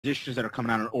positions that are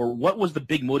coming out, or what was the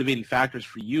big motivating factors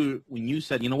for you when you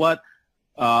said, you know what,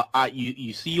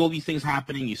 you see all these things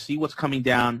happening, you see what's coming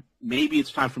down, maybe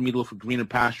it's time for me to look for greener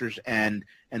pastures, and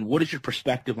what is your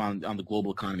perspective on the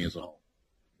global economy as a whole?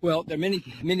 Well, there are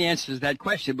many answers to that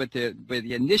question, but the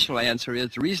initial answer is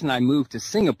the reason I moved to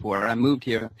Singapore. I moved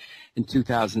here in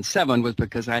 2007 was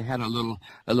because I had a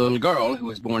little girl who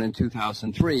was born in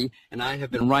 2003, and I have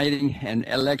been writing and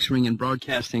lecturing and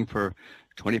broadcasting for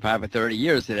 25 or 30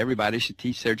 years that everybody should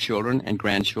teach their children and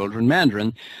grandchildren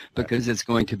Mandarin because it's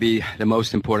going to be the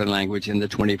most important language in the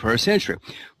 21st century.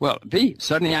 Well,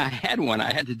 suddenly I had one.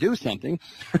 I had to do something,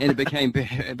 and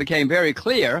it became very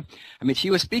clear. I mean,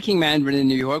 she was speaking Mandarin in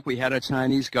New York. We had a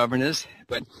Chinese governess,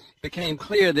 but it became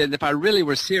clear that if I really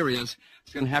were serious,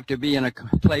 it's going to have to be in a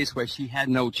place where she had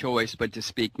no choice but to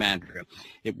speak Mandarin.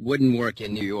 It wouldn't work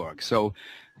in New York. So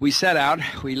we set out.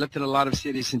 We looked at a lot of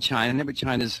cities in China, but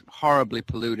China's horribly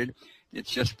polluted.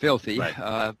 It's just filthy, right.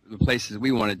 The places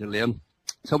we wanted to live.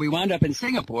 So we wound up in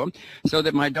Singapore so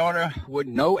that my daughter would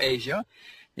know Asia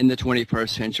in the 21st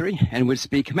century and would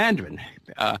speak Mandarin.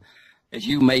 As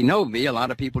you may know me, a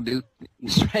lot of people do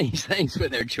strange things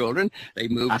with their children. They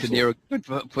move to near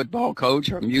a football coach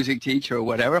or a music teacher or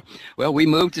whatever. Well, we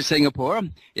moved to Singapore.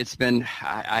 It's been,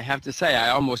 I have to say, I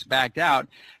almost backed out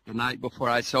the night before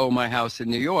I sold my house in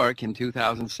New York in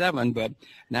 2007, but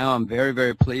now I'm very,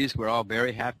 very pleased. We're all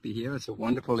very happy here. It's a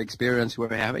wonderful experience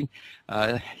we're having.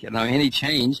 Any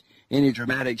change, any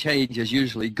dramatic change is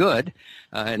usually good,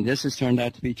 and this has turned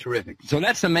out to be terrific. So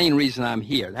that's the main reason I'm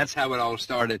here. That's how it all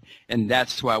started, and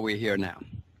that's why we're here now.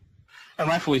 And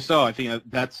rightfully so. I think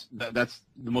that's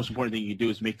the most important thing you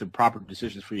do is make the proper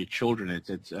decisions for your children.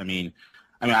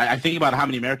 I think about how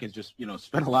many Americans just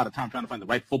spend a lot of time trying to find the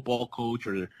right football coach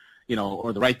or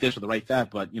the right this or the right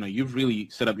that. But you've really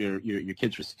set up your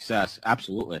kids for success.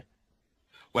 Absolutely.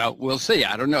 Well, we'll see.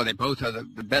 I don't know. They both are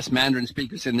the best Mandarin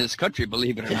speakers in this country,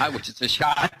 believe it or not, which is a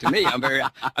shock to me. I'm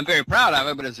very proud of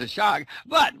it, but it's a shock.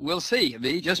 But we'll see.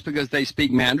 Just because they speak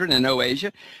Mandarin and know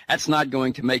Asia, that's not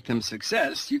going to make them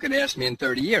success. You could ask me in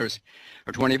 30 years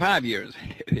or 25 years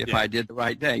if I did the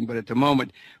right thing. But at the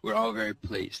moment, we're all very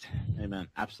pleased. Amen.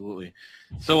 Absolutely.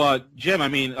 So, Jim,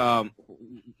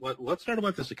 let's start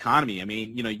about this economy.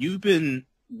 You've been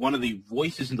one of the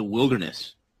voices in the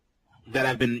wilderness that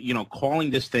have been, calling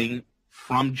this thing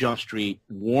from Jump Street,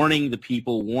 warning the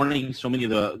people, warning so many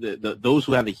of those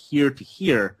who have the ear to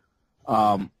hear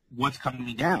what's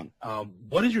coming down.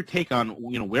 What is your take on,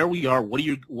 where we are?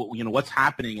 What's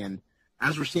happening? And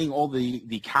as we're seeing all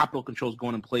the capital controls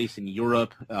going in place in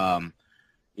Europe,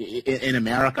 in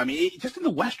America, just in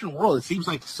the Western world, it seems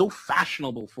like so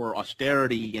fashionable for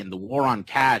austerity and the war on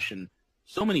cash and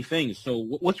so many things. So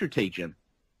what's your take, Jim?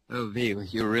 Oh, V,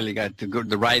 you really got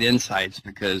the right insights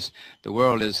because the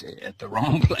world is at the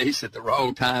wrong place at the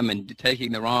wrong time and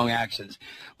taking the wrong actions.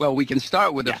 Well, we can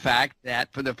start with the fact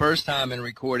that for the first time in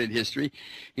recorded history,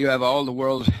 you have all the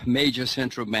world's major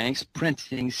central banks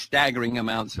printing staggering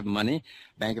amounts of money.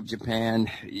 Bank of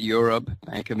Japan, Europe,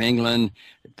 Bank of England,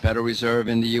 Federal Reserve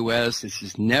in the U.S. This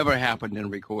has never happened in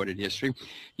recorded history.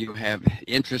 You have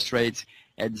interest rates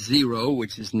at zero,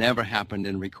 which has never happened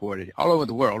in recorded all over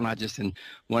the world, not just in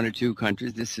one or two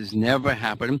countries. This has never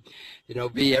happened.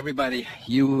 V, everybody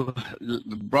you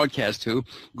broadcast to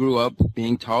grew up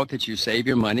being taught that you save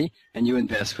your money and you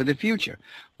invest for the future.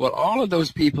 Well, all of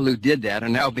those people who did that are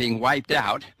now being wiped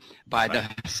out by the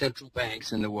central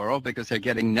banks in the world because they're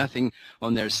getting nothing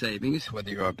on their savings,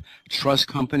 whether you're a trust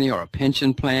company or a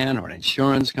pension plan or an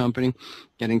insurance company,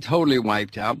 getting totally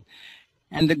wiped out.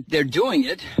 And they're doing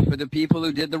it for the people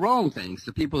who did the wrong things,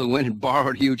 the people who went and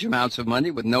borrowed huge amounts of money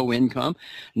with no income,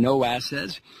 no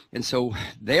assets. And so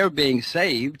they're being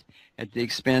saved at the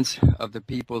expense of the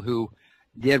people who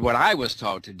did what I was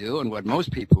taught to do and what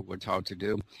most people were taught to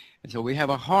do. And so we have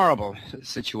a horrible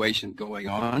situation going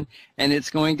on, and it's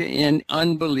going to end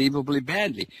unbelievably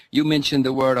badly. You mentioned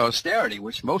the word austerity,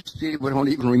 which most people don't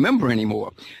even remember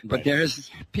anymore. But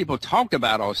people talked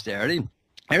about austerity.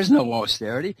 There's no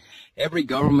austerity. Every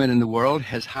government in the world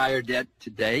has higher debt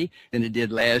today than it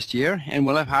did last year and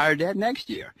will have higher debt next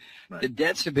year. Right. The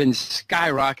debts have been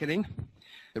skyrocketing.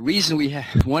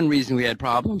 One reason we had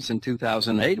problems in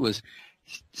 2008 was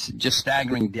just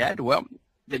staggering debt. Well,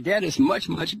 the debt is much,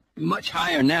 much, much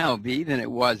higher now, V, than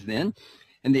it was then.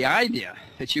 And the idea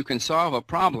that you can solve a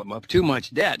problem of too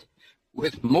much debt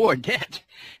with more debt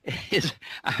is,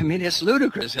 I mean, it's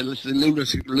ludicrous. It's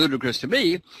ludicrous to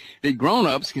me that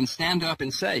grown-ups can stand up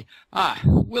and say,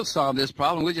 we'll solve this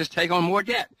problem. We'll just take on more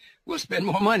debt. We'll spend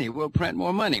more money. We'll print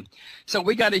more money. So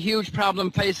we got a huge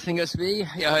problem facing us, V.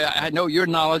 I know you're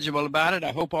knowledgeable about it.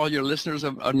 I hope all your listeners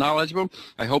are knowledgeable.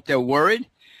 I hope they're worried,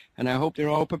 and I hope they're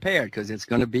all prepared, because it's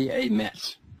going to be a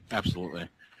mess. Absolutely.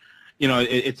 You know,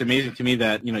 it's amazing to me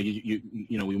that, you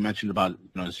know, we mentioned about,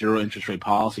 you know, zero interest rate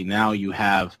policy. Now you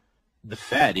have the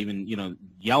Fed even, you know,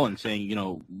 yelling, saying, you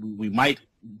know, we might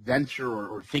venture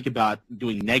or think about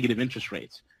doing negative interest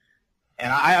rates.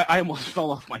 And I almost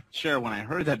fell off my chair when I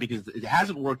heard that, because it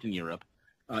hasn't worked in Europe.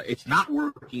 It's not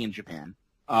working in Japan.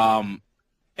 And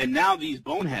now these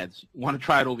boneheads want to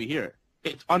try it over here.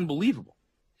 It's unbelievable.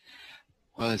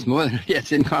 Well, it's more than,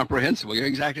 it's incomprehensible. You're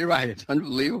exactly right. It's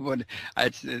unbelievable.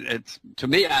 It's to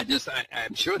me,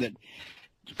 I'm sure that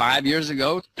 5 years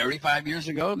ago, 35 years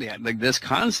ago, like this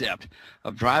concept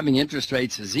of driving interest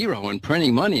rates to zero and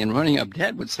printing money and running up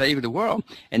debt would save the world.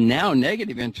 And now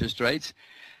negative interest rates,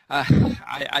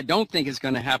 I don't think it's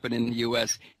going to happen in the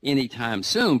U.S. anytime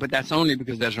soon, but that's only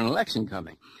because there's an election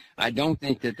coming. I don't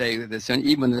think that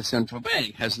even the central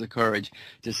bank has the courage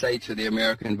to say to the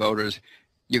American voters,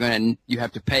 you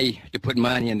have to pay to put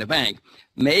money in the bank.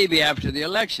 Maybe after the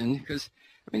election, because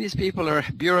I mean, these people are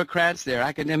bureaucrats, they're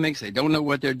academics, they don't know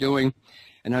what they're doing,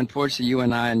 and unfortunately you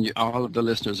and I and all of the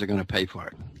listeners are going to pay for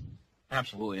it.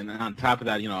 Absolutely. And then on top of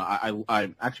that, you know, I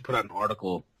actually put out an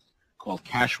article called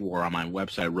Cash War on my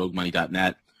website,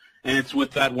 roguemoney.net, and it's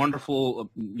with that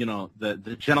wonderful, you know,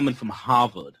 the gentleman from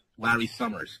Harvard, Larry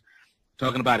Summers,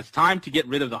 talking about it's time to get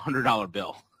rid of the $100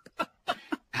 bill.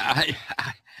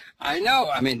 I know.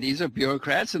 I mean, these are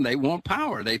bureaucrats, and they want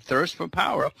power. They thirst for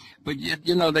power. But,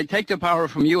 you know, they take the power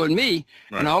from you and me,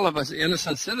 right, and all of us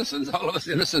innocent citizens, all of us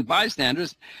innocent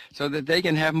bystanders, so that they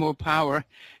can have more power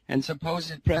and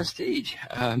supposed prestige.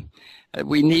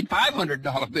 We need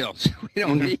 $500 bills. We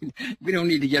don't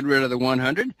need to get rid of the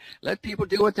 100. Let people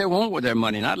do what they want with their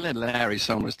money, not let Larry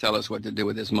Summers tell us what to do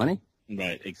with his money.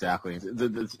 Right, exactly.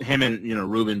 Him and, you know,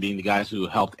 Rubin being the guys who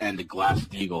helped end the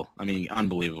Glass-Steagall. I mean,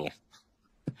 unbelievable.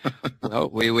 Well,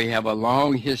 we have a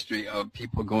long history of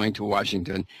people going to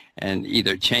Washington and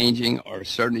either changing or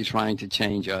certainly trying to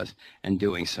change us and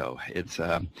doing so. It's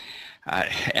and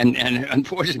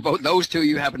unfortunately, both those two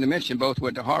you happen to mention both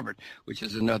went to Harvard, which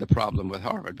is another problem with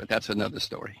Harvard, but that's another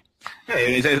story. Yeah,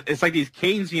 it's like these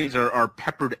Keynesians are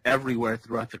peppered everywhere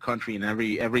throughout the country in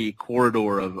every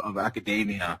corridor of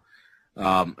academia.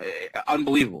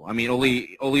 Unbelievable. I mean,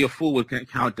 only a fool would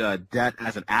count debt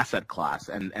as an asset class,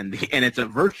 and it's a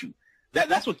virtue.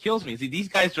 That's what kills me. See, these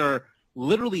guys are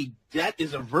literally, debt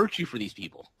is a virtue for these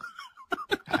people.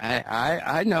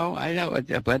 I know,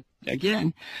 but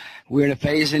again, we're in a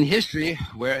phase in history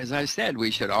where, as I said,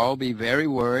 we should all be very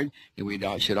worried, and we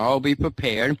should all be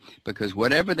prepared, because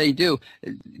whatever they do,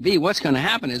 what's going to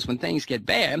happen is when things get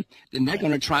bad, then they're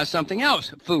going to try something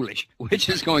else foolish, which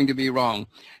is going to be wrong.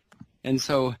 And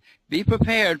so be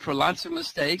prepared for lots of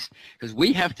mistakes, because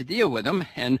we have to deal with them.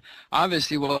 And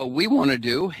obviously what we want to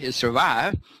do is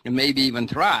survive and maybe even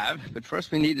thrive. But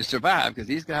first we need to survive, because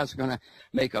these guys are going to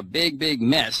make a big, big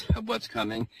mess of what's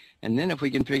coming. And then if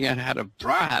we can figure out how to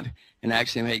thrive and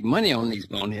actually make money on these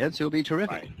boneheads, it'll be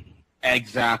terrific. Right.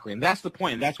 Exactly. And that's the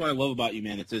point. And that's what I love about you,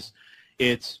 man.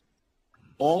 It's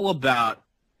all about,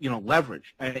 you know,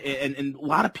 leverage. And a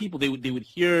lot of people, they would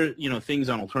hear, you know, things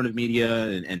on alternative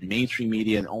media and mainstream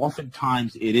media, and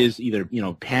oftentimes it is either, you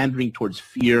know, pandering towards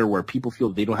fear, where people feel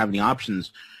they don't have any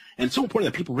options. And it's so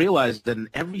important that people realize that in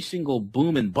every single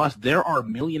boom and bust, there are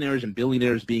millionaires and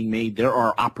billionaires being made. There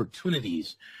are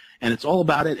opportunities, and it's all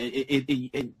about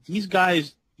it. These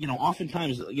guys, you know,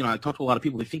 oftentimes, you know, I talk to a lot of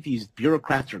people, they think these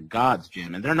bureaucrats are gods,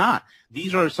 Jim, and they're not.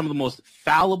 These are some of the most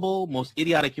fallible, most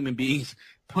idiotic human beings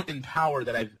put in power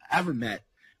that I've ever met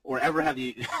or ever had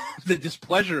the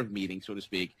displeasure of meeting, so to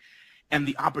speak. And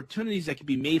the opportunities that can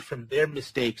be made from their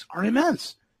mistakes are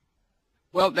immense.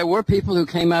 Well, there were people who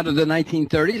came out of the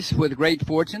 1930s with great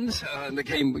fortunes.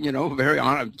 Became, you know, very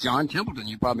honored. John Templeton,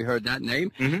 you probably heard that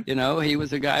name. Mm-hmm. You know, he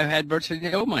was a guy who had virtually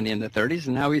no money in the 30s,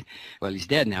 and now he's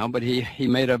dead now, but he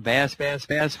made a vast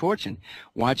fortune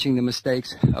watching the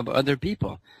mistakes of other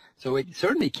people. So it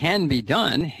certainly can be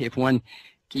done if one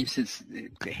keeps its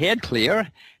head clear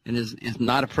and is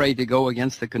not afraid to go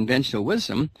against the conventional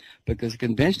wisdom, because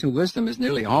conventional wisdom is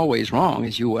nearly always wrong,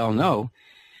 as you well know,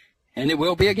 and it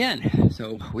will be again.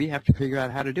 So we have to figure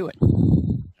out how to do it.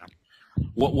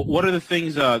 What are the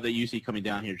things that you see coming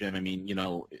down here, Jim? I mean, you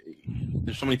know,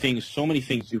 there's so many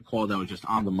things you called out just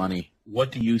on the money.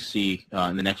 What do you see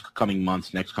in the next coming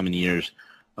months, next coming years,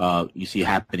 you see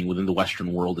happening within the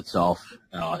Western world itself,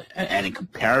 and in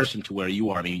comparison to where you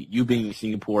are. I mean, you being in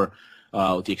Singapore,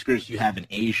 with the experience you have in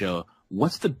Asia,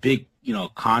 what's the big,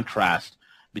 contrast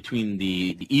between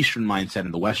the Eastern mindset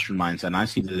and the Western mindset? And I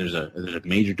see that there's a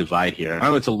major divide here. I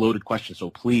know it's a loaded question, so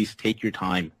please take your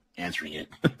time answering it.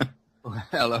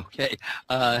 Well, okay.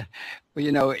 Well,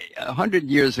 100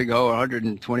 years ago, or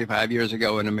 125 years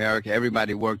ago in America,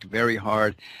 everybody worked very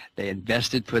hard. They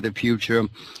invested for the future.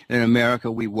 In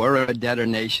America, we were a debtor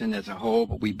nation as a whole,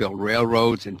 but we built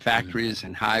railroads and factories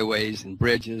and highways and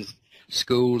bridges,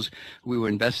 schools. We were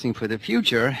investing for the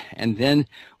future, and then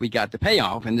we got the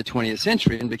payoff in the 20th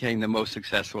century and became the most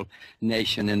successful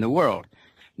nation in the world.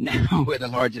 Now we're the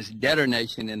largest debtor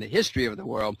nation in the history of the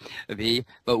world,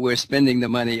 but we're spending the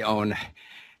money on,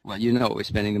 well, we're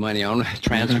spending the money on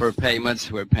transfer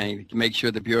payments. We're paying to make sure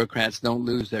the bureaucrats don't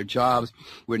lose their jobs.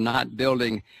 We're not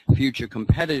building future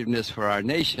competitiveness for our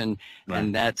nation,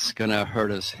 and that's going to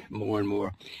hurt us more and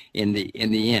more in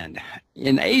the end.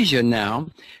 In Asia now,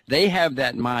 they have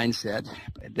that mindset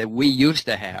that we used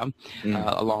to have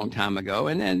a long time ago,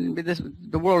 and then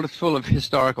the world is full of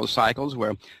historical cycles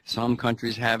where some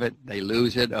countries have it, they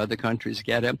lose it, other countries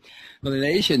get it. Well, in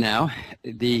Asia now,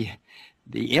 the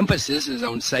emphasis is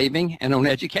on saving and on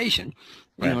education.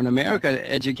 In America,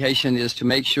 education is to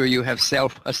make sure you have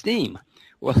self-esteem.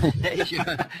 Well, in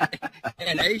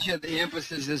Asia, the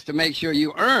emphasis is to make sure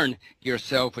you earn your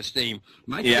self-esteem.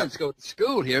 My kids go to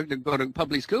school here, go to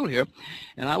public school here,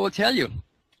 and I will tell you,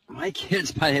 my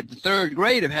kids by the third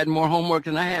grade have had more homework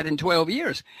than I had in 12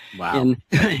 years. Wow.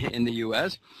 In the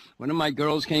U.S. One of my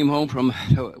girls came home from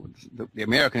the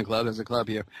American Club. There's a club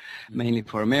here mainly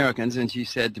for Americans, and she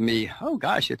said to me, "Oh,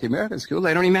 gosh, at the American school,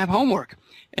 they don't even have homework."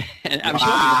 And I'm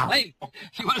sure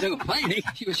she wasn't complaining.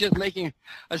 She was just making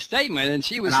a statement, and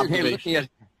she was sitting here looking at,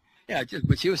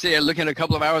 but she was there looking at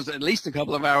at least a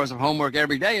couple of hours of homework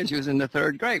every day, and she was in the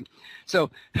third grade. So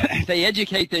they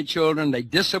educate their children, they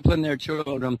discipline their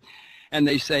children, and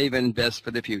they save and invest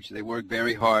for the future. They work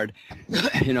very hard.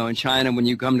 In China, when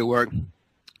you come to work,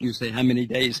 you say, how many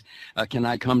days can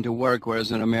I come to work?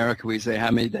 Whereas in America, we say,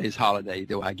 how many days holiday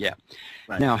do I get?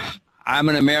 Right. Now, I'm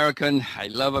an American. I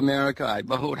love America. I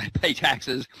vote. I pay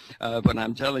taxes. But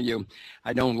I'm telling you,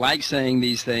 I don't like saying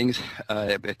these things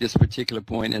at this particular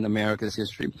point in America's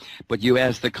history. But you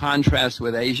ask the contrast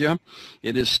with Asia,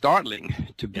 it is startling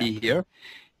to be here.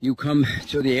 You come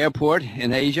to the airport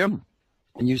in Asia,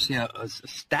 and you see a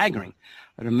staggering,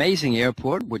 an amazing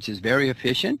airport, which is very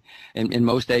efficient in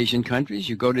most Asian countries.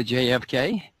 You go to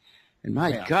JFK, and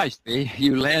my gosh,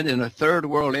 you land in a third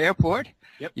world airport.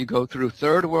 Yep. You go through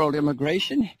third world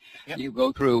immigration. Yep.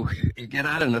 You get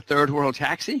out in a third world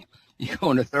taxi. You go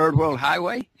on a third world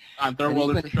highway. On third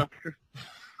world infrastructure.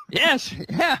 Yes,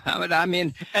 yeah. I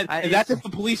mean, and that's if the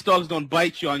police dogs don't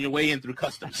bite you on your way in through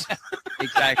customs.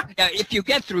 Exactly. Yeah, if you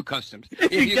get through customs.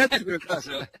 If you get through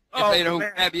customs. If they don't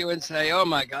grab you and say, "Oh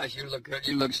my gosh, you look good.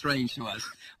 You look strange to us.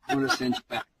 I want to send you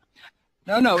back."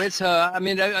 No, it's, I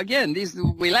mean, again,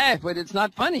 we laugh, but it's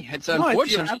not funny. It's unfortunate.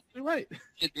 You're absolutely right.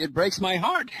 It breaks my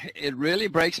heart. It really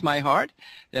breaks my heart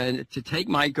to take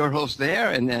my girls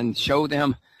there and then show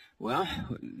them, well,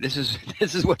 this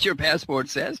is what your passport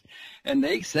says. And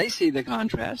they see the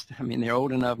contrast. I mean, they're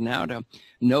old enough now to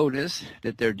notice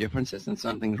that there are differences and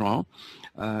something's wrong.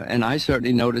 And I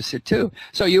certainly notice it too.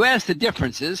 So you asked the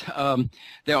differences.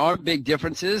 There are big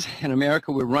differences. In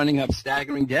America, we're running up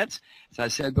staggering debts. As I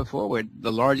said before, we're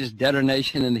the largest debtor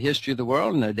nation in the history of the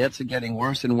world, and the debts are getting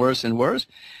worse and worse and worse.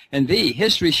 And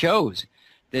history shows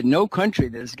that no country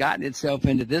that has gotten itself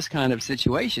into this kind of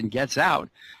situation gets out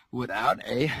without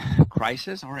a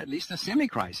crisis, or at least a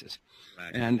semi-crisis.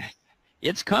 Right. And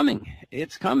it's coming.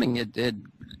 It's coming.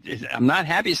 I'm not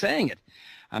happy saying it.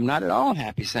 I'm not at all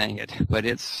happy saying it, but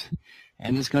it's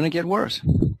going to get worse.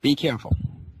 Be careful.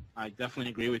 I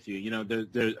definitely agree with you. I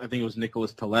think it was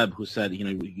Nicholas Taleb who said,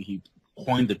 he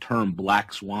coined the term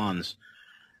black swans.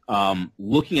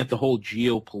 Looking at the whole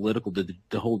geopolitical,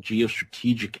 the whole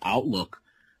geostrategic outlook,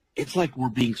 it's like we're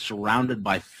being surrounded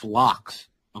by flocks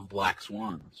of black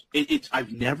swans.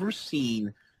 I've never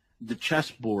seen the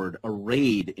chessboard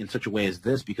arrayed in such a way as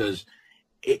this, because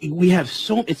we have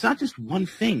it's not just one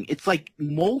thing. It's like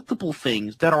multiple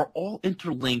things that are all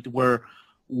interlinked, where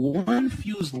one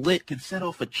fuse lit can set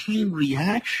off a chain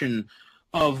reaction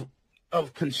of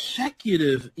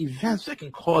consecutive events that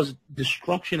can cause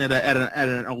destruction at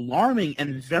an alarming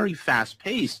and very fast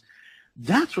pace.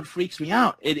 That's what freaks me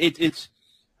out. It's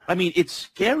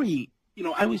scary.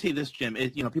 I always say this, Jim.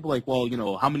 People are like,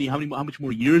 well, how much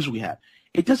more years we have?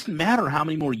 It doesn't matter how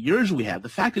many more years we have. The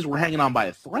fact is, we're hanging on by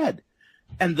a thread.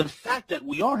 And the fact that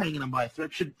we are hanging on by a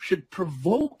thread should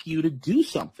provoke you to do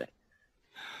something.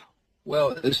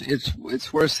 Well,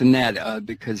 it's worse than that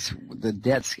because the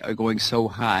debts are going so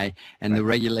high and the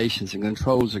regulations and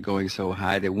controls are going so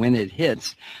high that when it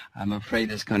hits, I'm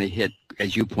afraid it's going to hit,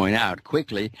 as you point out,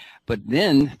 quickly. But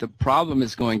then the problem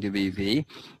is going to be, V,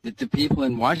 that the people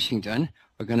in Washington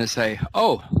are going to say,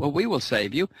 oh, well, we will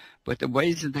save you. But the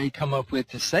ways that they come up with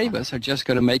to save us are just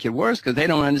going to make it worse because they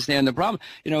don't understand the problem.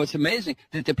 You know, it's amazing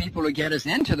that the people who get us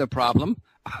into the problem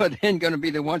are then going to be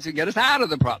the ones who get us out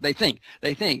of the problem. They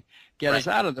think, get us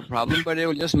out of the problem, but it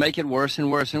will just make it worse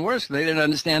and worse and worse. They didn't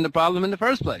understand the problem in the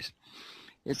first place.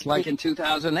 It's like in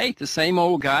 2008, the same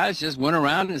old guys just went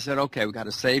around and said, okay, we got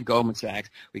to save Goldman Sachs,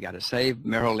 we got to save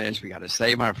Merrill Lynch, we got to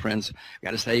save our friends, we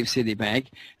got to save Citibank.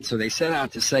 And so they set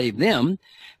out to save them,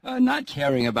 not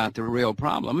caring about the real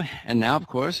problem. And now, of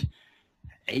course,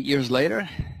 8 years later,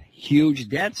 huge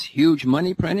debts, huge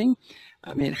money printing.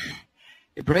 I mean,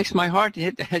 it breaks my heart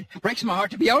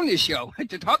to be on this show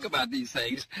to talk about these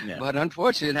things. Yeah. But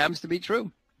unfortunately, it happens to be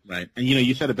true. Right. And, you know,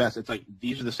 you said it best. It's like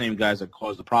these are the same guys that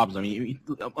cause the problems. I mean,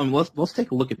 let's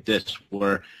take a look at this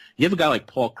where you have a guy like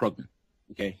Paul Krugman,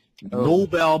 okay,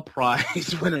 Nobel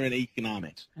Prize winner in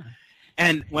economics.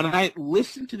 And when I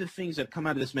listen to the things that come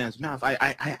out of this man's mouth,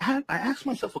 I ask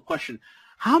myself a question.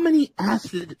 How many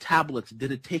acid tablets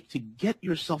did it take to get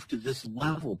yourself to this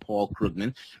level, Paul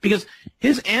Krugman? Because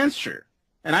his answer,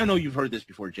 and I know you've heard this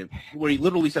before, Jim, where he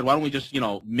literally said, why don't we just, you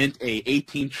know, mint a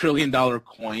 $18 trillion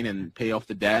coin and pay off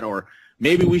the debt? Or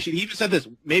maybe we should, he even said this,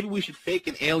 maybe we should fake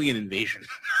an alien invasion.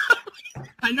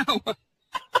 I know.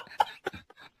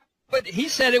 But he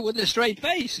said it with a straight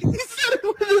face. He said it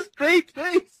with a straight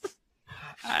face.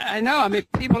 I know. I mean,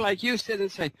 people like you sit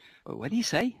and say, well, what did he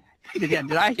say?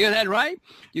 Did I hear that right?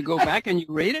 You go back and you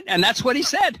read it, and that's what he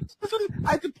said.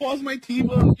 I had to pause my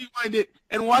TV and rewind it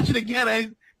and watch it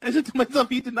again. I said to myself,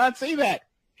 he did not say that.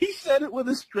 He said it with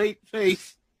a straight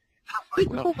face. I'm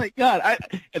like, oh, my God.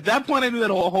 At that point, I knew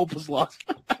that all hope was lost.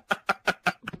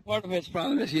 Part of his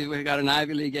problem is he got an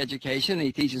Ivy League education.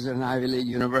 He teaches at an Ivy League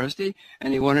university,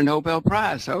 and he won a Nobel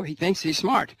Prize, so he thinks he's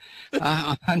smart.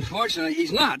 Unfortunately,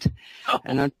 he's not.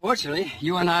 And unfortunately,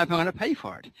 you and I are going to pay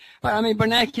for it. But, I mean,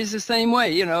 Bernanke is the same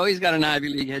way. You know, he's got an Ivy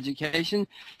League education.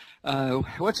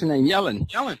 What's her name? Yellen.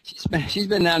 She's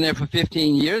been down there for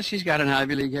 15 years. She's got an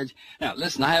Ivy League education. Now,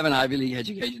 listen, I have an Ivy League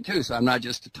education, too, so I'm not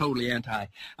just totally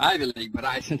anti-Ivy League.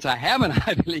 But since I have an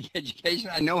Ivy League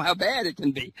education, I know how bad it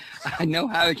can be. I know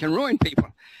how it can ruin people.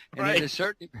 And it has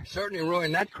certainly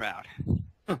ruined that crowd.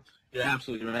 You're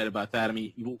absolutely right about that. I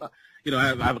mean, you know, I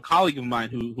have a colleague of mine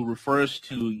who refers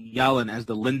to Yellen as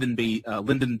the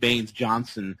Lyndon Baines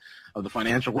Johnson of the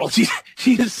financial world.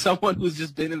 She is someone who's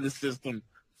just been in the system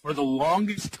for the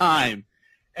longest time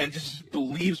and just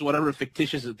believes whatever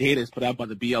fictitious data is put out by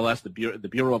the BLS, the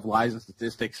Bureau of Lies and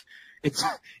Statistics.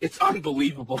 It's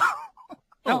unbelievable.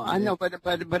 No, I know, but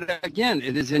again,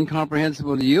 it is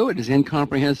incomprehensible to you. It is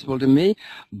incomprehensible to me.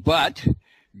 But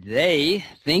they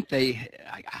think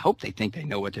I hope they think they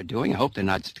know what they're doing. I hope they're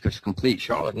not just complete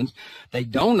charlatans. They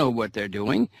don't know what they're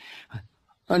doing.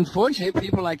 Unfortunately,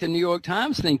 people like the New York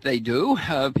Times think they do.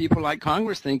 People like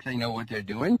Congress think they know what they're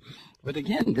doing. But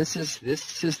again, this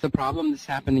is the problem that's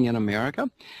happening in America.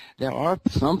 There are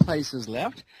some places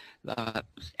left.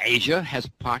 Asia has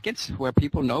pockets where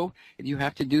people know you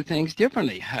have to do things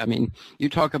differently. I mean, you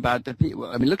talk about the people.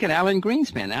 I mean, look at Alan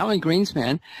Greenspan. Alan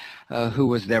Greenspan, who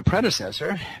was their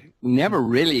predecessor, never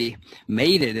really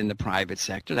made it in the private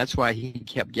sector. That's why he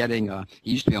kept getting.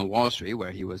 He used to be on Wall Street,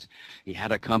 where he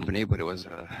had a company, but it was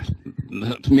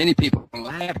many people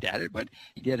laughed at it. But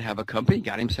he did have a company.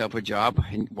 Got himself a job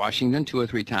in Washington 2 or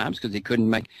 3 times because he couldn't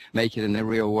make it in the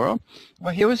real world.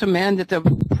 Well, he was a man that the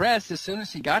press, as soon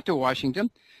as he got to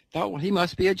Washington, thought, well, he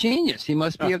must be a genius. He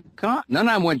must be a con. None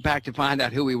of them went back to find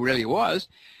out who he really was.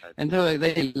 And so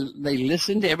they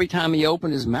listened. Every time he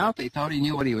opened his mouth, they thought he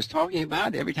knew what he was talking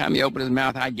about. Every time he opened his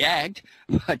mouth, I gagged.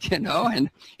 But, you know, and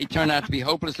he turned out to be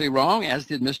hopelessly wrong, as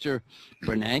did Mr.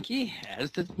 Bernanke,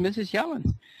 as did Mrs.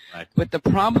 Yellen. Right. But the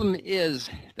problem is,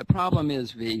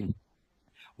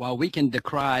 while we can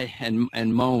decry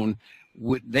and moan,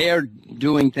 they're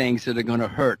doing things that are going to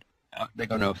hurt. They're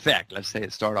going to affect. Let's say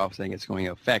start off saying it's going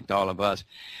to affect all of us.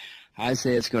 I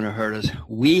say it's going to hurt us.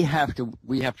 We have to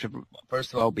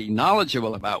first of all be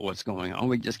knowledgeable about what's going on.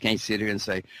 We just can't sit here and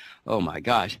say, "Oh my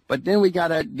gosh!" But then we got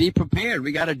to be prepared.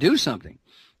 We got to do something.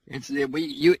 If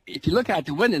you look out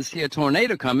the window and see a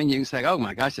tornado coming, you can say, "Oh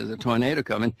my gosh, there's a tornado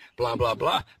coming," blah blah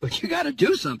blah. But you got to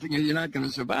do something, or you're not going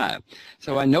to survive.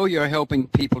 So I know you're helping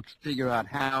people to figure out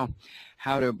how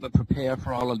to prepare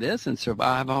for all of this and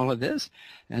survive all of this.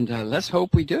 And let's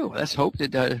hope we do. Let's hope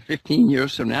that 15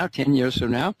 years from now, 10 years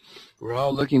from now, we're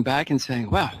all looking back and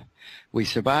saying, "Well, we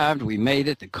survived. We made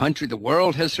it. The country, the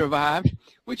world has survived,"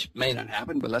 which may not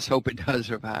happen, but let's hope it does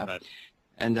survive. Right.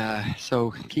 And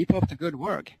so keep up the good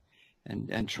work.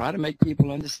 And try to make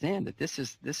people understand that this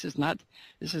is not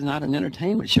an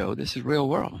entertainment show. This is real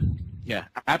world. Yeah,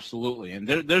 absolutely. And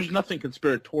there's nothing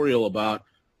conspiratorial about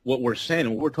what we're saying.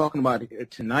 And what we're talking about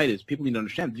tonight is people need to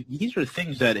understand these are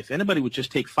things that if anybody would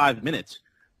just take 5 minutes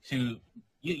to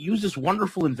use this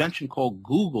wonderful invention called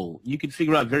Google, you could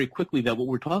figure out very quickly that what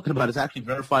we're talking about is actually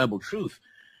verifiable truth.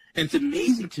 And it's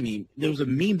amazing to me. There was a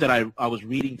meme that I was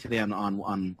reading today on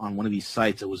one of these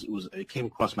sites. It came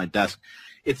across my desk.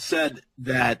 It said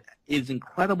that it's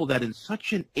incredible that in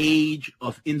such an age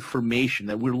of information,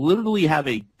 that we literally have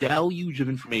a deluge of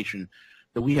information,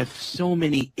 that we have so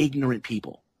many ignorant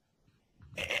people.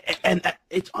 And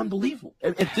it's unbelievable.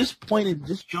 At this point, in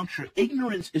this juncture,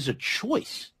 ignorance is a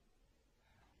choice.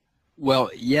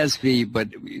 Well, yes, V, but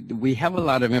we have a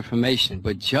lot of information,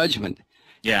 but judgment.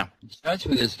 Yeah.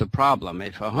 Judgment is the problem.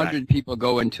 If 100 people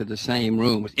go into the same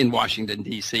room in Washington,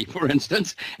 D.C., for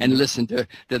instance, and listen to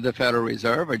the Federal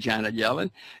Reserve or Janet Yellen,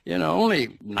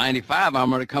 only 95 of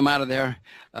them are going to come out of there.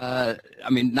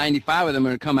 95 of them are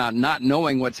going to come out not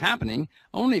knowing what's happening.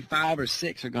 Only 5 or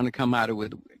 6 are going to come out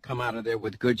of there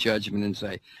with good judgment and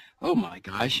say, "Oh, my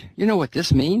gosh, you know what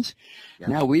this means? Yeah.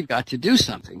 Now we've got to do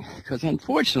something." Because,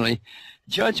 unfortunately,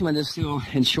 judgment is still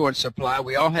in short supply.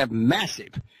 We all have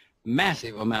massive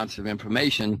amounts of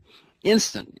information,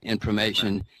 instant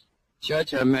information.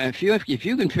 Judge, if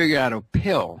you can figure out a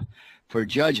pill for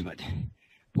judgment,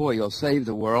 boy, you'll save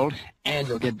the world and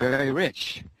you'll get very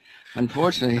rich.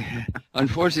 Unfortunately,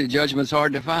 judgment's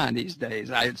hard to find these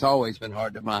days. It's always been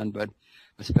hard to find, but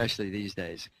especially these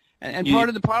days. And part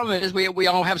of the problem is we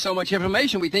all have so much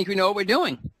information, we think we know what we're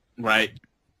doing. Right.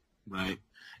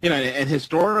 And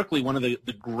historically, one of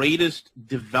the greatest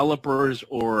developers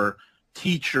or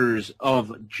teachers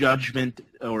of judgment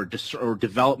or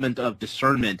development of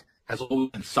discernment has always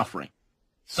been suffering.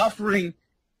 Suffering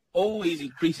always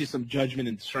increases some judgment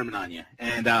and discernment on you.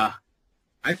 And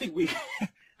I think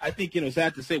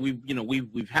sad to say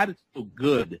we've had it so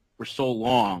good for so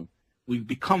long. We've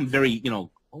become very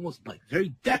almost like very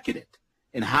decadent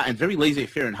and very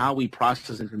laissez-faire in how we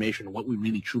process information and what we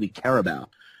really truly care about.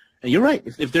 And you're right.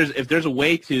 If there's a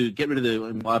way to get rid of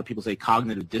a lot of people say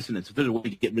cognitive dissonance, if there's a way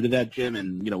to get rid of that, Jim,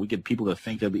 and we get people to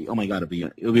think that'll be, oh my God,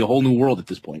 it'll be a whole new world at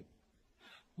this point.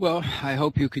 Well, I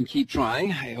hope you can keep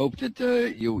trying. I hope that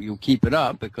you keep it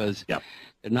up because there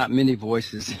are not many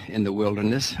voices in the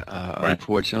wilderness,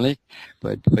 unfortunately.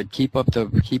 But keep up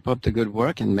the good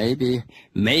work, and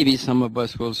maybe some of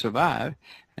us will survive,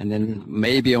 and then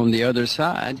maybe on the other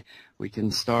side we can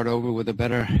start over with a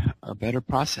better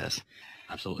process.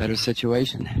 Absolutely. Better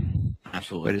situation.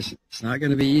 Absolutely. But it's not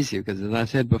going to be easy because, as I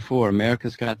said before,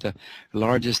 America's got the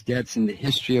largest debts in the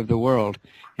history of the world,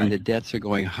 and the debts are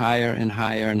going higher and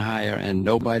higher and higher, and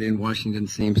nobody in Washington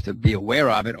seems to be aware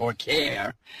of it or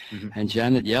care. Mm-hmm. And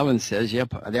Janet Yellen says,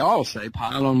 they all say,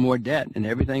 pile on more debt and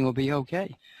everything will be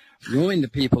okay. Ruin the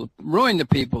people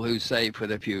who save for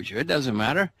the future. It doesn't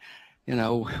matter. We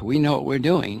know what we're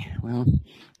doing. Well,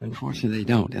 unfortunately, they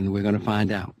don't, and we're going to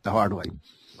find out the hard way.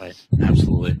 Right.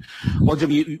 Absolutely. Well,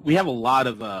 Jim, we have a lot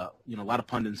of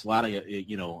pundits, a lot of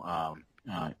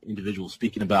individuals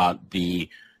speaking about the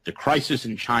crisis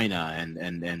in China and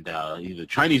the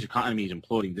Chinese economy is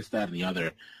imploding, this, that, and the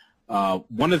other.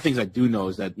 One of the things I do know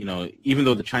is that even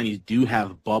though the Chinese do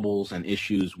have bubbles and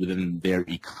issues within their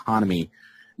economy,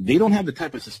 they don't have the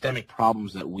type of systemic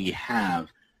problems that we have.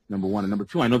 Number one, and number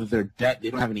two, I know that their debt,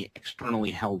 they don't have any externally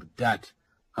held debt,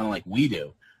 kind of like we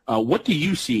do. What do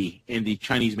you see in the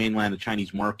Chinese mainland, the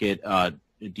Chinese market?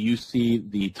 Do you see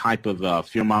the type of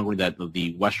fear-mongering that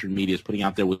the Western media is putting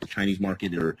out there with the Chinese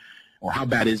market, or how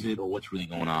bad is it, or what's really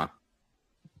going on?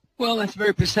 Well, that's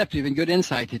very perceptive and good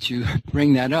insight that you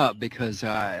bring that up because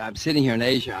I'm sitting here in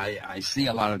Asia. I see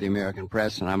a lot of the American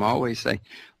press, and I'm always saying,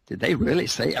 did they really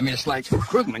say? I mean, it's like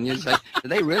Krugman. You say, did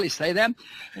they really say that?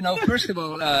 First of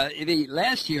all,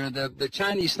 last year the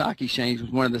Chinese stock exchange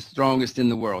was one of the strongest in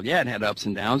the world. Yeah, it had ups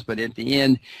and downs, but at the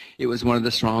end, it was one of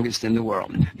the strongest in the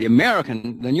world. The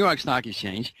New York Stock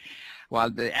Exchange, while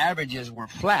the averages were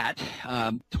flat,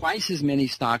 twice as many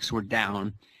stocks were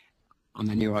down on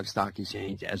the New York Stock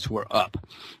Exchange as we're up.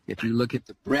 If you look at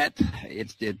the breadth,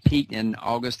 it peaked in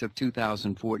August of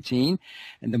 2014,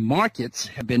 and the markets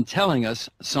have been telling us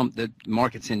the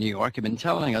markets in New York have been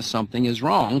telling us something is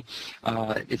wrong.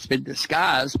 It's been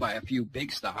disguised by a few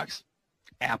big stocks,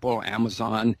 Apple,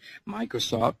 Amazon,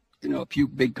 Microsoft, a few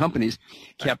big companies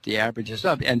kept the averages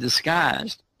up and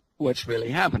disguised what's really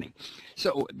happening.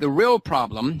 So the real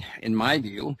problem, in my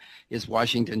view, is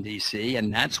Washington, D.C.,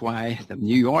 and that's why the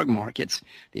New York markets,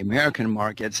 the American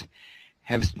markets,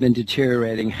 have been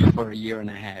deteriorating for a year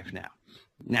and a half now.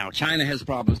 Now, China has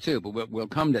problems too, but we'll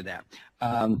come to that.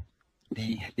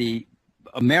 The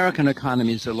American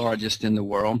economy is the largest in the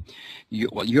world.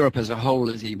 Europe as a whole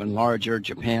is even larger,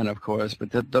 Japan, of course,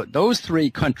 but those three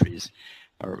countries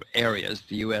or areas,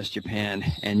 the U.S., Japan,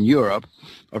 and Europe,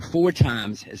 are 4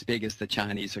 times as big as the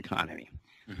Chinese economy.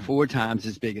 4 times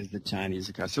as big as the Chinese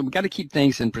economy. So we've got to keep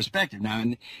things in perspective. Now,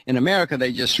 in America,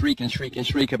 they just shriek and shriek and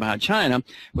shriek about China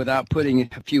without putting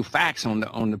a few facts on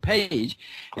the page.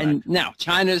 Correct. And now,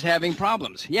 China's having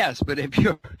problems. Yes, but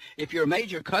if your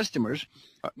major customers,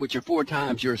 which are 4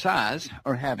 times your size,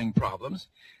 are having problems,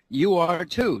 you are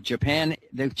too. Japan,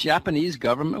 the Japanese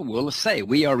government will say,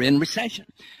 we are in recession.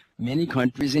 Many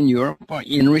countries in Europe are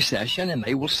in recession, and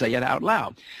they will say it out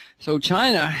loud. So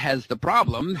China has the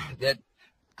problem that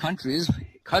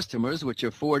customers, which are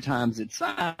 4 times its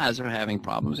size, are having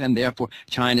problems, and therefore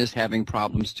China's having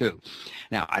problems too.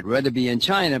 Now, I'd rather be in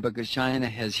China because China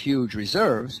has huge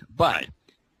reserves, but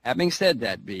having said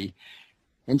that,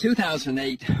 in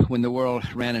 2008, when the world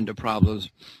ran into problems,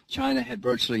 China had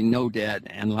virtually no debt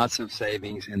and lots of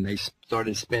savings, and they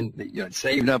started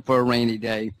saved up for a rainy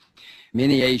day.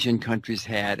 Many Asian countries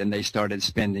had, and they started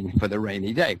spending for the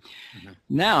rainy day.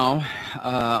 Now,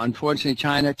 unfortunately,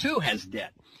 China too has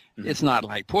debt. It's not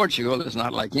like Portugal, it's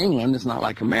not like England, it's not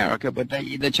like America, but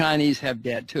the Chinese have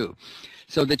debt too.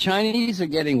 So the Chinese are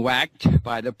getting whacked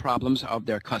by the problems of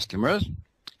their customers,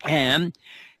 and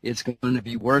it's going to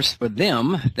be worse for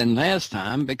them than last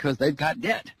time because they've got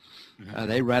debt.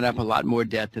 They ran up a lot more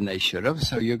debt than they should have.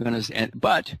 So you're going to,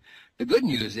 but the good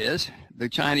news is the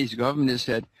Chinese government has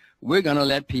said, we're going to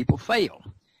let people fail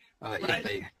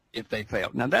if they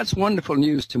fail. Now, that's wonderful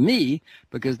news to me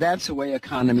because that's the way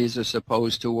economies are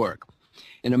supposed to work.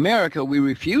 In America, we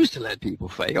refuse to let people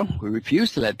fail. We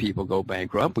refuse to let people go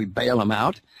bankrupt. We bail them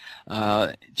out.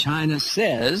 China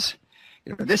says,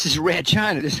 this is red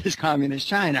China. This is communist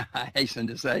China, I hasten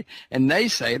to say. And they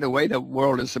say the way the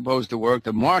world is supposed to work,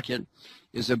 the market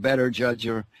is a better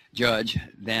judge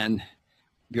than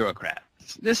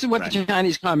bureaucrats. This is what the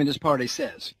Chinese Communist Party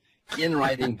says. In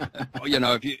writing,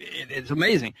 it's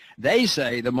amazing. They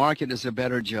say the market is a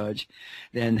better judge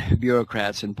than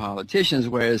bureaucrats and politicians,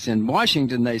 whereas in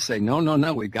Washington they say,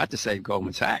 no, we've got to save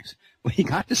Goldman Sachs. We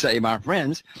got to save our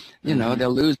friends. They'll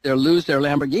lose their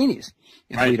Lamborghinis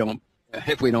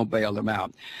if we don't bail them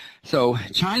out. So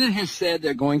China has said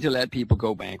they're going to let people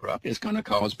go bankrupt. It's going to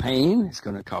cause pain. It's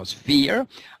going to cause fear.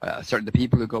 The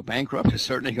people who go bankrupt are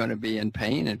certainly going to be in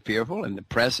pain and fearful, and the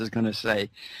press is going to say,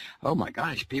 oh, my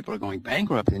gosh, people are going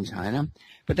bankrupt in China.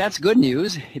 But that's good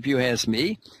news, if you ask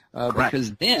me,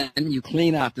 because then you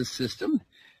clean out the system.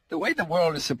 The way the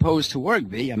world is supposed to work,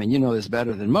 you know this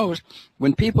better than most.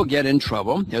 When people get in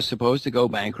trouble, they're supposed to go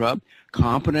bankrupt.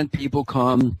 Competent people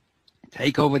come,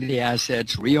 take over the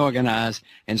assets, reorganize,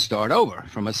 and start over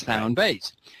from a sound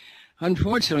base.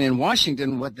 Unfortunately, in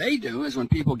Washington, what they do is when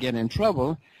people get in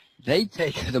trouble, they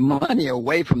take the money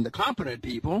away from the competent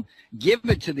people, give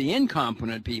it to the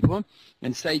incompetent people,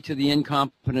 and say to the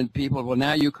incompetent people, well,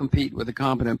 now you compete with the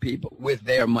competent people with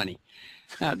their money.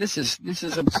 Now, this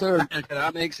is absurd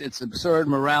economics. It's absurd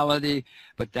morality,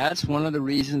 but that's one of the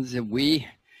reasons that we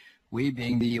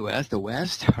being the U.S., the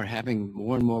West, are having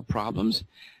more and more problems,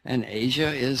 and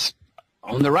Asia is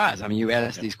on the rise. You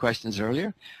asked these questions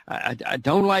earlier. I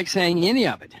don't like saying any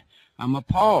of it. I'm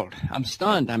appalled. I'm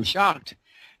stunned. I'm shocked.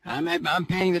 I'm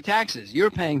paying the taxes. You're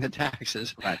paying the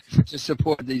taxes to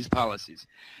support these policies.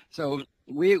 So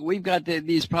we've got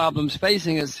these problems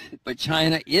facing us, but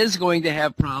China is going to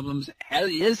have problems,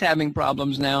 is having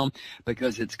problems now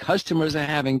because its customers are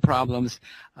having problems.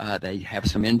 They have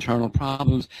some internal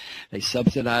problems. They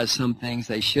subsidize some things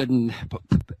they shouldn't.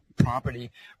 Property,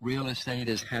 real estate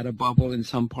has had a bubble in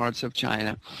some parts of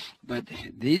China, but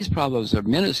these problems are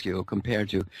minuscule compared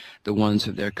to the ones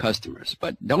of their customers.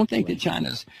 But don't think that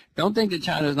China's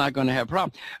not going to have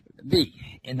problems.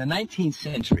 In the 19th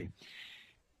century,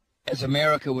 as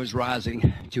America was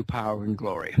rising to power and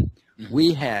glory,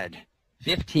 we had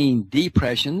 15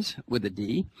 depressions with a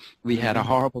D. We had a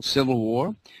horrible civil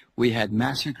war. We had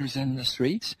massacres in the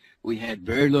streets. We had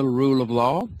very little rule of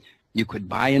law. You could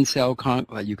buy and sell,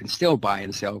 well, you can still buy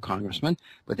and sell congressmen,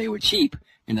 but they were cheap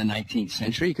in the 19th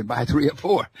century. You could buy 3 or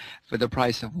 4 for the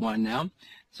price of 1 now.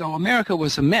 So America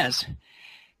was a mess,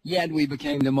 yet we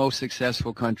became the most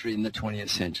successful country in the 20th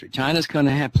century. China's going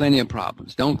to have plenty of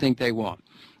problems. Don't think they won't.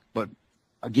 But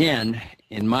again,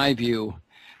 in my view,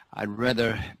 I'd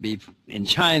rather be in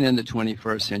China in the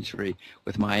 21st century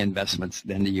with my investments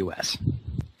than the U.S.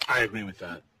 I agree with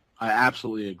that. I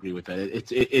absolutely agree with that.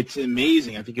 It's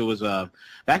amazing. I think it was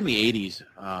back in the 80s.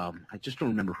 I just don't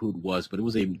remember who it was, but it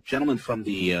was a gentleman from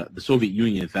the Soviet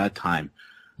Union at that time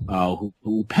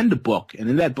who penned a book. And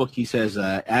in that book, he says,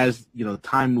 as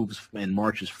time moves and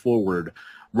marches forward,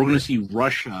 we're going to see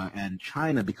Russia and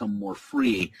China become more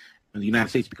free, and the United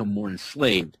States become more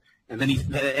enslaved. And then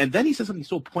he said something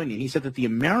so poignant. He said that the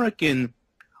American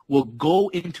will go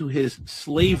into his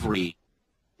slavery,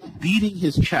 beating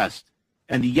his chest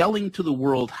and yelling to the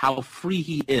world how free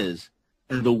he is,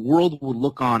 and the world will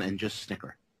look on and just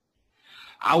snicker.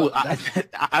 I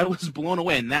was blown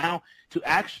away. And now to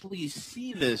actually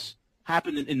see this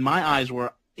happen in my eyes,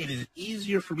 where it is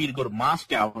easier for me to go to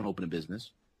Moscow and open a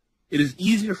business. It is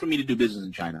easier for me to do business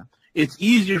in China. It's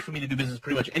easier for me to do business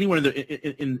pretty much anywhere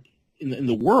in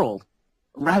the world,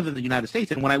 rather than the United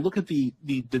States. And when I look at the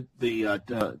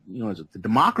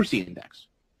democracy index,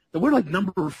 that we're like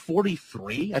number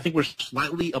 43. I think we're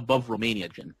slightly above Romania,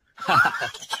 Jim.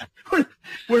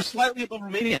 we're slightly above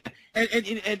Romania.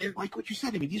 And like what you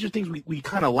said, I mean, these are things we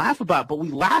kind of laugh about, but we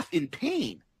laugh in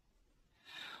pain.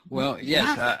 Well,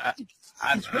 yes,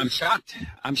 I'm shocked.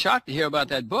 I'm shocked to hear about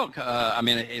that book. I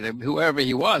mean, whoever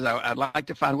he was, I'd like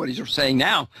to find what he's saying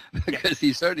now, because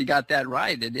he certainly got that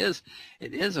right. It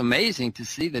is amazing to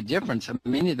see the difference.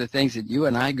 Many of the things that you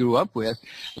and I grew up with,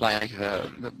 like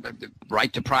the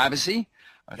right to privacy.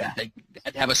 They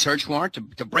had to have a search warrant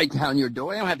to break down your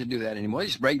door. They don't have to do that anymore. They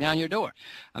just break down your door.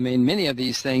 I mean, many of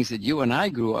these things that you and I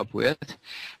grew up with,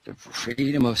 the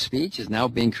freedom of speech is now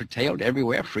being curtailed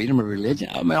everywhere, freedom of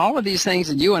religion. I mean, all of these things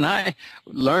that you and I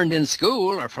learned in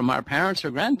school or from our parents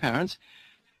or grandparents,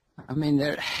 I mean,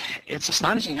 it's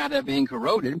astonishing how they're being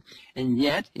corroded. And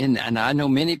yet, and I know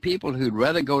many people who'd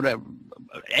rather go to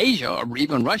Asia or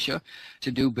even Russia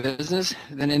to do business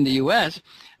than in the U.S.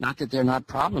 Not that there are not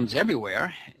problems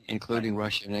everywhere, including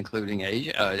Russia and including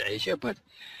Asia, but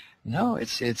no,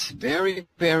 it's very,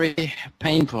 very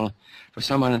painful for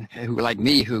someone who, like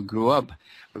me, who grew up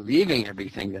believing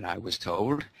everything that I was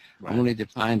told, only to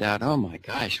find out, oh my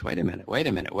gosh, wait a minute.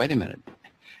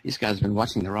 These guys have been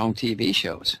watching the wrong TV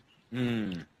shows.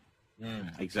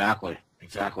 Exactly.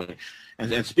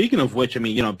 And speaking of which, I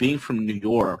mean, being from New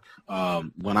York,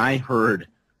 when I heard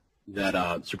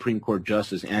that Supreme Court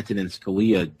Justice Antonin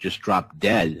Scalia just dropped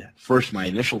dead, first my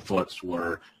initial thoughts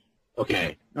were,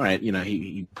 okay, all right,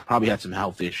 he probably had some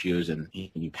health issues and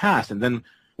he passed. And then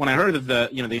when I heard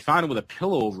that they found him with a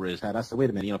pillow over his head, I said, wait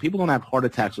a minute, people don't have heart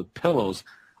attacks with pillows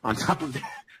on top of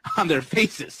on their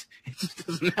faces. It just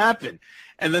doesn't happen.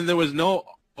 And then there was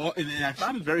and I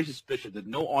found it very suspicious that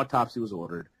no autopsy was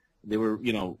ordered. They were,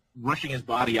 rushing his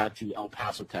body out to El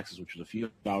Paso, Texas, which was a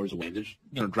few hours away. They're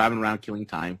just, driving around killing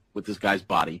time with this guy's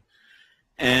body.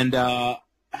 And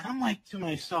I'm like to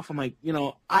myself, I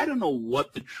don't know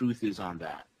what the truth is on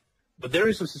that. But there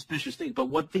is some suspicious thing. But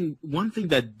one thing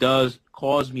that does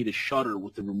cause me to shudder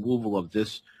with the removal of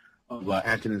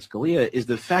Antonin Scalia is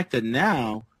the fact that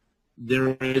now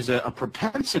there is a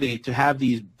propensity to have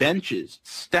these benches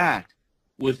stacked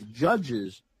with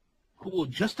judges who will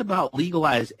just about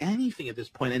legalize anything at this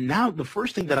point. And now the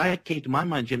first thing that came to my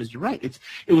mind, Jim, is you're right.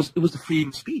 It was the freedom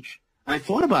of speech. And I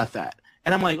thought about that.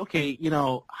 And I'm like, okay,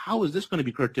 how is this going to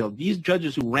be curtailed? These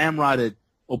judges who ramrodded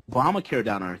Obamacare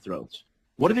down our throats,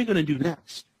 what are they going to do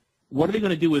next? What are they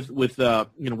going to do with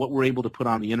what we're able to put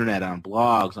on the internet, on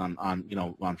blogs,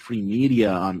 on free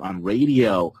media, on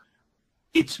radio?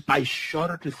 I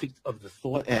shudder to think of the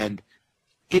thought, and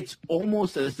it's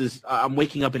almost as this I'm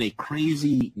waking up in a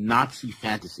crazy Nazi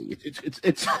fantasy.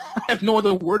 It's I have no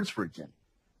other words for it, Jim.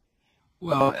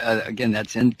 Well, again,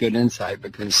 that's good insight,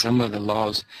 because some of the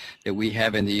laws that we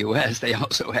have in the U.S., they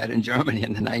also had in Germany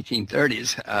in the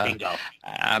 1930s.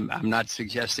 I'm not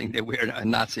suggesting that we're a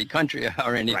Nazi country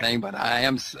or anything, but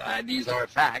these are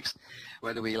facts,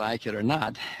 whether we like it or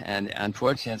not. And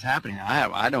unfortunately, it's happening.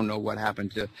 I don't know what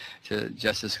happened to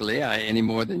Justice Scalia any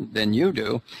more than you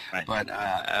do. Right. But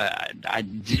I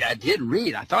did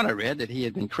read, I thought I read that he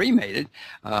had been cremated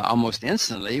almost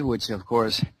instantly, which, of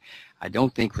course, I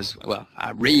don't think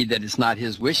I read that it's not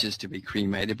his wishes to be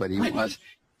cremated, but he was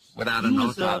without an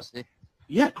autopsy.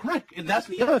 Yeah, correct. And that's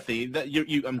the other thing. That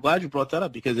I'm glad you brought that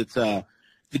up, because the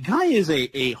guy is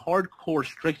a hardcore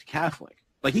strict Catholic.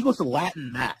 Like, he goes to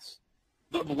Latin Mass.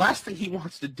 the last thing he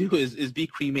wants to do is be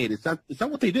cremated. It's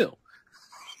not what they do.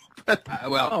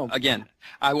 Again,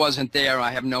 I wasn't there. I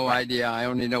have no idea. I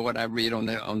only know what I read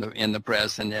in the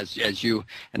press, and as you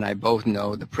and I both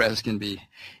know, the press can be,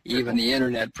 even the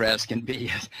internet press can be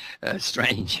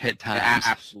strange at times.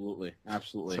 Yeah,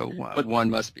 absolutely. So, but one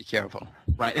must be careful.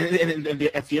 Right, and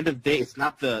at the end of the day, it's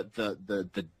not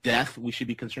the death we should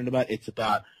be concerned about. It's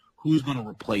about who's going to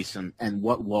replace him and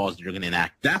what laws they're going to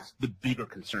enact. That's the bigger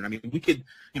concern. I mean, we could,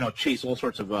 chase all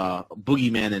sorts of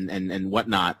boogeymen and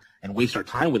whatnot and waste our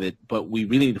time with it, but we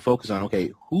really need to focus on,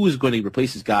 okay, who is going to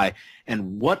replace this guy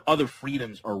and what other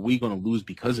freedoms are we going to lose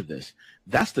because of this?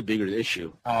 That's the bigger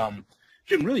issue.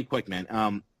 Jim, really quick,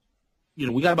 man.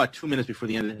 We got about 2 minutes before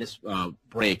the end of this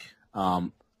break,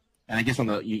 and I guess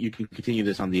you can continue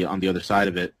this on the other side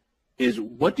of it. Is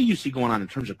what do you see going on in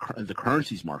terms of the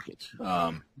currencies markets?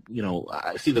 I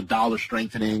see the dollar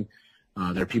strengthening.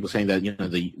 There are people saying that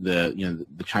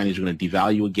the Chinese are going to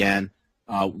devalue again.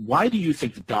 Why do you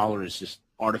think the dollar is just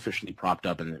artificially propped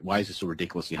up, and why is it so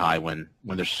ridiculously high when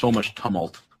there's so much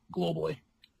tumult globally?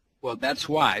 Well, that's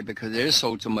why, because there's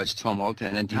so much tumult,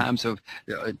 and in times of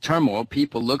turmoil,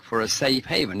 people look for a safe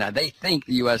haven. Now, they think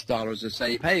the U.S. dollar is a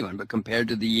safe haven, but compared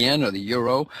to the yen or the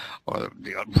euro or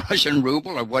the Russian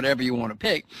ruble or whatever you want to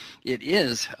pick, it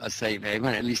is a safe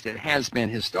haven. At least it has been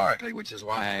historically, which is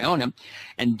why I own them.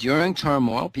 And during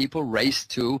turmoil, people race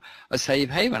to a safe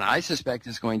haven. I suspect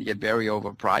it's going to get very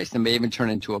overpriced and may even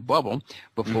turn into a bubble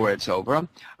before it's over.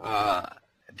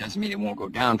 It doesn't mean it won't go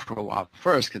down for a while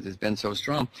first because it's been so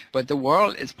strong. But the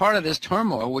world is part of this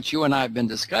turmoil, which you and I have been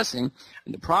discussing,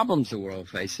 and the problems the world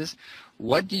faces.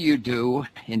 What do you do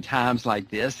in times like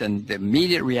this? And the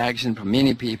immediate reaction from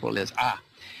many people is,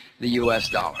 the U.S.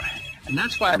 dollar. And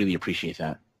that's why I really appreciate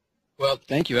that. Well,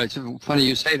 thank you. It's funny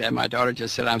you say that. My daughter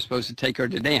just said I'm supposed to take her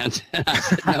to dance. And I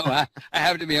said, no, I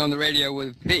have to be on the radio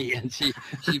with P. And she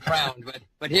frowned.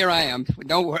 But here I am.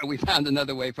 Don't worry. We found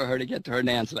another way for her to get to her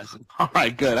dance lesson. All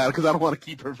right, good. Because I don't want to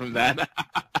keep her from that.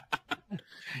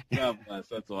 God bless.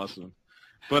 That's awesome.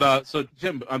 But so,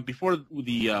 Jim, before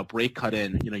the break cut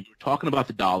in, you're talking about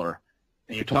the dollar.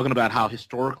 And you're talking about how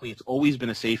historically it's always been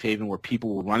a safe haven where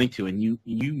people were running to. And you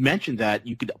mentioned that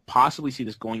you could possibly see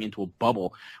this going into a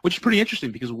bubble, which is pretty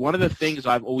interesting because one of the things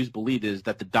I've always believed is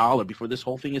that the dollar, before this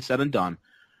whole thing is said and done,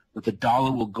 that the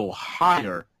dollar will go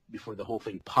higher before the whole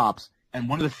thing pops. And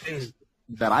one of the things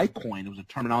that I coined, it was a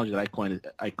terminology that I coined,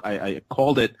 I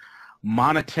called it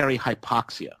monetary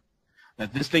hypoxia.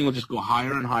 That this thing will just go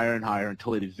higher and higher and higher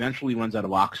until it eventually runs out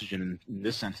of oxygen and, in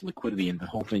this sense, liquidity, and the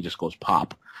whole thing just goes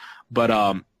pop. But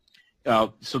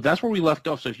so that's where we left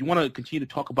off. So if you want to continue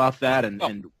to talk about that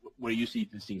and where you see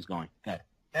these things going. Okay.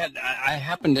 I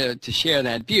happen to share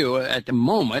that view. At the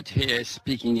moment, here,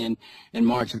 speaking in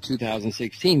March of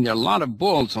 2016, there are a lot of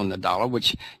bulls on the dollar,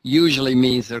 which usually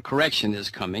means the correction is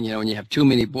coming. When you have too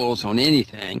many bulls on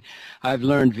anything, I've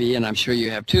learned, V, and I'm sure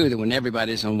you have too, that when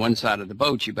everybody's on one side of the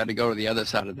boat, you better go to the other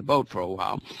side of the boat for a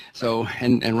while. So,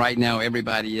 and right now,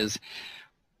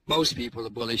 most people are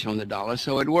bullish on the dollar,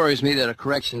 so it worries me that a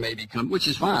correction may become, which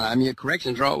is fine. I mean,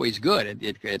 corrections are always good.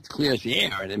 It clears the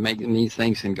air, and it means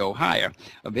things can go higher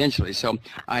eventually. So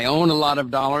I own a lot of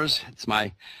dollars. It's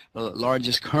my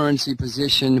largest currency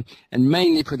position, and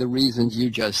mainly for the reasons you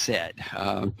just said.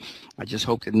 I just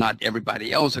hope that not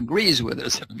everybody else agrees with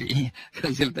us,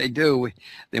 because if they do,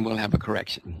 then we'll have a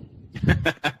correction.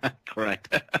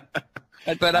 Correct.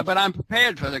 But I'm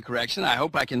prepared for the correction. I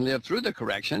hope I can live through the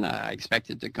correction. I expect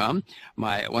it to come.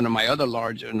 One of my other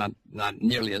larger, not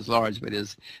nearly as large, but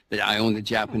is that I own the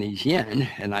Japanese yen,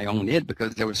 and I own it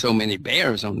because there were so many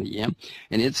bears on the yen,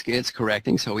 and it's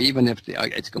correcting. So even if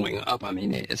it's going up,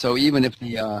 so even if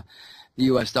the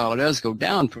U.S. dollar does go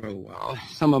down for a while,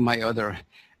 some of my other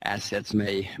assets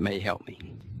may help me.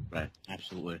 Right.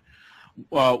 Absolutely.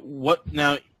 What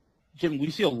now? Jim,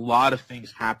 we see a lot of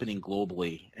things happening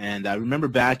globally, and I remember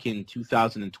back in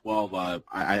 2012, I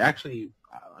actually,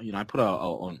 I put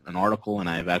an article, and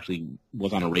I've actually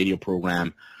was on a radio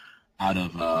program out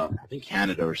of I think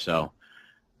Canada or so,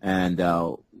 and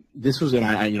this was,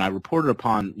 I reported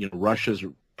upon Russia's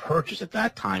purchase at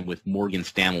that time with Morgan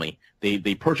Stanley. They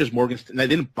purchased they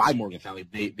didn't buy Morgan Stanley.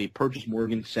 They purchased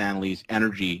Morgan Stanley's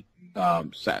energy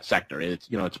sector. It's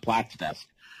it's Platts desk,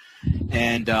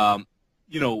 and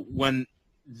when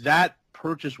that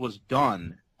purchase was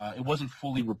done, it wasn't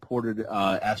fully reported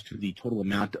as to the total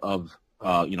amount of,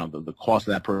 the cost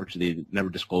of that purchase. They never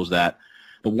disclosed that.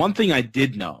 The one thing I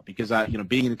did know, because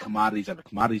being in commodities, I have a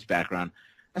commodities background,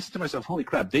 I said to myself, holy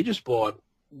crap, they just bought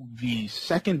the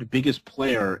second biggest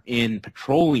player in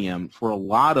petroleum for a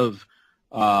lot of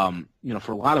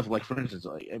for a lot of, like, for instance,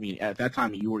 like, I mean, at that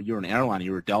time you're an airline,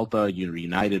 you were Delta, you were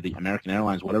United, the American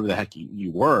Airlines, whatever the heck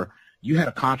you were. You had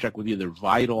a contract with either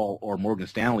Vital or Morgan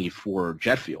Stanley for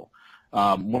jet fuel.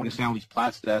 Morgan Stanley's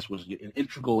Platts desk was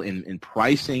integral in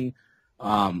pricing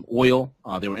oil.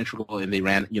 They were integral, and they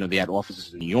ran, they had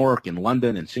offices in New York, in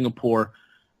London, and Singapore,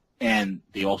 and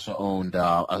they also owned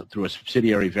through a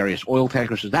subsidiary various oil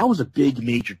tankers. So that was a big,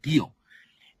 major deal.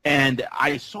 And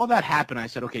I saw that happen. I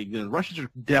said, okay, the Russians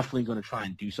are definitely going to try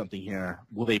and do something here.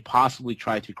 Will they possibly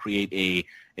try to create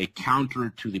a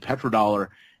counter to the petrodollar?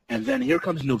 And then here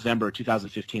comes November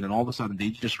 2015, and all of a sudden they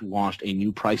just launched a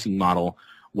new pricing model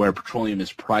where petroleum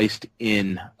is priced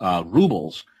in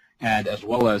rubles, and as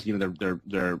well as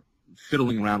they're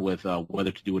fiddling around with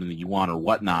whether to do it in the yuan or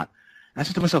whatnot. And I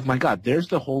said to myself, my God, there's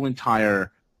the whole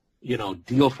entire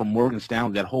deal from Morgan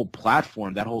Stanley, that whole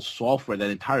platform, that whole software,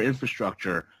 that entire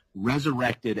infrastructure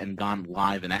resurrected and gone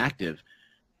live and active.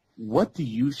 What do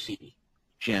you see,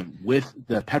 Jim, with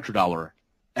the petrodollar,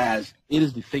 as it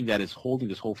is the thing that is holding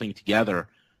this whole thing together?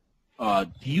 Do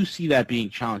you see that being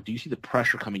challenged? Do you see the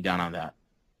pressure coming down on that?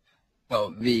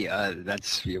 Well,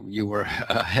 you were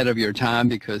ahead of your time,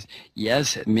 because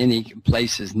yes, many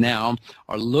places now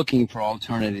are looking for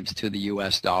alternatives to the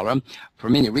U.S. dollar for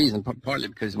many reasons. Partly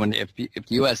because if the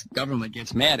U.S. government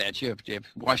gets mad at you, if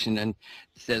Washington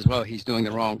says, well, he's doing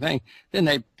the wrong thing, then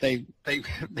they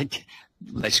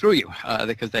screw you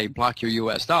because they block your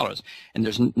U.S. dollars, and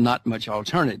there's not much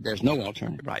alternative. There's no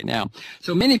alternative right now.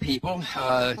 So many people,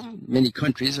 many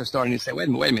countries are starting to say, wait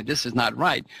a minute, this is not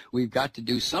right. We've got to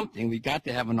do something. We've got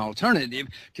to have an alternative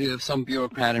to if some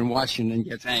bureaucrat in Washington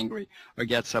gets angry or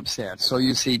gets upset. So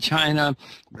you see China,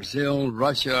 Brazil,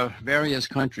 Russia, various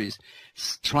countries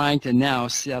trying to now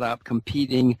set up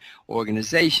competing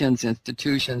organizations,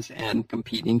 institutions, and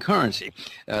competing currency.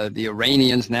 The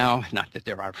Iranians now, not that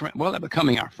they're our friends, well, they're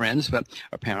becoming our friends, but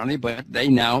apparently, but they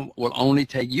now will only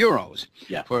take euros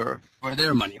for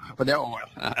their money, for their oil.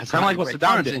 Kind of like what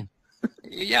Saddam did.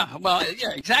 Yeah, well,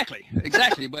 yeah, exactly.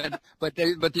 But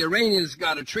the Iranians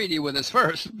got a treaty with us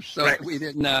first, so right. We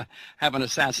didn't haven't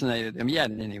assassinated them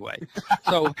yet anyway.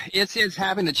 So it's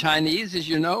having the Chinese, as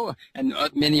you know, and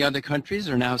many other countries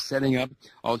are now setting up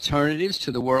alternatives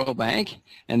to the World Bank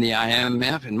and the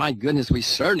IMF. And my goodness, we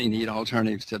certainly need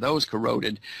alternatives to those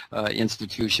corroded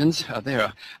institutions.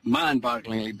 They're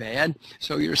mind-bogglingly bad.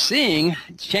 So you're seeing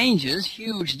changes,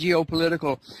 huge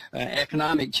geopolitical,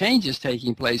 economic changes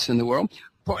taking place in the world.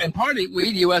 And partly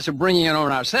we, the U.S., are bringing it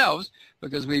on ourselves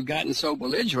because we've gotten so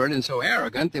belligerent and so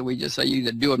arrogant that we just say, you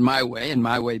either do it my way, and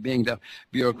my way being the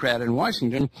bureaucrat in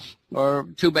Washington, or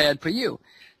too bad for you.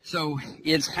 So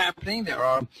it's happening. There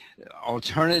are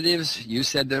alternatives. You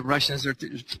said the Russians are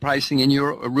pricing in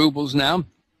rubles now.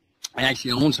 I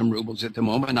actually own some rubles at the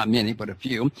moment, not many, but a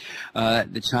few.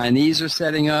 The Chinese are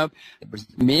setting up.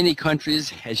 Many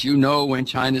countries, as you know, when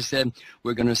China said,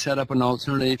 we're going to set up an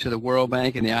alternative to the World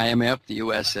Bank and the IMF, the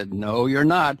U.S. said, no, you're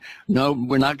not. No,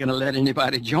 we're not going to let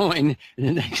anybody join. And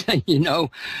the next thing you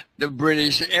know, the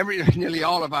British, nearly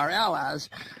all of our allies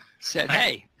said,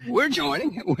 hey, we're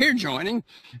joining.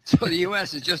 So the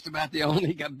U.S. is just about the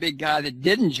only big guy that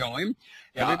didn't join.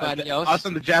 Everybody else. Us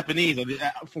and the Japanese,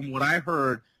 from what I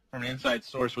heard, from an inside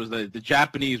source, was that the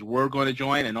Japanese were going to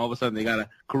join, and all of a sudden they got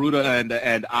Kuruda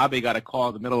and Abe got a call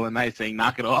in the middle of the night saying,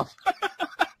 knock it off.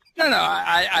 No,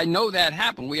 I know that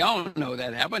happened. We all know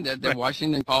that happened. That right.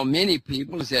 Washington called many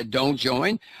people and said, don't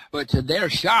join. But to their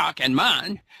shock and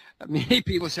mine, many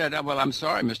people said, well, I'm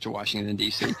sorry, Mr. Washington,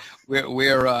 D.C.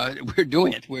 We're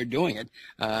doing it. We're doing it.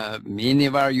 Many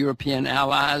of our European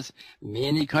allies,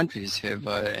 many countries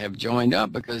have joined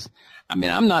up because, I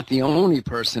mean, I'm not the only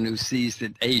person who sees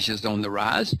that Asia's on the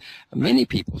rise. Many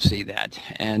people see that.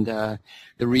 And the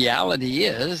reality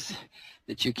is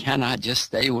that you cannot just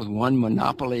stay with one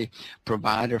monopoly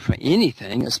provider for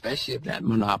anything, especially if that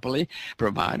monopoly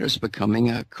provider is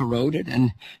becoming corroded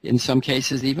and, in some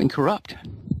cases, even corrupt.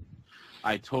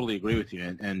 I totally agree with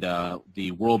you. And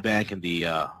the World Bank and the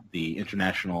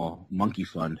International Monkey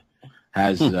Fund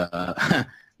has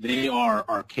they are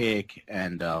archaic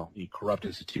and corrupt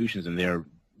institutions, and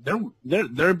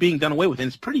they're being done away with. And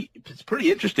it's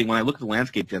pretty interesting when I look at the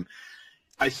landscape, Jim.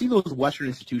 I see those Western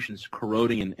institutions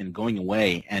corroding and going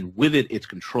away, and with it, its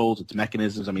controls, its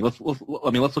mechanisms. I mean, let's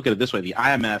look at it this way: the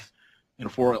IMF,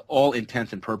 for all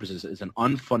intents and purposes, is an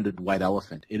unfunded white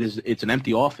elephant. It's an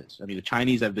empty office. I mean, the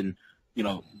Chinese have been,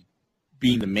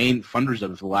 being the main funders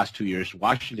of it for the last 2 years.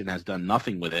 Washington has done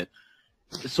nothing with it.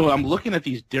 So I'm looking at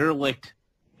these derelict,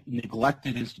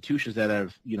 neglected institutions that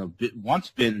have,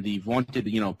 once been the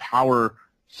vaunted, power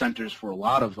centers for a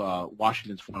lot of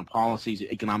Washington's foreign policies,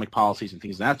 economic policies, and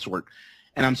things of that sort.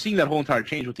 And I'm seeing that whole entire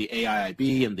change with the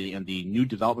AIIB and the new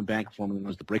development bank, formerly known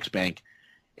as the BRICS Bank.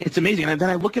 It's amazing. And then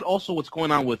I look at also what's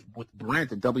going on with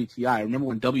Brent and WTI. I remember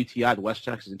when WTI, the West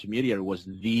Texas Intermediary, was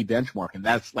the benchmark, and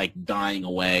that's like dying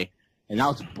away. And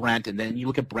now it's Brent, and then you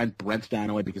look at Brent's dying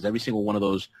away because every single one of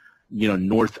those,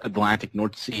 North Atlantic,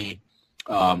 North Sea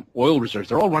oil reserves,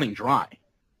 they're all running dry.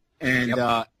 And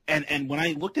and when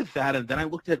I looked at that, and then I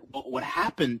looked at what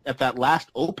happened at that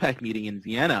last OPEC meeting in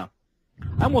Vienna,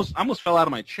 I almost fell out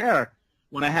of my chair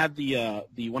when I had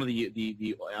one of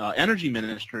the energy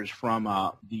ministers from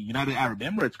the United Arab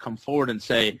Emirates come forward and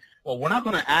say, well, we're not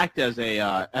going to act as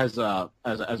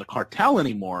a cartel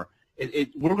anymore.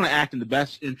 We're going to act in the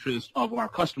best interest of our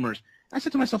customers. And I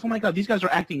said to myself, oh my God, these guys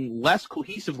are acting less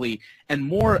cohesively and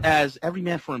more as every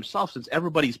man for himself, since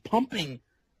everybody's pumping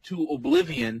to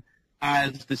oblivion,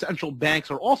 as the central banks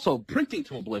are also printing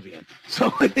to oblivion.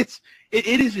 So it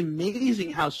is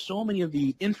amazing how so many of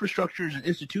the infrastructures and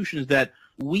institutions that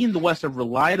we in the West have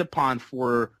relied upon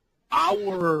for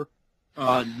our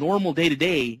normal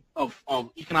day-to-day of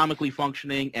economically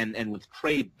functioning and with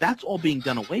trade, that's all being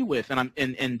done away with. And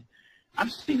I'm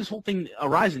seeing this whole thing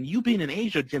arise. And you being in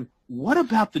Asia, Jim, what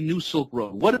about the new Silk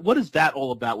Road? What is that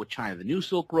all about with China? The new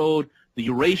Silk Road, the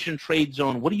Eurasian trade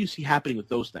zone, what do you see happening with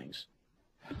those things?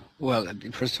 Well,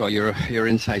 first of all, your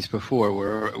insights before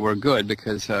were good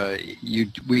because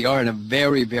we are in a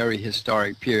very, very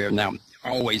historic period now.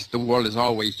 The world is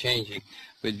always changing,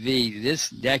 but this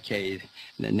decade,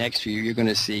 in the next few, you're going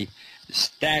to see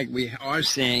we are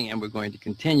seeing, and we're going to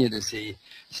continue to see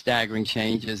staggering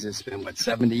changes. It's been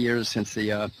 70 years since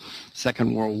the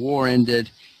Second World War ended,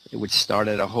 which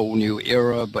started a whole new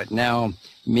era. But now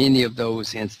many of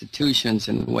those institutions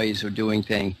and ways of doing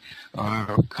things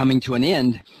are coming to an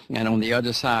end, and on the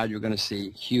other side, you're going to see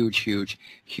huge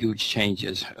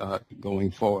changes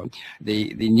going forward.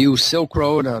 The new Silk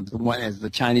Road, the one, as the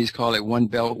Chinese call it, one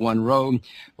belt, one road.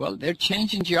 Well, they're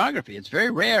changing geography. It's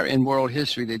very rare in world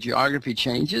history that geography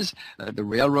changes. The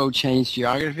railroad changed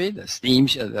geography.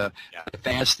 The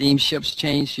fast steamships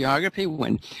changed geography.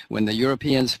 When the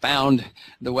Europeans found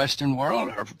the Western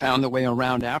world or found the way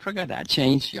around Africa, that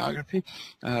changed geography.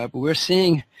 But we're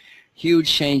seeing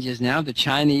huge changes now. The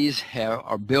Chinese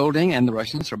are building, and the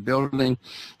Russians are building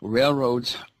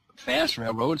railroads, fast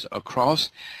railroads across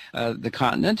the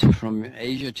continent from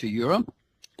Asia to Europe.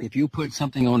 If you put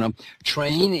something on a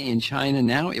train in China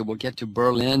now, it will get to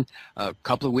Berlin a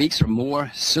couple of weeks or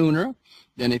more sooner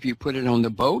than if you put it on the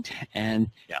boat,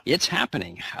 and it's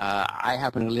happening. I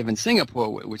happen to live in Singapore,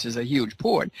 which is a huge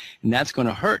port, and that's going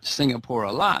to hurt Singapore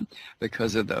a lot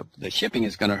because of the shipping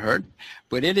is going to hurt.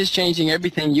 But it is changing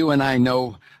everything you and I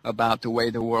know about the way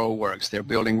the world works. They're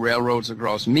building railroads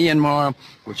across Myanmar,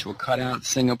 which will cut out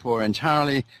Singapore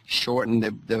entirely, shorten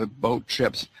the boat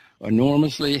trips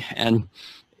enormously. And,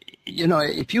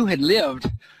 if you had lived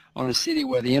on a city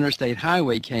where the interstate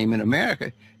highway came in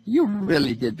America, you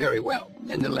really did very well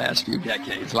in the last few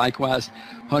decades. Likewise,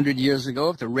 100 years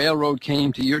ago, if the railroad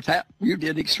came to your town, you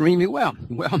did extremely well.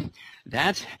 Well,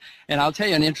 and I'll tell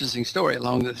you an interesting story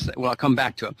along this. Well, I'll come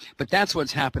back to it. But that's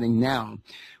what's happening now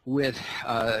with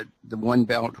the One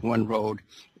Belt, One Road.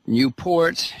 New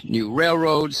ports, new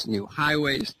railroads, new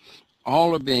highways,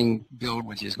 all are being built,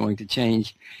 which is going to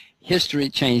change history,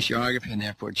 change geography, and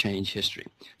therefore change history.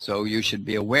 So you should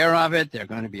be aware of it. There are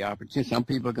going to be opportunities. Some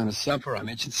people are going to suffer. I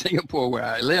mentioned Singapore, where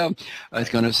I live. It's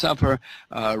going to suffer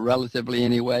relatively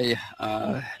anyway.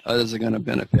 Others are going to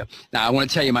benefit. Now, I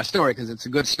want to tell you my story because it's a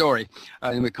good story.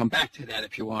 And we'll come back to that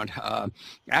if you want.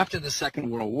 After the Second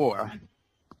World War,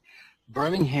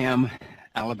 Birmingham,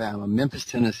 Alabama, Memphis,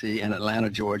 Tennessee, and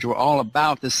Atlanta, Georgia were all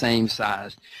about the same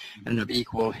size and of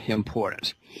equal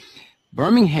importance.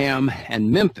 Birmingham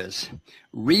and Memphis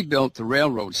rebuilt the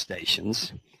railroad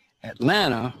stations.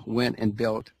 Atlanta went and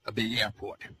built a big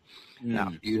airport.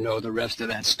 Now, you know the rest of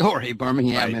that story.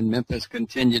 Birmingham and Memphis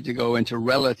continued to go into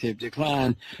relative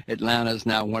decline. Atlanta is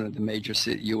now one of the major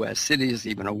U.S. cities,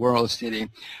 even a world city,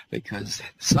 because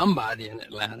somebody in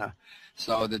Atlanta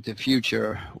saw that the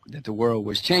future, that the world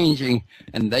was changing,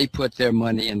 and they put their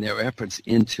money and their efforts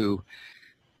into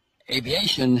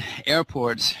aviation,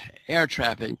 airports, air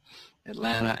traffic.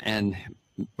 Atlanta and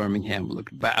Birmingham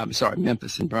looked back. I'm sorry,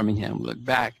 Memphis and Birmingham looked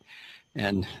back,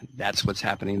 and that's what's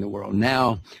happening in the world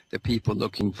now. The people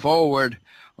looking forward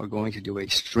are going to do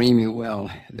extremely well.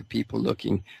 The people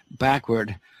looking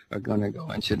backward are going to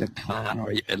go into decline,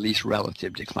 or at least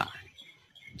relative decline.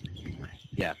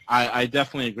 Yeah, I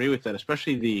definitely agree with that,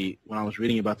 especially when I was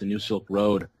reading about the New Silk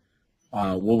Road,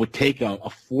 what would take a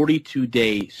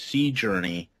 42-day sea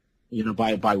journey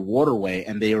by waterway,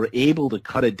 and they were able to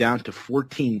cut it down to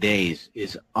 14 days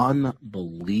is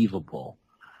unbelievable.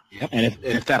 Yep. And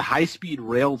if that high-speed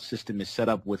rail system is set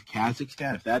up with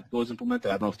Kazakhstan, if that goes implemented,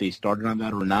 I don't know if they started on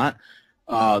that or not,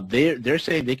 they're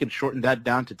saying they could shorten that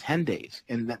down to 10 days.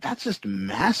 And that's just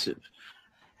massive.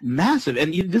 Massive.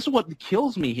 And this is what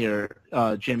kills me here,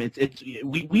 Jim.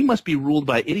 We must be ruled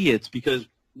by idiots because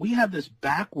we have this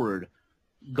backward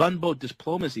gunboat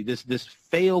diplomacy, this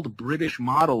failed British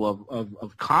model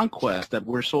of conquest that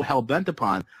we're so hell-bent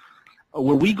upon,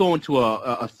 where we go into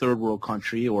a third world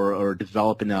country or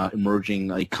develop an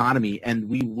emerging economy, and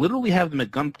we literally have them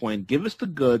at gunpoint, give us the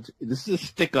goods, this is a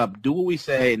stick-up, do what we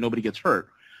say, and nobody gets hurt.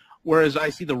 Whereas I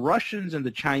see the Russians and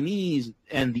the Chinese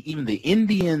and even the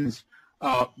Indians,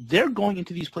 they're going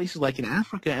into these places like in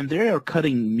Africa, and they are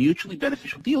cutting mutually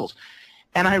beneficial deals.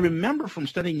 And I remember from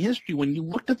studying history, when you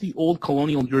looked at the old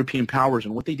colonial European powers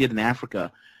and what they did in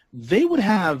Africa, they would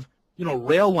have,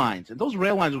 rail lines. And those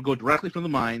rail lines would go directly from the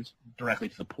mines, directly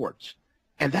to the ports.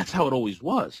 And that's how it always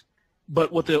was.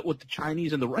 But what the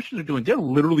Chinese and the Russians are doing, they're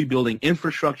literally building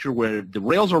infrastructure where the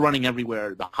rails are running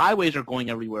everywhere, the highways are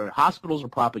going everywhere, hospitals are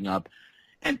popping up,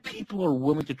 and people are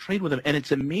willing to trade with them. And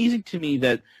it's amazing to me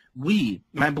that and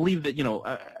I believe that,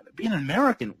 being an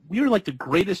American, we are like the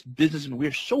greatest businessmen. We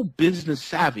are so business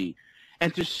savvy.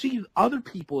 And to see other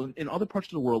people in other parts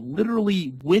of the world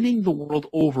literally winning the world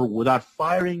over without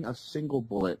firing a single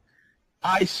bullet,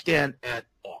 I stand at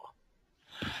awe.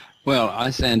 Well, I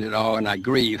stand at awe and I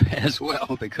grieve as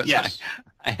well because yes.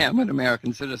 I am an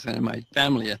American citizen and my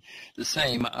family is the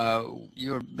same.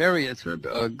 You're very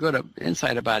good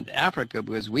insight about Africa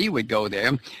because we would go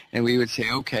there and we would say,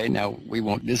 okay, now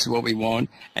this is what we want,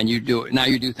 and you do it. Now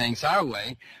you do things our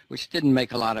way, which didn't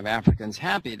make a lot of Africans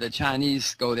happy. The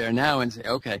Chinese go there now and say,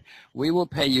 okay, we will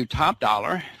pay you top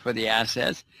dollar for the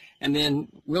assets, and then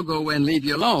we'll go away and leave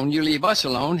you alone. You leave us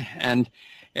alone, and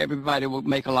everybody will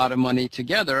make a lot of money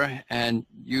together, and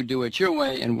you do it your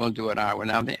way, and we'll do it our way.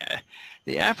 Now,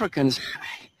 the Africans,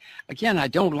 again, I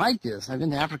don't like this. I've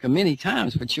been to Africa many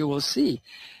times, but you will see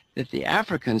that the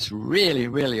Africans really,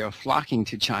 really are flocking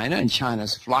to China, and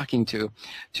China's flocking to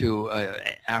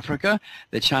Africa.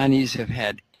 The Chinese have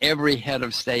had every head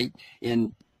of state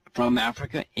from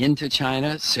Africa into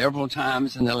China several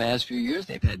times in the last few years.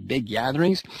 They've had big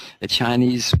gatherings. The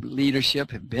Chinese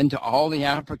leadership have been to all the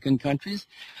African countries.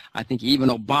 I think even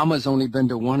Obama's only been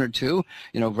to one or two.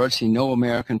 Virtually no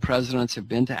American presidents have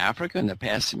been to Africa in the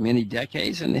past many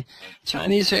decades, and the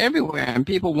Chinese are everywhere. And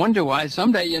people wonder why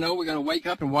someday, we're going to wake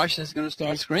up and Washington's going to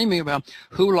start screaming about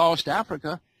who lost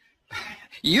Africa.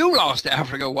 You lost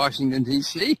Africa, Washington,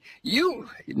 D.C. You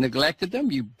neglected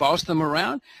them. You bossed them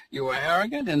around. You were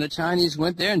arrogant, and the Chinese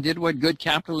went there and did what good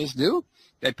capitalists do.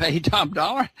 They paid top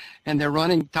dollar, and they're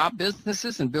running top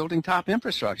businesses and building top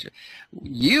infrastructure.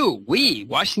 We,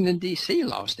 Washington, D.C.,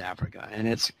 lost Africa, and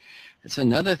it's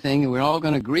another thing we're all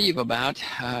going to grieve about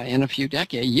in a few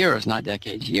years, not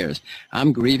decades, years.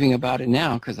 I'm grieving about it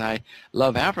now because I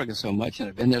love Africa so much, and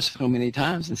I've been there so many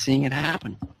times and seeing it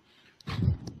happen.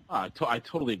 I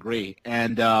totally agree,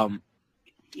 and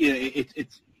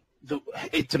it's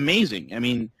amazing. I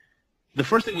mean, the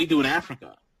first thing we do in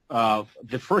Africa,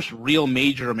 the first real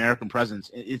major American presence,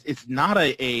 it's not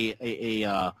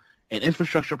an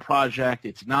infrastructure project.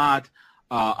 It's not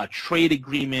a trade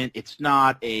agreement. It's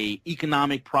not an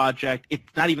economic project. It's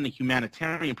not even a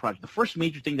humanitarian project. The first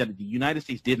major thing that the United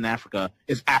States did in Africa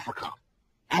is Africa.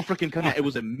 African country. It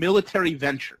was a military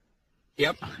venture.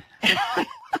 Yep.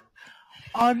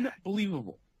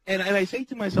 Unbelievable. And I say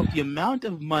to myself, the amount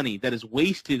of money that is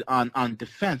wasted on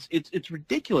defense, it's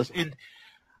ridiculous. And,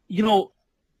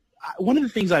 one of the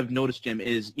things I've noticed, Jim,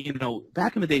 is,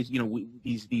 back in the days,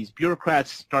 these bureaucrats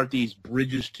start these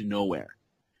bridges to nowhere.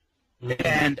 Mm-hmm.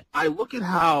 And I look at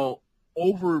how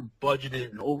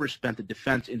over-budgeted and overspent the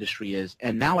defense industry is,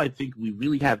 and now I think we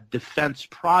really have defense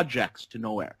projects to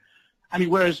nowhere. I mean,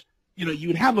 whereas you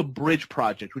would have a bridge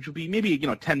project, which would be maybe,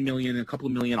 $10 million, a couple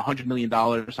of million, $100 million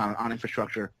on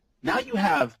infrastructure. Now you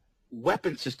have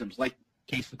weapon systems, like,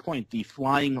 case in point, the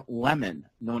flying lemon,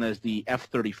 known as the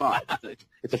F-35.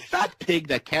 It's a fat pig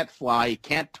that can't fly, it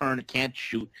can't turn, it can't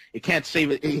shoot, it can't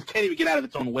even get out of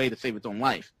its own way to save its own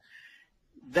life.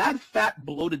 That fat,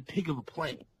 bloated pig of a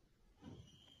plane,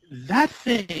 that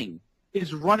thing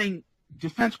is running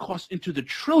defense costs into the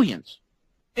trillions.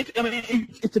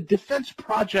 It's a defense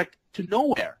project to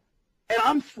nowhere. And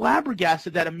I'm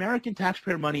flabbergasted that American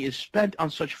taxpayer money is spent on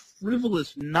such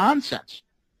frivolous nonsense.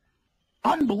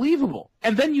 Unbelievable.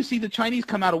 And then you see the Chinese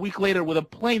come out a week later with a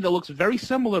plane that looks very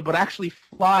similar but actually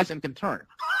flies and can turn.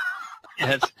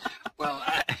 Yes. Well,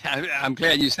 I'm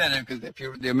glad you said it, because if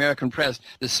you're the American press,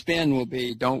 the spin will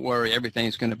be, don't worry,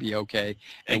 everything's going to be okay,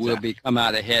 and we'll come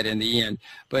out ahead in the end.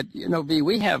 But, you know, V,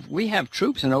 we have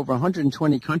troops in over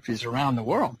 120 countries around the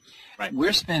world. Right.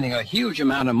 We're spending a huge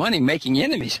amount of money making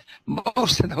enemies.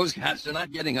 Most of those guys are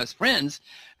not getting us friends.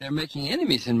 They're making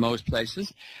enemies in most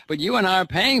places. But you and I are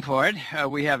paying for it.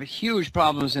 We have huge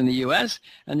problems in the U.S.,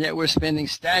 and yet we're spending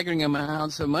staggering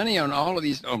amounts of money on all of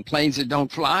these, on planes that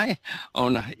don't fly,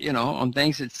 on, you know, on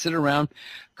things that sit around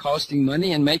costing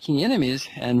money and making enemies.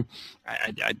 And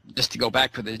I just to go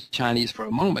back for the Chinese for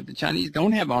a moment, the Chinese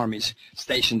don't have armies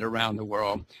stationed around the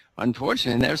world.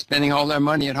 Unfortunately, they're spending all their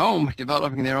money at home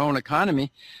developing their own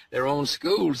economy, their own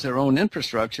schools, their own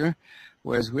infrastructure,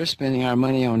 whereas we're spending our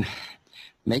money on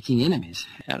making enemies.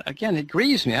 And again, it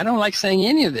grieves me. I don't like saying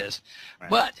any of this,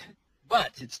 right.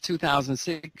 But it's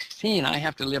 2016. I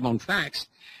have to live on facts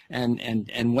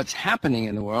and what's happening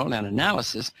in the world and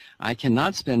analysis. I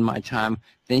cannot spend my time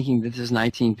thinking this is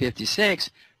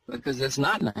 1956, because it's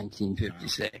not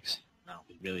 1956. No,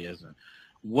 it really isn't.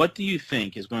 What do you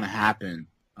think is going to happen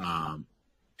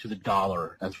to the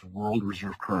dollar as world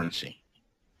reserve currency?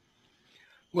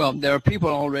 Well, there are people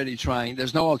already trying.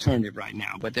 There's no alternative right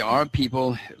now, but there are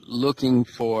people looking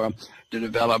to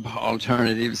develop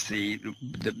alternatives. The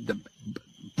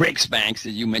BRICS banks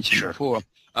that you mentioned before,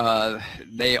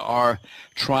 they are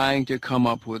trying to come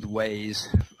up with ways,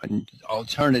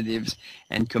 alternatives,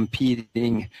 and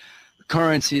competing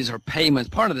currencies or payments.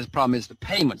 Part of this problem is the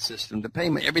payment system. The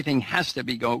payment, everything has to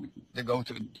go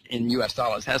through in U.S.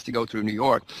 dollars, has to go through New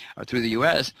York or through the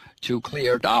U.S. to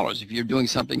clear dollars. If you're doing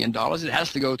something in dollars, it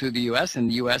has to go through the U.S., and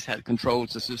the U.S.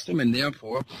 controls the system, and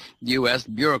therefore the U.S.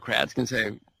 bureaucrats can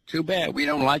say, too bad, we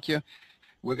don't like you,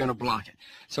 we're going to block it.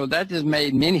 So that has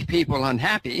made many people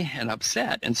unhappy and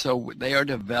upset, and so they are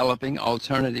developing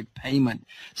alternative payment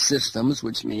systems,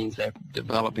 which means they're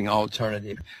developing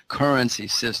alternative currency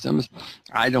systems.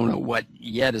 I don't know what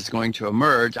yet is going to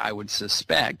emerge. I would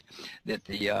suspect that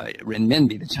the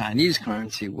renminbi, the Chinese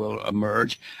currency, will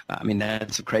emerge. I mean,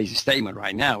 that's a crazy statement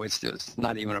right now. It's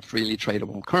not even a freely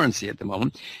tradable currency at the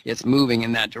moment. It's moving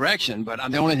in that direction, but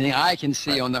the only thing I can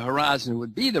see on the horizon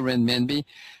would be the renminbi.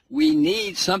 We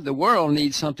need the world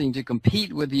needs something to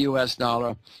compete with the U.S.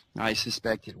 dollar. I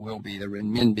suspect it will be the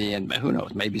renminbi, and who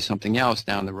knows, maybe something else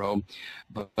down the road.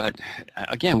 But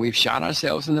again, we've shot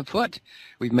ourselves in the foot.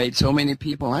 We've made so many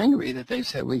people angry that they've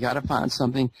said we got to find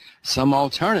some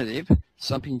alternative,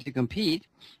 something to compete.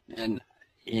 And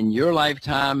in your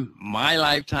lifetime,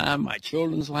 my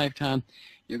children's lifetime,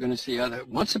 you're going to see other.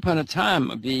 Once upon a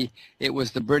time, it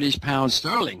was the British pound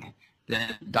sterling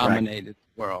that dominated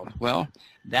the world. Well,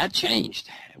 that changed.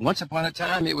 Once upon a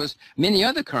time, it was many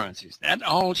other currencies. That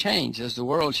all changed as the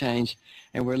world changed,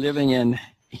 and we're living in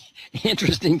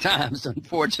interesting times.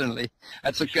 Unfortunately,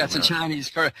 that's a Chinese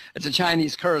curse. It's a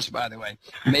Chinese curse, by the way.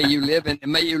 May you live in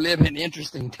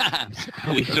interesting times.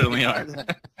 We certainly are.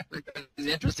 Because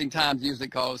interesting times usually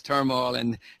cause turmoil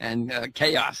and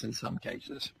chaos in some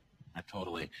cases.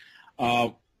 Totally.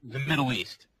 The Middle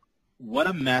East. What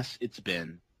a mess it's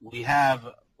been. We have.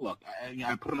 Look,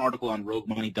 I put an article on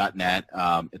roguemoney.net.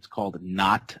 It's called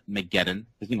Not Mageddon.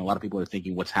 Because, a lot of people are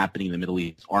thinking what's happening in the Middle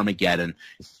East, Armageddon,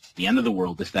 it's the end of the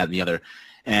world, this, that, and the other.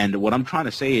 And what I'm trying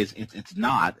to say is it's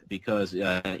not, because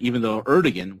even though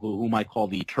Erdogan, whom I call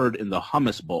the turd in the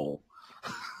hummus bowl,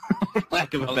 for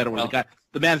lack of a better word,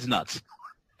 the man's nuts.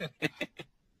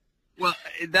 Well,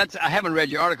 I haven't read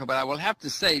your article, but I will have to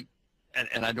say,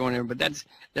 and I don't remember, but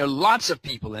there are lots of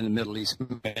people in the Middle East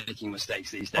making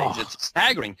mistakes these days. Oh. It's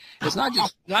staggering. It's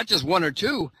not just one or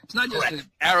two. It's not just the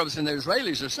Arabs and the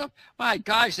Israelis or something. My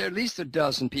gosh, there are at least a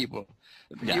dozen people.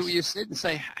 Yes. You sit and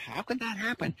say, how could that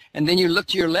happen? And then you look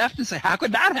to your left and say, how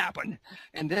could that happen?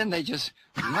 And then they just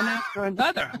one after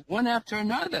another.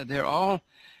 They're all.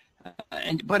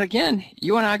 But again,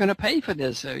 you and I are going to pay for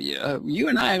this. You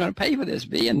and I are going to pay for this,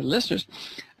 V, and the listeners.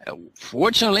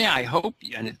 Fortunately, I hope,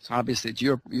 and it's obvious that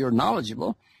you're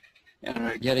knowledgeable and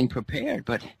are getting prepared.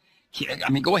 But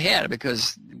I mean, go ahead,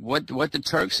 because what the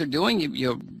Turks are doing,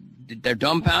 they're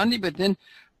dumbfounded. But then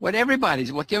what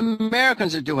the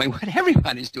Americans are doing, what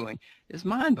everybody's doing, is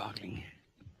mind-boggling.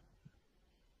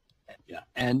 Yeah,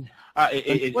 and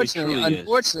unfortunately,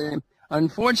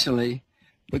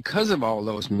 because of all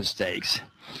those mistakes,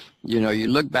 you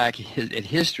look back at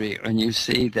history and you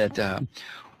see that.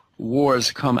 Wars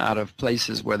come out of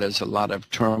places where there's a lot of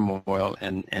turmoil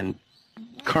and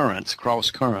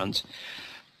cross currents,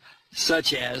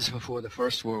 such as before the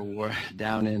First World War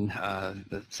down in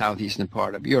the southeastern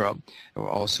part of Europe. There were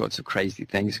all sorts of crazy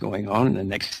things going on, and the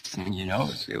next thing you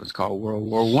know, it was called World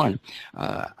War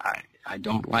I. I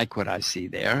don't like what I see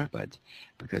there, but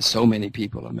because so many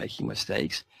people are making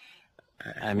mistakes.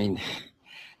 I mean,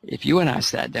 if you and I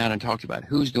sat down and talked about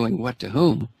who's doing what to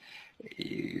whom,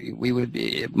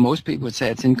 most people would say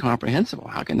it's incomprehensible.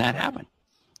 How can that happen?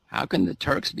 How can the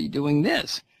Turks be doing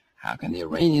this? How can the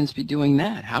Iranians be doing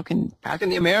that? How can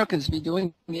the Americans be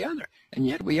doing the other? And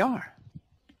yet we are.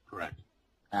 Correct.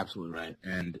 Absolutely right.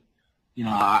 And, you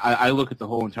know, I look at the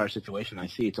whole entire situation. I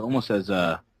see it's almost as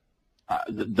the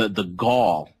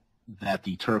gall that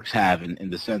the Turks have in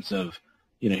the sense of,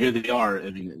 you know, here they are.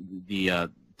 I mean, the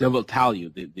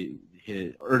Davutoglu,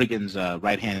 Erdogan's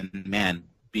right-hand man,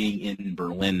 being in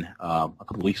Berlin a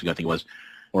couple of weeks ago, I think it was,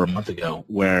 or a month ago,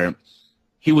 where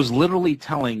he was literally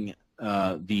telling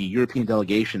the European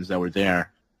delegations that were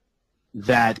there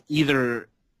that either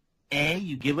A,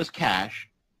 you give us cash,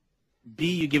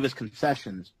 B, you give us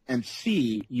concessions, and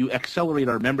C, you accelerate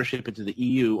our membership into the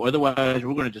EU. Otherwise,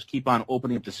 we're going to just keep on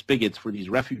opening up the spigots for these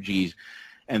refugees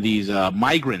and these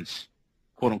migrants,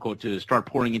 quote unquote, to start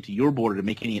pouring into your border to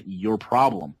making it your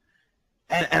problem.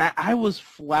 And I was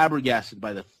flabbergasted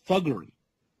by the thuggery,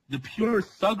 the pure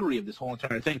thuggery of this whole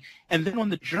entire thing. And then when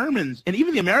the Germans and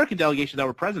even the American delegations that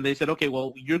were present, they said, okay,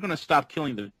 well, you're going to stop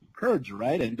killing the Kurds,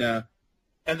 right? And they're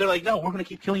like, no, we're going to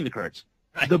keep killing the Kurds.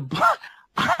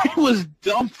 I was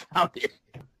dumbfounded.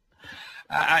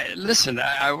 Listen,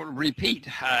 I will repeat.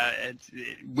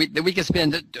 We could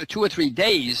spend 2 or 3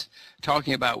 days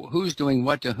talking about who's doing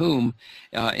what to whom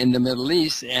in the Middle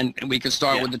East, and we could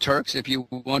start with the Turks if you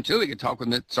want to. We could start with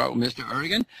Mr.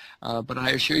 Erdogan, but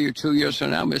I assure you 2 years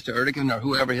from now, Mr. Erdogan or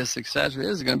whoever his successor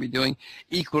is going to be doing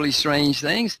equally strange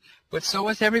things, but so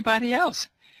is everybody else.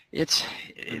 It's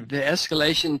the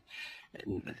escalation.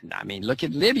 I mean, look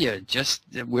at Libya.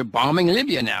 We're bombing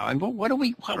Libya now. And why do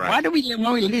we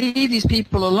leave these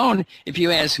people alone? If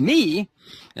you ask me,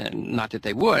 and not that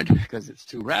they would, because it's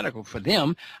too radical for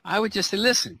them, I would just say,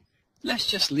 listen, let's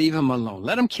just leave them alone.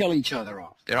 Let them kill each other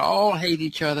off. They all hate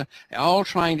each other. They're all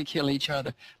trying to kill each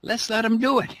other. Let's let them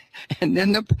do it. And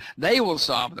then they will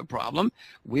solve the problem.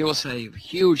 We will save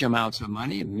huge amounts of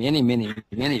money, many, many,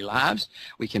 many lives.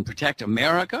 We can protect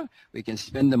America. We can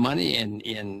spend the money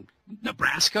in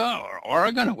Nebraska or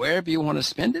Oregon or wherever you want to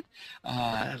spend it.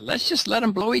 Let's just let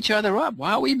them blow each other up.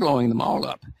 Why are we blowing them all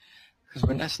up?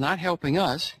 Because that's not helping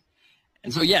us.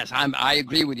 And so, yes, I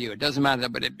agree with you. It doesn't matter.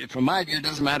 But from my view, it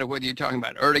doesn't matter whether you're talking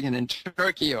about Erdogan in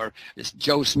Turkey or this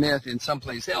Joe Smith in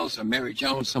someplace else or Mary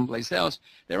Jones someplace else.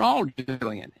 They're all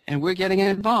doing it. And we're getting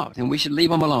involved. And we should leave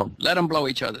them alone. Let them blow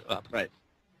each other up. Right.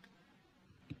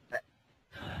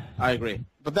 I agree.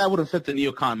 But that wouldn't fit the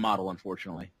neocon model,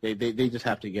 unfortunately. They just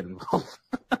have to get involved.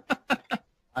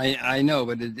 I know,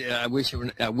 but I wish it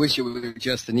were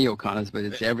just the neocons, but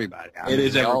it's everybody. It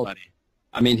is everybody.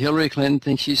 I mean, Hillary Clinton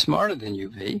thinks she's smarter than you,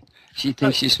 V. She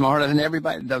thinks she's smarter than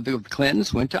everybody. The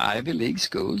Clintons went to Ivy League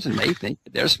schools, and they think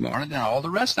that they're smarter than all the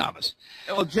rest of us.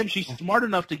 Well, Jim, she's smart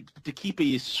enough to keep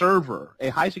a server, a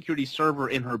high-security server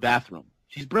in her bathroom.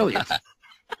 She's brilliant.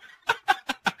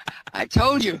 I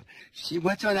told you. She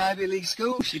went to an Ivy League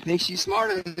school. She thinks she's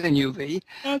smarter than you, V.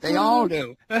 They all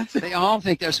do. They all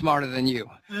think they're smarter than you.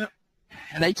 Yep.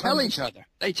 And they tell each other.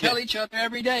 They tell each other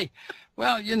every day.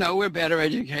 Well, you know, we're better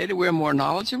educated. We're more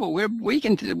knowledgeable. We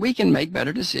can make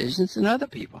better decisions than other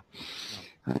people.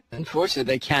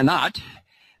 Unfortunately, they cannot.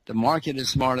 The market is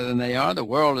smarter than they are. The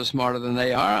world is smarter than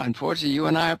they are. Unfortunately, you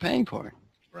and I are paying for it.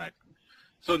 Right.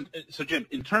 So Jim,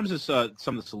 in terms of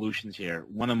some of the solutions here,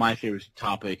 one of my favorite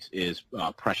topics is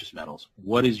precious metals.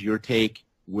 What is your take?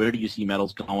 Where do you see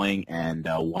metals going, and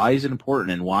why is it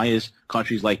important? And why is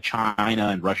countries like China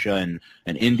and Russia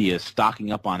and India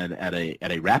stocking up on it at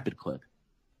a rapid clip?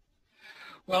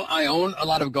 Well, I own a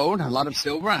lot of gold, a lot of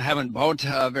silver. I haven't bought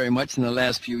very much in the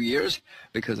last few years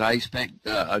because I expect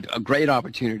a great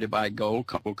opportunity to buy gold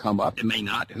will come up. It may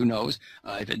not. Who knows?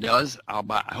 If it does, I'll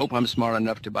buy. I hope I'm smart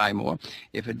enough to buy more.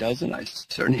 If it doesn't, I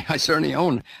certainly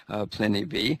own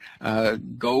plenty.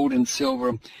 Gold and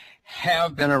silver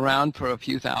have been around for a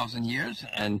few thousand years,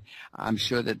 and I'm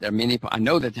sure that I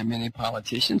know that there are many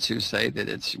politicians who say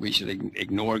that we should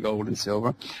ignore gold and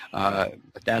silver,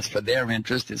 but that's for their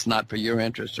interest. It's not for your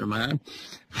interest or mine.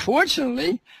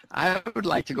 Fortunately, I would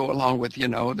like to go along with,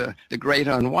 the great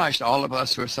unwashed, all of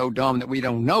us who are so dumb that we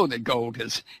don't know that gold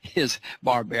is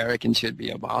barbaric and should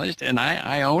be abolished, and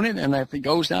I own it, and if it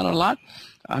goes down a lot,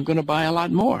 I'm going to buy a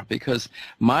lot more because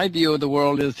my view of the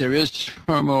world is there is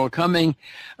turmoil coming.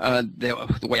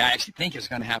 The way I actually think it's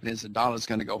going to happen is the dollar is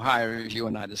going to go higher, as you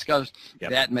and I discussed.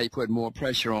 Yep. That may put more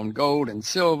pressure on gold and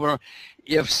silver.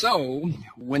 If so,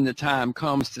 when the time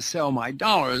comes to sell my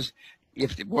dollars,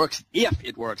 if it works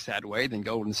that way, then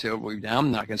gold and silver will be down.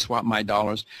 And I can swap my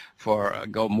dollars for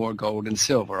more gold and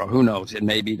silver, or who knows, it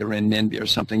may be the renminbi or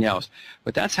something else.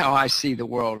 But that's how I see the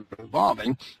world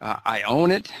evolving. I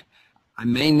own it. I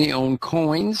mainly own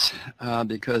coins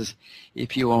because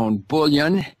if you own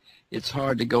bullion, it's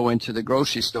hard to go into the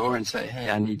grocery store and say, hey,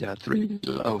 I need 3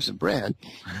 loaves of bread.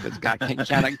 Because God can't.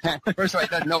 First of all,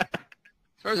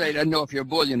 he doesn't know if your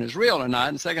bullion is real or not,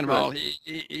 and second of all,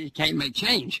 he can't make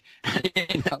change.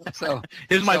 So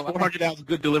here's my 400-ounce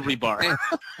good delivery bar.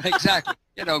 Exactly.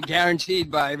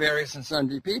 Guaranteed by various and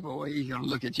sundry people. Well, he's going to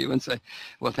look at you and say,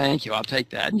 well, thank you, I'll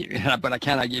take that, but I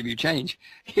cannot give you change.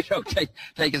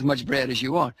 Take as much bread as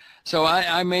you want. So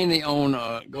I mainly own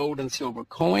gold and silver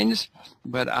coins,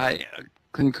 but I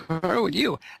concur with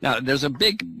you. Now, there's a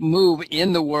big move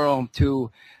in the world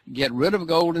to get rid of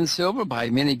gold and silver by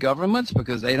many governments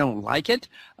because they don't like it.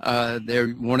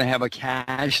 They want to have a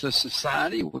cashless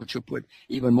society, which will put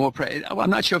even more pressure. Well, I'm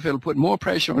not sure if it'll put more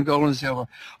pressure on gold and silver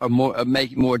or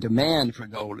make more demand for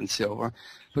gold and silver,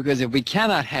 because if we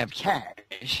cannot have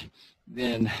cash,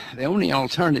 then the only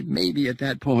alternative may be at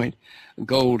that point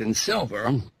gold and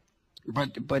silver.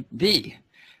 But these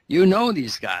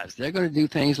guys, they're going to do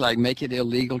things like make it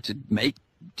illegal to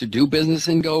do business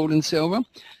in gold and silver.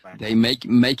 Right. They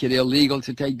make it illegal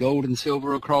to take gold and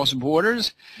silver across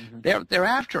borders. Mm-hmm. They're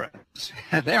after us.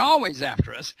 They're always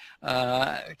after us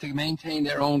to maintain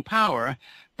their own power.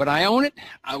 But I own it.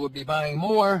 I would be buying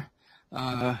more,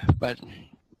 but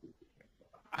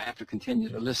I have to continue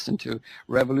to listen to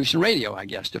Revolution Radio, I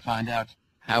guess, to find out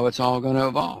how it's all going to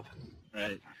evolve.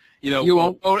 Right.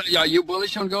 Are you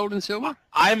bullish on gold and silver?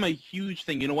 I'm a huge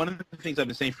thing. One of the things I've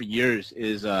been saying for years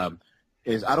is I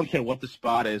don't care what the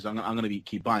spot is. I'm going to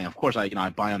keep buying. Of course, I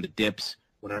buy on the dips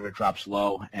whenever it drops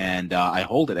low, and I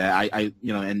hold it.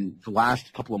 And the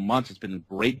last couple of months, it's been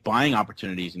great buying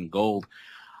opportunities in gold.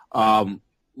 The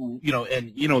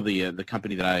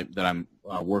company that I'm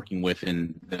working with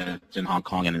in Hong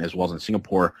Kong and as well as in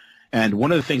Singapore. And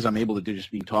one of the things I'm able to do,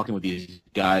 just being talking with these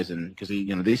guys, and because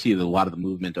they see a lot of the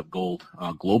movement of gold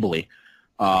globally.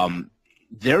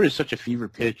 There is such a fever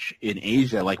pitch in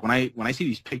Asia. Like when I see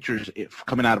these pictures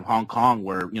coming out of Hong Kong,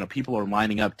 where people are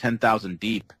lining up 10,000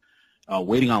 deep,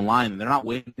 waiting online, and they're not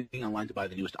waiting online to buy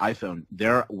the newest iPhone.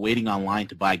 They're waiting online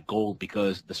to buy gold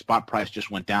because the spot price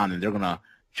just went down, and they're gonna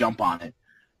jump on it.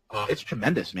 It's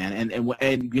tremendous, man. And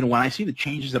when I see the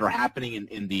changes that are happening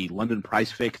in the London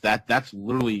price fix, that's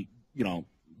literally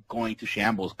going to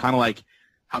shambles. Kind of like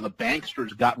how the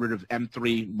banksters got rid of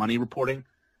M3 money reporting.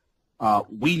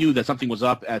 We knew that something was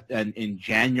up in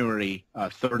January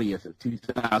 30th of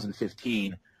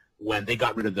 2015 when they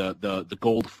got rid of the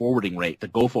gold forwarding rate, the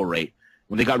GOFO rate.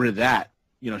 When they got rid of that,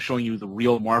 showing you the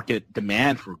real market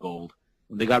demand for gold.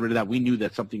 When they got rid of that, we knew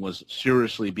that something was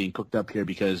seriously being cooked up here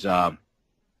because the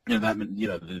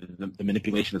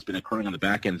manipulation that's been occurring on the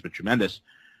back end has been tremendous.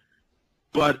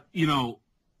 But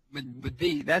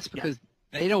that's because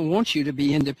they don't want you to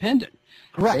be independent.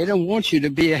 Correct. They don't want you to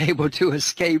be able to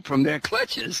escape from their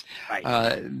clutches.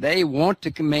 Right. They want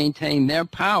to maintain their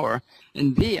power.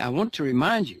 And I want to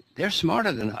remind you, they're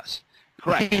smarter than us.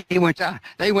 Correct. They went to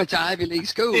Ivy League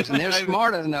schools, and they're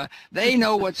smarter than us. They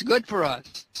know what's good for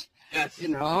us. Yes.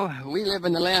 We live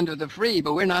in the land of the free,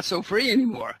 but we're not so free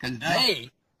anymore because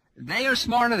they are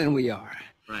smarter than we are.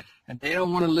 Right. And they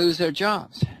don't want to lose their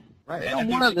jobs. Right. They don't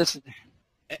want to listen.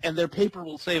 And their paper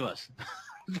will save us.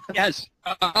 Yes.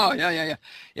 Oh, yeah.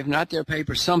 If not their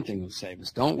paper, something will save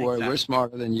us. Don't worry. Exactly. We're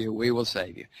smarter than you. We will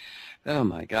save you. Oh,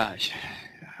 my gosh.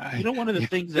 One of the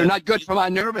things they're not good for my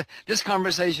nervous. This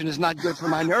conversation is not good for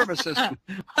my nervous system.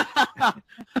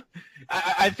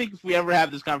 I think if we ever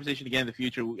have this conversation again in the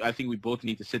future, I think we both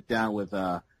need to sit down with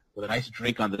a nice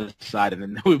drink on the side, and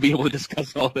then we'll be able to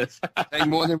discuss all this. Take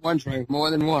more than one drink, more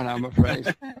than one, I'm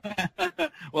afraid.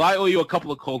 Well, I owe you a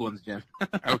couple of cold ones, Jim.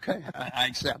 Okay, I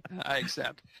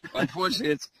accept.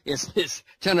 Unfortunately, it's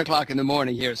 10 o'clock in the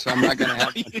morning here, so I'm not going to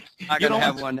have one. I'm going to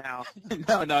have one now.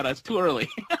 No, it's too early.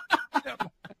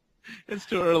 It's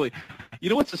too early. You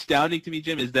know what's astounding to me,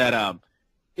 Jim, is that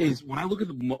is when I look at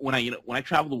when I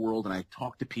travel the world and I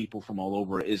talk to people from all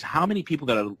over, is how many people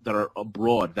that are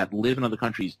abroad that live in other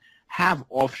countries have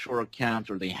offshore accounts,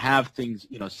 or they have things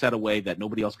set away that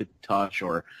nobody else could touch,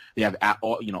 or they have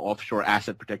offshore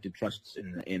asset protected trusts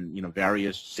in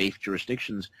various safe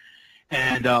jurisdictions.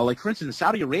 And like for instance, in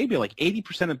Saudi Arabia, like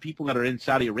 80% of people that are in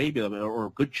Saudi Arabia, or a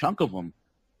good chunk of them,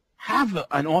 have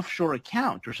an offshore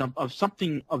account or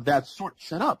something of that sort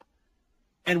set up.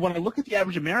 And when I look at the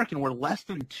average American, where less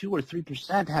than 2 or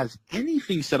 3% has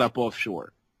anything set up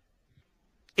offshore,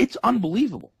 it's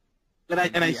unbelievable.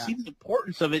 And I see the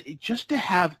importance of it just to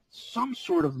have some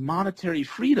sort of monetary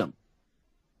freedom.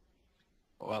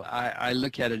 Well, I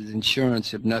look at it as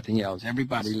insurance, if nothing else.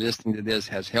 Everybody listening to this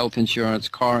has health insurance,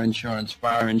 car insurance,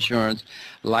 fire insurance,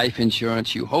 life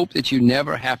insurance. You hope that you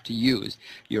never have to use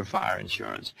your fire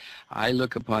insurance. I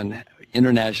look upon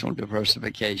international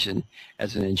diversification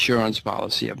as an insurance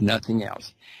policy, if nothing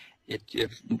else.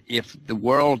 If the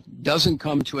world doesn't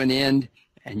come to an end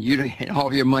and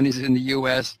all your money's in the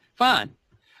U.S., fine.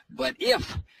 But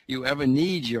if you ever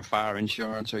need your fire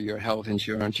insurance or your health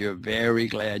insurance, you're very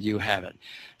glad you have it.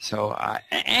 So,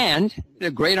 and there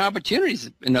are great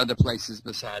opportunities in other places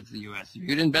besides the U.S. If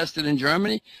you'd invested in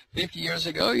Germany 50 years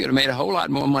ago, you'd have made a whole lot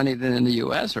more money than in the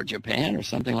U.S. or Japan or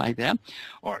something like that,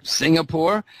 or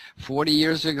Singapore 40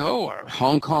 years ago, or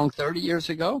Hong Kong 30 years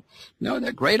ago. No,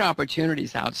 there are great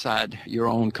opportunities outside your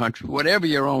own country, whatever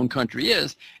your own country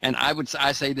is. And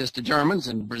I say this to Germans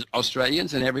and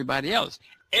Australians and everybody else.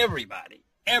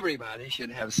 Everybody should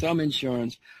have some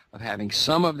insurance of having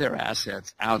some of their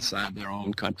assets outside their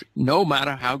own country, no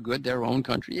matter how good their own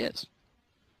country is.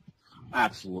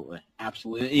 Absolutely.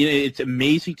 Absolutely. It's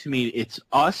amazing to me. It's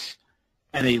us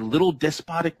and a little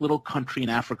despotic little country in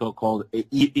Africa called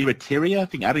Eritrea. I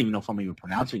don't even know if I'm even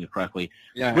pronouncing it correctly.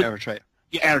 Yeah, Eritrea.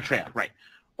 Yeah, Eritrea, right.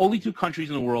 Only two countries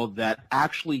in the world that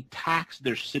actually tax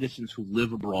their citizens who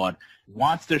live abroad,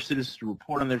 wants their citizens to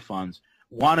report on their funds,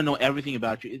 want to know everything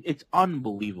about you. It's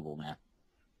unbelievable, man.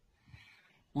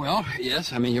 Well,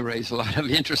 yes. I mean, you raise a lot of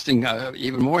interesting,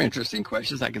 even more interesting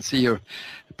questions. I can see you're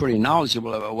pretty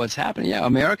knowledgeable about what's happening. Yeah,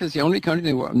 America's the only country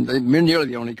in the world, nearly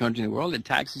the only country in the world that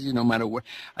taxes you no matter where.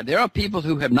 There are people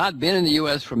who have not been in the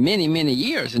U.S. for many, many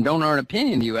years and don't earn a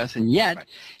penny in the U.S., and yet,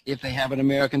 if they have an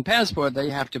American passport, they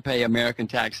have to pay American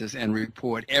taxes and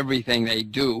report everything they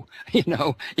do,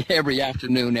 every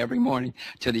afternoon, every morning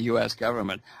to the U.S.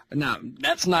 government. Now,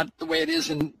 that's not the way it is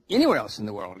in anywhere else in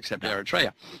the world except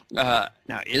Eritrea. Now,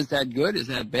 is that good? Is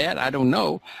that bad? I don't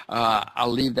know.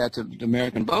 I'll leave that to the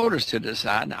American voters to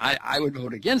decide. Now, I would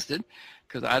vote against it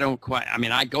because I don't quite,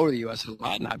 I go to the U.S. a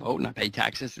lot and I vote and I pay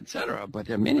taxes, etc. But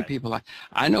there are many people,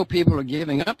 I know people are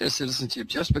giving up their citizenship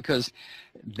just because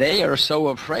they are so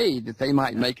afraid that they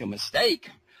might make a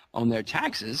mistake on their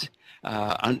taxes,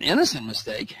 an innocent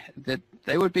mistake, that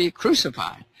they would be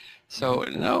crucified. So,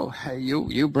 no,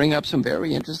 you bring up some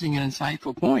very interesting and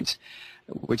insightful points,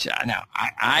 which now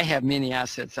I have many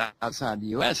assets outside the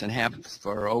U.S. and have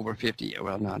for over 50,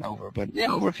 well, not over, but yeah,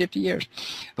 over 50 years.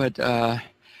 But,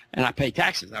 and I pay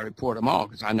taxes. I report them all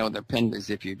because I know there are penalties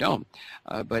if you don't.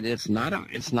 But it's not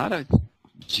a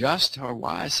just or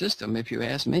wise system, if you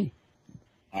ask me.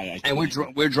 And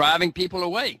we're driving people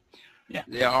away. Yeah,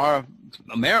 there are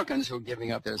Americans who are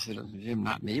giving up their citizenship,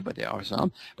 not me, but there are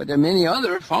some. But there are many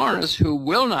other foreigners who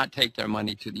will not take their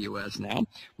money to the U.S. now,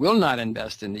 will not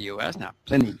invest in the U.S. Now,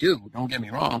 plenty do, don't get me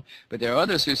wrong. But there are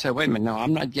others who say, wait a minute, no,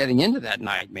 I'm not getting into that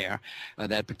nightmare,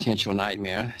 that potential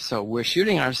nightmare. So we're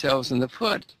shooting ourselves in the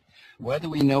foot, whether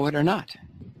we know it or not.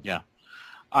 Yeah,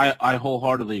 I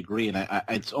wholeheartedly agree. And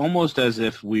it's almost as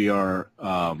if we are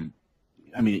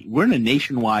we're in a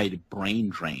nationwide brain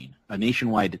drain, a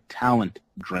nationwide talent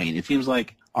drain. It seems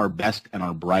like our best and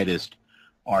our brightest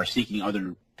are seeking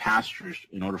other pastures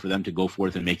in order for them to go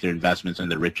forth and make their investments and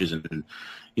their riches and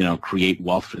create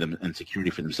wealth for them and security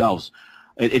for themselves.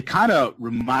 It kind of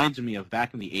reminds me of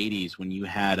back in the 80s when you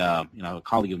had, a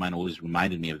colleague of mine always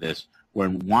reminded me of this,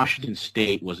 when Washington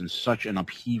State was in such an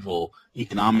upheaval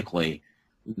economically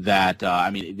that,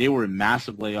 they were in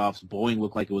massive layoffs. Boeing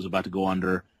looked like it was about to go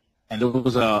under. And there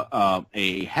was a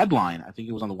headline, I think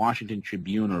it was on the Washington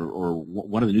Tribune or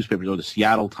one of the newspapers, or the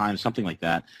Seattle Times, something like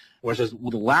that, where it says, will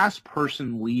the last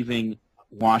person leaving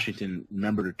Washington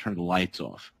remember to turn the lights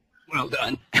off? Well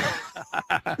done.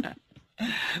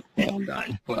 Well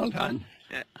done. Well done.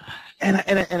 And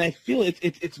I feel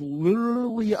it's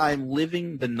literally I'm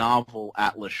living the novel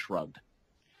Atlas Shrugged.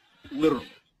 Literally.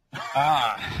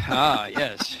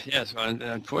 Yes. Well,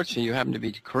 unfortunately, you happen to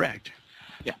be correct.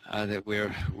 Yeah, that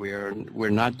we're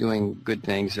not doing good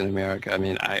things in America.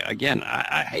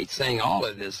 I hate saying all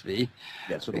of this, V,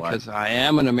 because I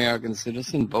am an American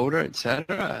citizen, voter,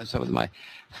 etc. Some of my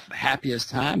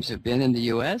happiest times have been in the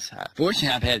U.S.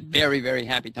 Fortunately, I've had very, very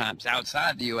happy times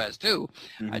outside the U.S. too.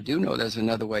 Mm-hmm. I do know there's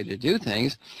another way to do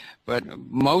things, but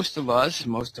most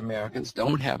Americans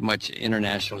don't have much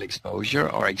international exposure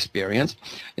or experience.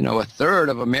 A third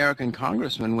of American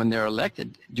congressmen, when they're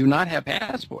elected, do not have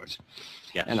passports.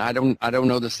 Yes. And I don't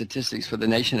know the statistics for the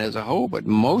nation as a whole, but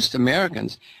most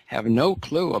Americans have no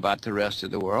clue about the rest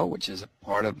of the world, which is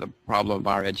part of the problem of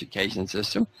our education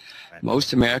system. Right.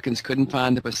 Most Americans couldn't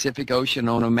find the Pacific Ocean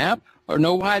on a map or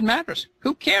know why it matters.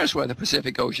 Who cares where the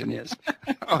Pacific Ocean is?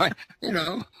 Or, you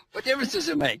know, what difference does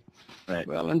it make? Right.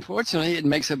 Well, unfortunately, it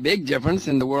makes a big difference,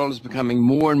 and the world is becoming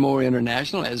more and more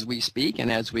international as we speak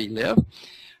and as we live.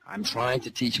 I'm trying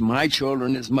to teach my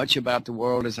children as much about the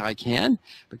world as I can,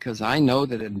 because I know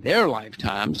that in their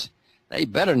lifetimes, they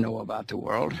better know about the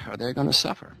world or they're going to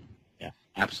suffer. Yeah,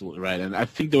 absolutely right. And I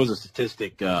think there was a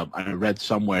statistic I read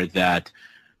somewhere that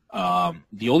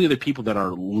the only other people that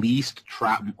are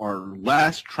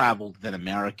less traveled than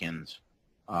Americans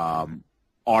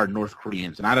are North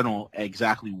Koreans. And I don't know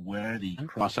exactly where the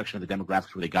cross-section of the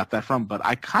demographics where they got that from, but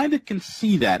I kind of can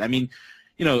see that. I mean,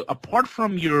 you know, apart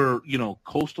from your, you know,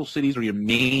 coastal cities or your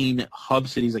main hub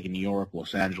cities like in New York,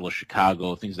 Los Angeles,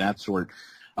 Chicago, things of that sort,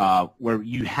 where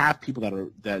you have people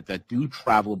that do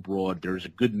travel abroad, there's a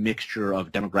good mixture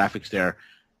of demographics there.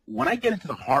 When I get into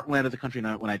the heartland of the country,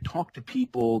 and when I talk to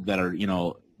people that are, you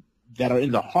know, that are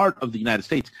in the heart of the United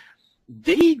States,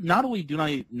 they not only do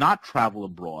not travel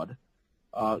abroad,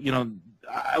 you know,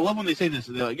 I love when they say this.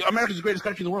 They're like, America's the greatest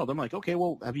country in the world. I'm like, okay,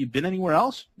 well, have you been anywhere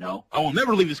else? No. I will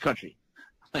never leave this country.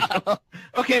 Like,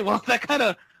 okay, well, that kind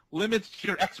of limits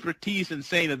your expertise in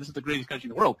saying that this is the greatest country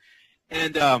in the world.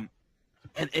 And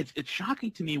it's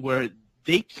shocking to me where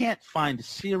they can't find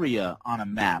Syria on a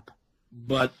map,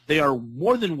 but they are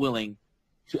more than willing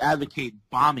to advocate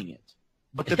bombing it.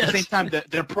 But at the same time,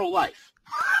 they're pro-life.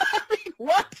 I mean,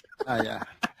 what? Yeah.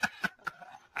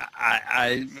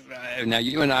 Now,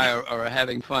 you and I are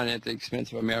having fun at the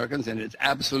expense of Americans, and it's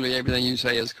absolutely everything you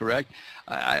say is correct.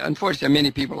 Unfortunately, there are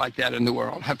many people like that in the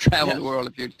world. I've traveled the world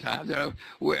a few times. You know,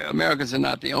 Americans are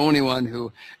not the only ones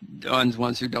who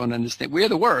don't understand. We're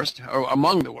the worst, or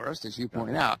among the worst, as you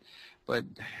point out, but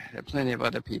there are plenty of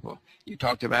other people. You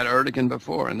talked about Erdogan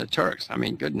before and the Turks. I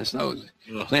mean, goodness knows,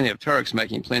 plenty of Turks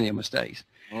making plenty of mistakes.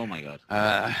 Oh, my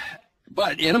God.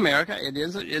 But in America,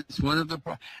 it's one of the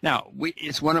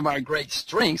it's one of our great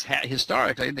strengths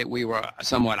historically that we were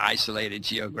somewhat isolated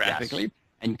geographically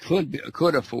and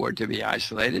could afford to be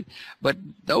isolated. But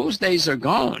those days are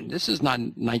gone. This is not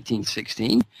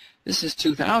 1916. This is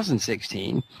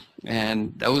 2016,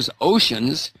 and those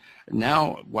oceans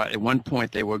now, at one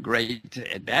point they were great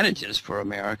advantages for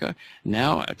America.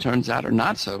 Now it turns out are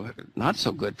not so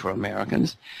good for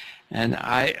Americans. And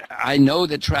I know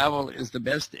that travel is the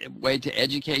best way to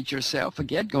educate yourself.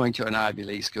 Forget going to an Ivy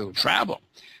League school. Travel.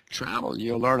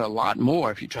 You'll learn a lot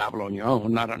more if you travel on your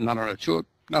own, not on a tour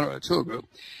group.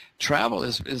 Travel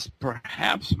is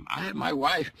perhaps. I had my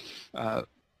wife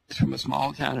from a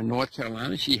small town in North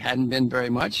Carolina. She hadn't been very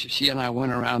much. She and I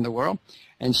went around the world,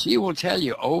 and she will tell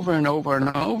you over and over and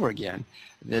over again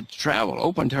that travel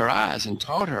opened her eyes and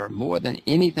taught her more than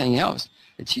anything else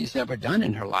that she's ever done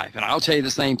in her life. And I'll tell you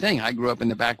the same thing. I grew up in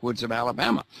the backwoods of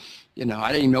Alabama. You know, I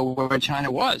didn't even know where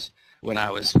China was when I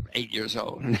was 8 years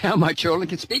old. And now my children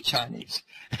can speak Chinese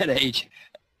at age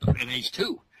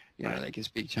 2. You know, they can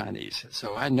speak Chinese.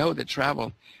 So I know that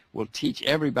travel will teach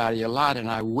everybody a lot, and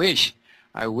I wish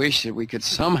that we could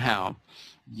somehow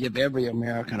give every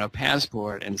American a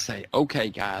passport and say, okay,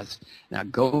 guys, now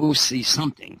go see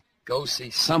something. Go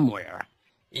see somewhere.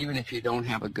 Even if you don't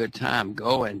have a good time,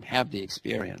 go and have the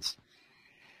experience.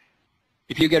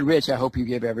 If you get rich, I hope you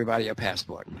give everybody a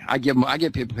passport. I give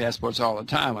people passports all the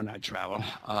time when I travel.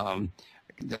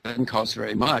 It doesn't cost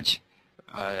very much,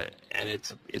 and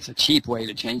it's a cheap way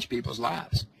to change people's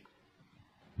lives.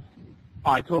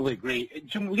 Oh, I totally agree.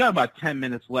 Jim, we got about 10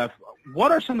 minutes left.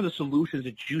 What are some of the solutions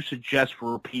that you suggest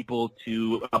for people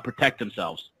to protect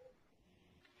themselves?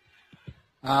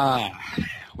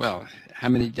 Well, how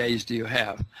many days do you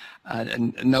have?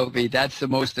 No, V, that's the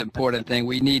most important thing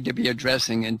we need to be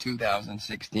addressing in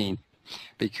 2016,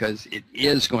 because it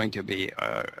is going to be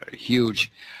a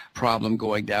huge problem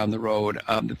going down the road.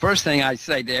 The first thing I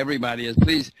say to everybody is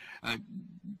please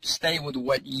stay with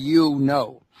what you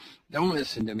know. Don't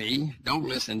listen to me. Don't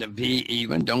listen to V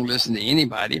even. Don't listen to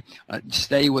anybody.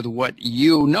 Stay with what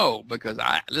you know, because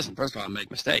listen, first of all, I make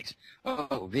mistakes.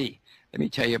 Oh, V, let me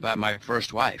tell you about my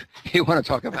first wife. You want to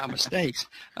talk about mistakes?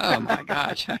 Oh, my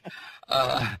gosh.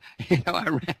 You know, I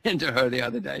ran into her the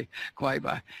other day.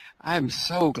 I'm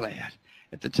so glad.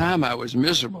 At the time, I was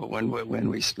miserable when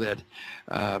we split,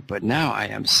 but now I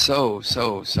am so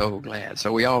glad.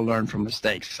 So we all learn from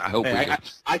mistakes. I hope we do.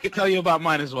 I can tell you about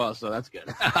mine as well, so that's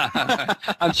good.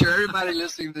 I'm sure everybody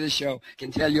listening to this show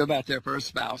can tell you about their first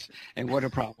spouse and what a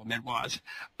problem it was.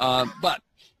 But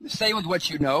Stay with what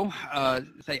you know.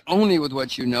 Stay only with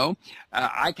what you know.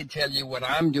 I can tell you what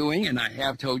I'm doing, and I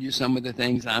have told you some of the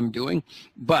things I'm doing.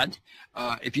 But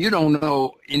if you don't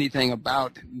know anything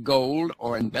about gold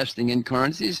or investing in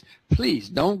currencies, please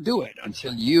don't do it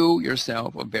until you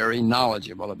yourself are very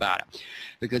knowledgeable about it.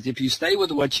 Because if you stay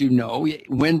with what you know,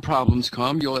 when problems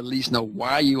come, you'll at least know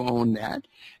why you own that,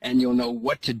 and you'll know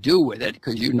what to do with it,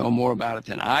 because you know more about it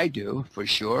than I do, for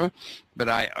sure. But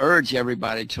I urge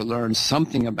everybody to learn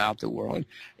something about the world.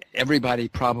 Everybody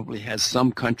probably has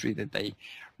some country that they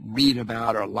read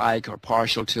about or like or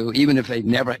partial to, even if they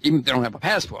don't have a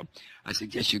passport. I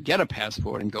suggest you get a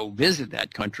passport and go visit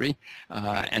that country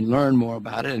and learn more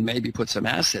about it and maybe put some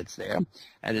assets there.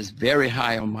 That is very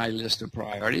high on my list of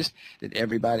priorities, that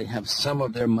everybody have some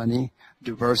of their money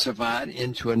diversified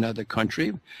into another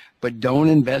country, but don't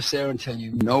invest there until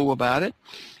you know about it.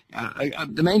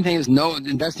 The main thing is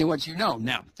investing what you know.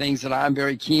 Now, things that I'm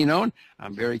very keen on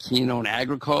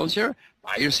agriculture.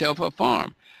 Buy yourself a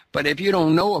farm. But if you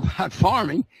don't know about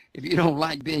farming, if you don't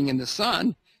like being in the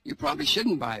sun, you probably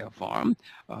shouldn't buy a farm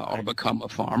or become a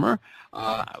farmer.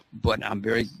 But I'm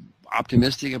very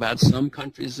optimistic about some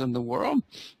countries in the world.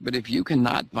 But if you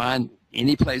cannot find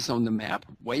any place on the map,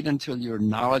 wait until you're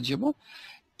knowledgeable.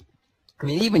 I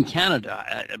mean, even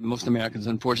Canada, most Americans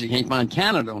unfortunately can't find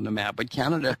Canada on the map, but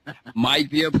Canada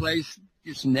might be a place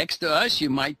just next to us.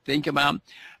 You might think about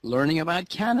learning about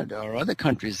Canada or other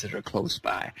countries that are close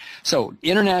by. So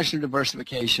international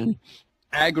diversification,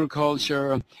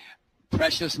 agriculture,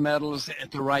 precious metals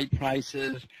at the right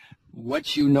prices,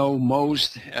 what you know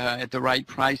most at the right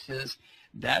prices,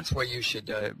 that's where you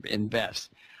should invest.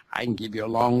 I can give you a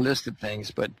long list of things,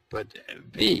 but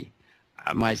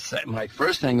my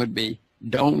first thing would be,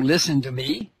 don't listen to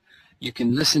me. You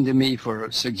can listen to me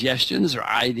for suggestions or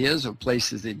ideas or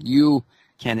places that you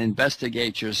can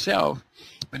investigate yourself.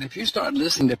 But if you start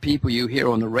listening to people you hear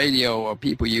on the radio or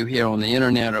people you hear on the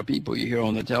internet or people you hear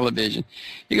on the television,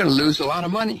 you're going to lose a lot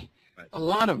of money, a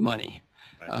lot of money.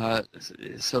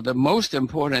 So the most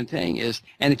important thing is,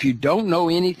 and if you don't know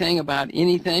anything about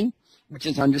anything, which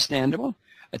is understandable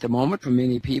at the moment for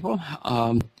many people,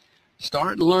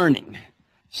 start learning.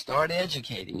 Start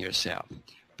educating yourself.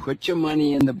 Put your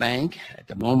money in the bank. At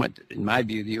the moment, in my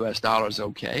view, the U.S. dollar is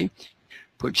okay.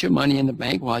 Put your money in the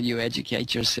bank while you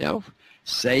educate yourself.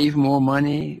 Save more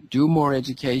money. Do more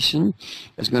education.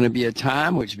 There's going to be a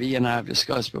time, which V and I have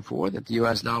discussed before, that the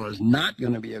U.S. dollar is not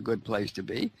going to be a good place to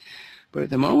be. But at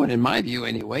the moment, in my view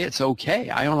anyway, it's okay.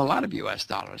 I own a lot of U.S.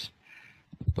 dollars.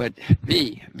 But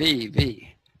V,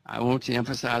 I want to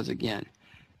emphasize again,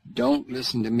 don't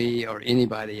listen to me or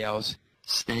anybody else.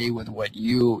 Stay with what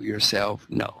you yourself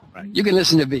know. Right. You can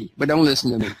listen to V, but don't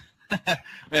listen to me.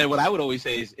 And what I would always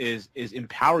say is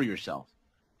empower yourself.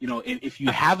 You know, if you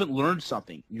haven't learned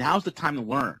something, now's the time to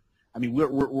learn. I mean,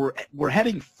 we're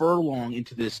heading furlong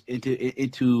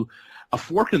into a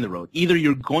fork in the road. Either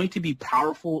you're going to be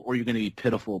powerful or you're going to be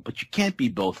pitiful, but you can't be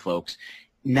both, folks.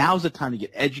 Now's the time to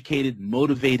get educated,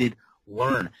 motivated,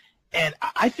 learn. And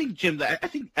I think, Jim, I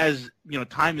think as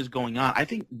time is going on, I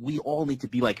think we all need to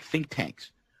be like think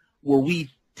tanks, where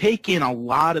we take in a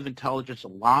lot of intelligence, a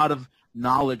lot of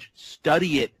knowledge,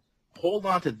 study it, hold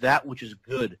on to that which is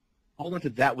good, hold on to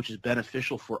that which is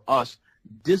beneficial for us,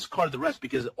 discard the rest,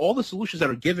 because all the solutions that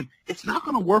are given, it's not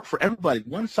going to work for everybody.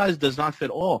 One size does not fit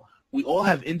all. We all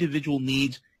have individual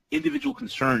needs, individual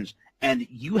concerns, and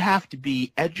you have to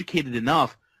be educated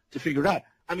enough to figure it out.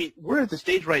 I mean, we're at the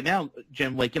stage right now,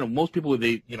 Jim, like, most people,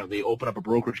 they open up a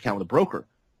brokerage account with a broker.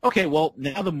 Okay, well,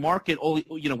 now the market,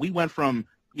 we went from,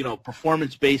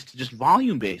 performance-based to just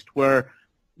volume-based, where,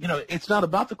 it's not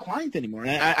about the client anymore.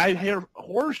 And I hear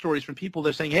horror stories from people that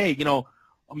are saying, hey,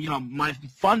 my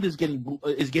fund is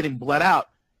getting bled out.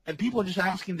 And people are just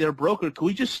asking their broker, can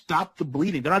we just stop the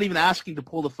bleeding? They're not even asking to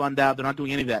pull the fund out. They're not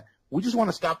doing any of that. We just want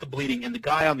to stop the bleeding. And the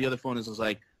guy on the other phone is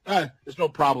like, there's no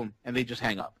problem. And they just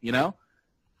hang up,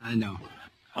 I know.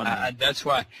 That's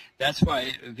why,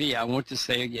 V, I want to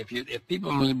say, if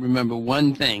people only remember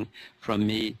one thing from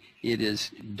me, it is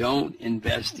don't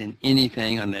invest in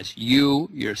anything unless you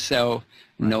yourself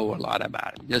know a lot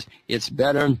about it. It's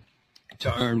better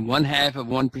to earn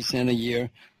 1/2% a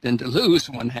year than to lose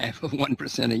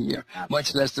 1/2% a year,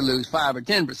 much less to lose 5 or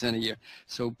 10% a year.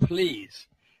 So please,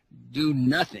 do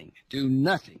nothing. Do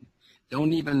nothing.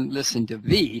 Don't even listen to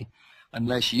V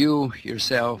unless you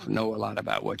yourself know a lot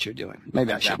about what you're doing.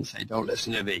 Maybe I shouldn't say don't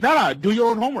listen to V. No, do your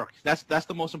own homework. That's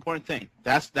the most important thing.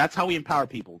 That's how we empower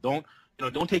people. Don't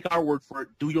take our word for it.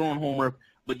 Do your own homework,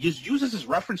 but just use this as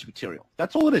reference material.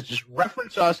 That's all it is. Just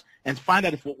reference us and find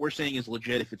out if what we're saying is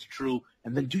legit, if it's true,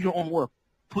 and then do your own work.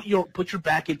 Put your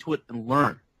back into it and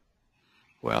learn.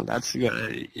 Well, that's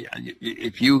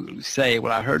if you say,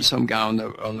 well, I heard some guy on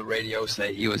the radio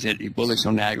say he was bullish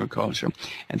on agriculture,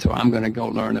 and so I'm going to go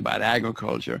learn about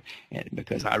agriculture, and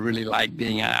because I really like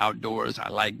being outdoors, I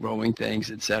like growing things,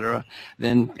 etc.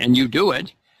 And you do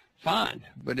it, fine.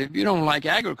 But if you don't like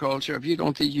agriculture, if you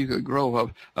don't think you could grow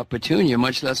a petunia,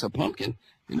 much less a pumpkin,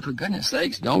 then for goodness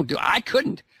sakes, don't do. I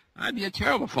couldn't. I'd be a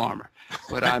terrible farmer.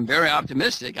 But I'm very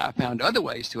optimistic. I found other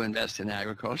ways to invest in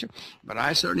agriculture, but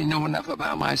I certainly know enough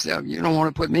about myself. You don't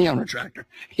want to put me on a tractor.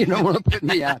 You don't want to put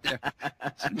me out there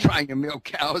trying to milk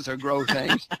cows or grow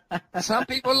things. Some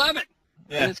people love it,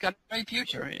 and it's got a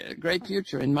great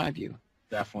future in my view.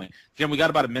 Definitely. Jim, we got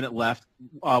about a minute left.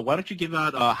 Why don't you give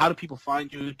out how do people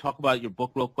find you? Talk about your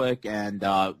book real quick and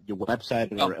your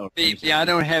website. I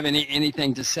don't have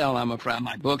anything to sell, I'm afraid.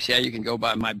 My books, you can go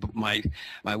by my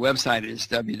website is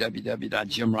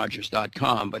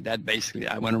www.jimrogers.com, but that basically,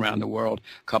 I went around the world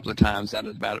a couple of times. That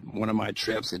is about one of my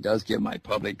trips. It does give my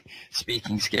public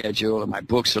speaking schedule, and my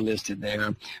books are listed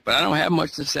there. But I don't have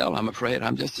much to sell, I'm afraid.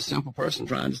 I'm just a simple person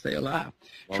trying to stay alive,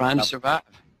 trying to survive.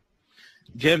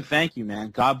 Jim, thank you,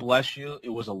 man. God bless you. It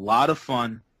was a lot of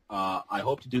fun. I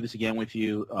hope to do this again with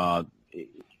you. It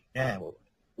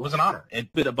was an honor. A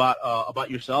bit about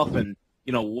yourself and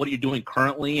what are you doing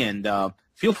currently, and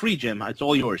feel free, Jim. It's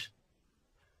all yours.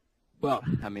 Well,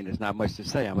 I mean, there's not much to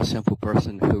say. I'm a simple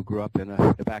person who grew up in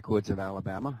the backwoods of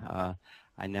Alabama.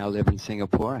 I now live in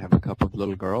Singapore. I have a couple of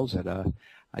little girls that I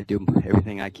do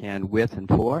everything I can with and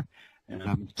for, and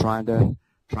I'm trying to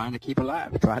keep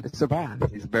alive, trying to survive.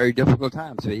 It's a very difficult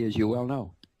time, so as you well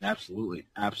know. Absolutely,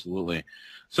 absolutely.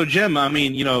 So, Jim, I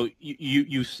mean, you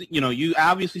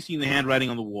obviously seen the handwriting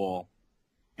on the wall,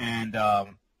 and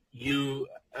you,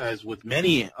 as with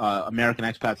many American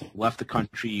expats who left the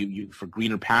country you for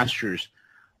greener pastures,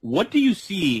 what do you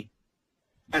see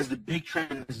as the big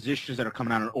transitions that are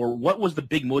coming out, or what was the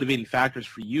big motivating factors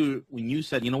for you when you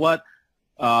said, you know what,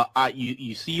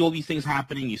 you see all these things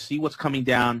happening, you see what's coming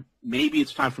down, maybe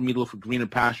it's time for me to look for greener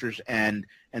pastures, and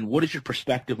what is your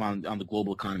perspective on the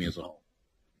global economy as a whole?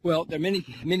 Well, there are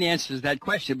many answers to that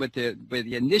question, but the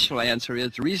initial answer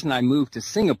is the reason I moved to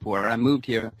Singapore, I moved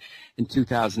here in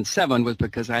 2007, was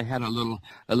because I had a little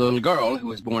girl who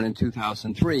was born in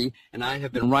 2003, and I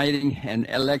have been writing and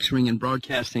lecturing and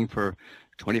broadcasting for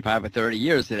 25 or 30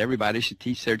 years that everybody should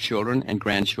teach their children and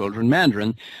grandchildren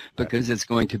Mandarin because it's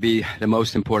going to be the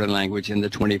most important language in the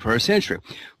 21st century.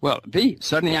 Well,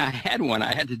 suddenly I had one.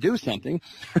 I had to do something,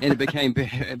 and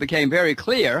it became very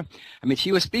clear. I mean,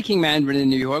 she was speaking Mandarin in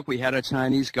New York. We had a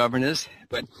Chinese governess,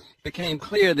 but it became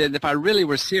clear that if I really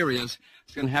were serious,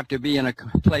 it's going to have to be in a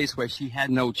place where she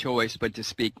had no choice but to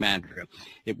speak Mandarin.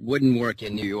 It wouldn't work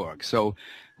in New York. So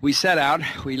we set out.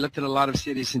 We looked at a lot of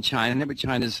cities in China, but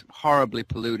China's horribly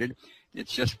polluted.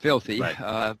 It's just filthy,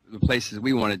 right. The places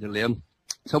we wanted to live.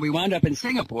 So we wound up in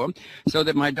Singapore so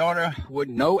that my daughter would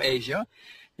know Asia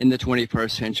in the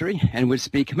 21st century and would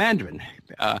speak Mandarin.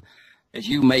 As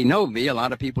you may know me, a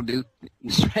lot of people do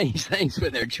strange things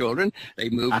with their children. They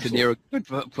move to near a good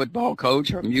football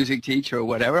coach or a music teacher or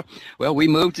whatever. Well, we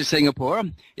moved to Singapore.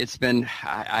 It's been,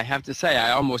 I have to say,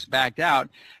 I almost backed out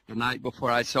the night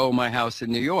before I sold my house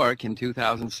in New York in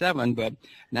 2007, but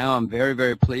now I'm very,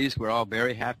 very pleased. We're all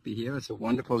very happy here. It's a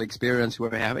wonderful experience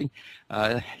we're having.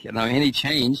 Any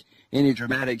change, any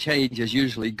dramatic change is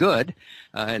usually good,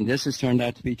 and this has turned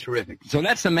out to be terrific. So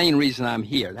that's the main reason I'm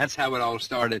here. That's how it all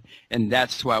started, and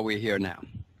that's why we're here now.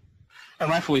 And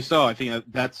rightfully so. I think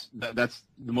that's the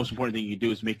most important thing you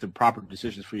do is make the proper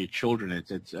decisions for your children.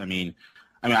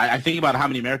 I think about how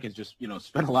many Americans just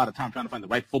spend a lot of time trying to find the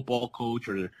right football coach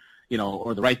or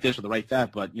the right this or the right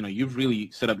that. But you've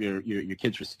really set up your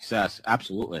kids for success.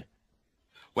 Absolutely.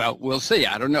 Well, we'll see.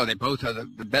 I don't know. They both are the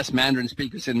best Mandarin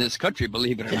speakers in this country,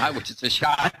 believe it or not, which is a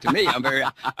shock to me. I'm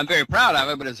very proud of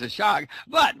it, but it's a shock.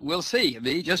 But we'll see.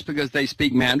 Just because they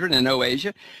speak Mandarin and know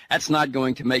Asia, that's not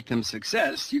going to make them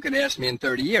success. You could ask me in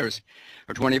 30 years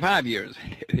or 25 years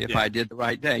if I did the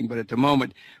right thing. But at the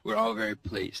moment, we're all very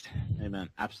pleased. Amen.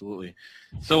 Absolutely.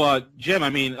 So, Jim,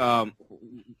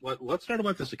 let's start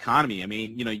about this economy. I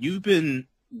mean, you've been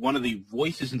one of the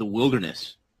voices in the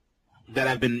wilderness that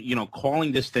have been,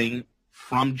 calling this thing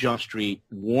from Jump Street,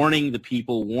 warning the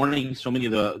people, warning so many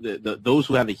of those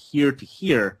who have a ear to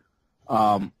hear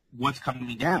what's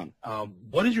coming down.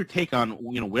 What is your take on,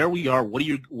 where we are?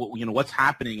 What's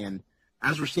happening? And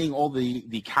as we're seeing all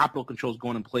the capital controls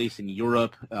going in place in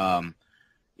Europe,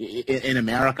 in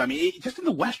America, just in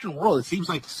the Western world, it seems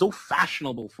like so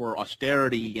fashionable for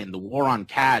austerity and the war on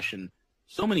cash and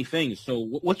so many things. So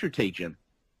what's your take, Jim?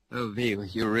 Oh, V,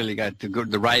 you really got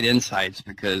the right insights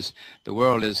because the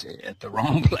world is at the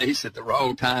wrong place at the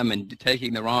wrong time and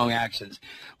taking the wrong actions.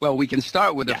 Well, we can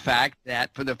start with the fact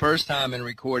that for the first time in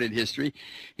recorded history,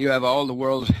 you have all the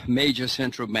world's major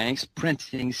central banks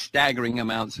printing staggering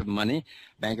amounts of money.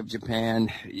 Bank of Japan,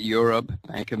 Europe,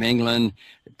 Bank of England,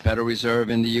 Federal Reserve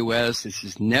in the U.S. This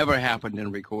has never happened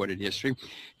in recorded history.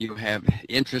 You have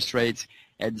interest rates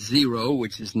at zero,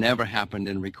 which has never happened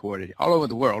in recorded all over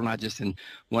the world, not just in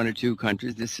one or two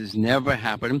countries. This has never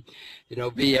happened. You know,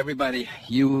 V, everybody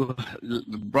you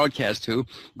broadcast to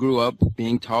grew up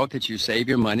being taught that you save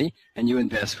your money and you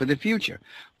invest for the future.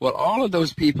 Well, all of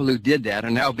those people who did that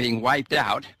are now being wiped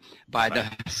out by the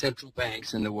central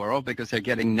banks in the world because they're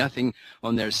getting nothing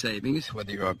on their savings,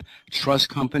 whether you're a trust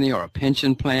company or a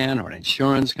pension plan or an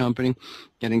insurance company,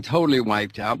 getting totally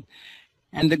wiped out.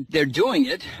 And they're doing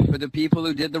it for the people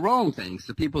who did the wrong things,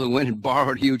 the people who went and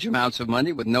borrowed huge amounts of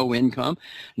money with no income,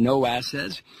 no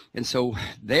assets. And so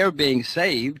they're being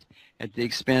saved at the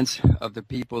expense of the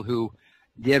people who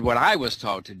did what I was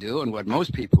taught to do and what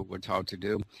most people were taught to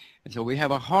do. And so we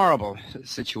have a horrible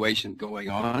situation going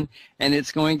on, and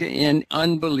it's going to end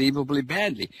unbelievably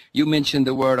badly. You mentioned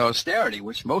the word austerity,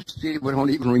 which most people don't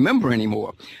even remember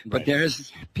anymore. But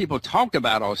there's people talk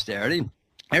about austerity.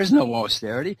 There's no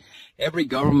austerity. Every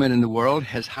government in the world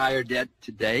has higher debt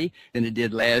today than it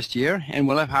did last year and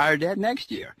will have higher debt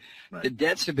next year. The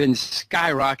debts have been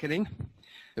skyrocketing.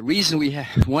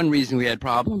 One reason we had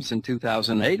problems in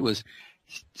 2008 was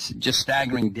just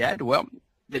staggering debt. Well,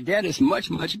 the debt is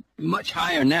much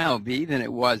higher now, V, than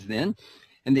it was then.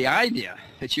 And the idea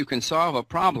that you can solve a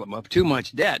problem of too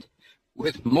much debt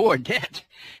with more debt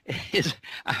is,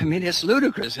 I mean, it's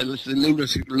ludicrous. It's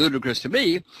ludicrous to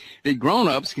me that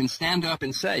grown-ups can stand up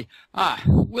and say,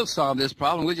 we'll solve this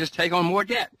problem. We'll just take on more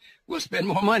debt. We'll spend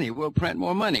more money. We'll print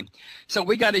more money. So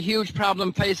we got a huge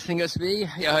problem facing us, V.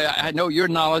 I know you're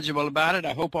knowledgeable about it.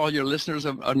 I hope all your listeners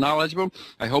are knowledgeable.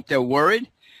 I hope they're worried,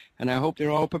 and I hope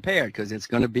they're all prepared because it's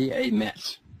going to be a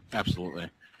mess. Absolutely.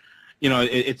 You know,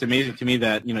 it's amazing to me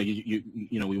that, you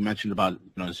know, we mentioned about,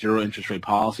 you know, zero interest rate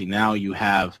policy. Now you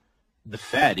have the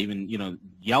Fed, even, you know,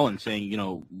 Yellen saying, you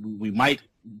know, we might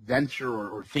venture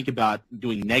or think about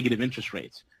doing negative interest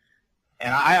rates.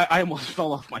 And I almost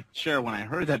fell off my chair when I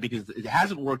heard that because it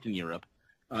hasn't worked in Europe.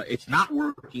 It's not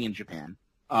working in Japan.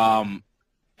 And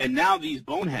now these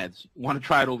boneheads want to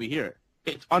try it over here.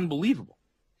 It's unbelievable.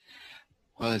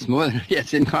 Well, it's more than,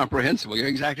 it's incomprehensible. You're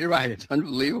exactly right. It's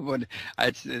unbelievable.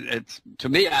 It's to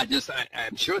me,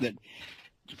 I'm sure that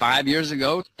 5 years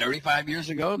ago, 35 years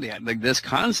ago, this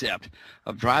concept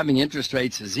of driving interest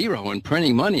rates to zero and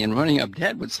printing money and running up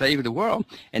debt would save the world.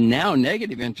 And now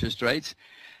negative interest rates,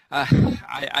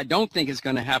 I don't think it's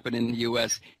going to happen in the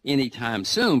U.S. anytime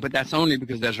soon, but that's only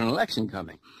because there's an election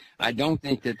coming. I don't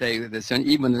think that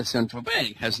even the central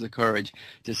bank has the courage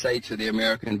to say to the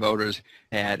American voters,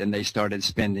 and they started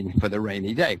spending for the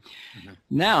rainy day.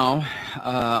 Now,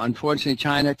 unfortunately,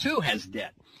 China too has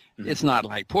debt. It's not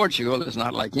like Portugal, it's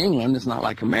not like England, it's not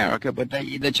like America, but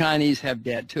the Chinese have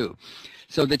debt too.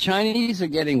 So the Chinese are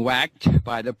getting whacked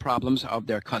by the problems of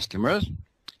their customers,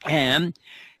 and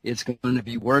it's going to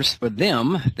be worse for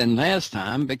them than last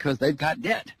time because they've got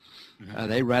debt.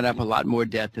 They ran up a lot more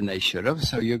debt than they should have.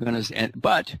 So you're going to,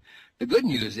 but the good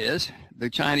news is the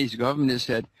Chinese government has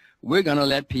said we're going to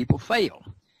let people fail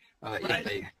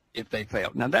if they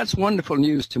fail. Now that's wonderful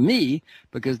news to me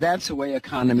because that's the way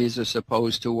economies are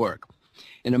supposed to work.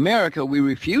 In America, we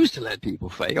refuse to let people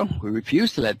fail. We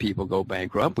refuse to let people go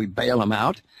bankrupt. We bail them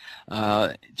out.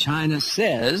 China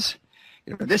says,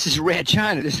 you know, this is red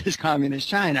China, this is communist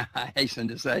China, I hasten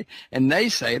to say. And they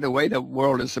say the way the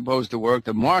world is supposed to work,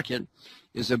 the market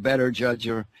is a better judge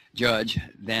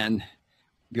than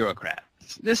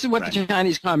bureaucrats. This is what the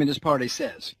Chinese Communist Party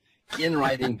says in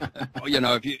writing. You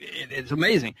know, it's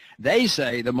amazing. They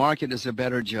say the market is a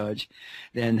better judge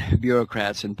than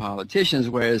bureaucrats and politicians,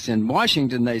 whereas in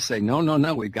Washington they say,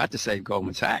 no, we've got to save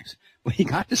Goldman Sachs. We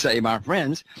got to save our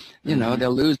friends. You know,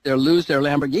 they'll lose their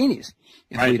Lamborghinis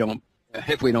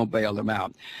if we don't bail them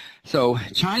out. So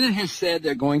China has said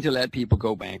they're going to let people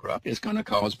go bankrupt. It's going to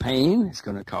cause pain. It's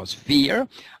going to cause fear.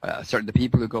 The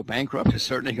people who go bankrupt are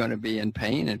certainly going to be in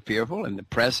pain and fearful, and the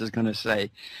press is going to say,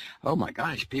 oh, my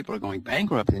gosh, people are going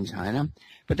bankrupt in China.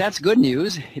 But that's good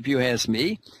news, if you ask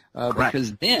me,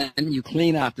 because then you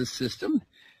clean out the system.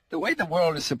 The way the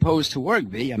world is supposed to work,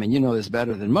 V, I mean, you know this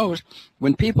better than most,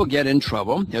 when people get in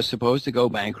trouble, they're supposed to go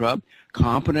bankrupt.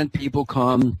 Competent people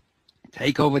come,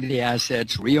 take over the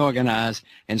assets, reorganize,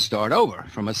 and start over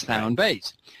from a sound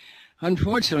base.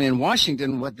 Unfortunately, in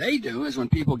Washington, what they do is when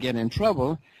people get in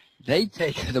trouble, they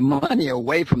take the money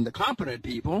away from the competent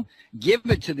people, give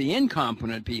it to the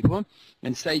incompetent people,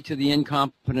 and say to the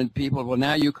incompetent people, well,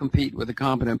 now you compete with the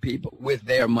competent people with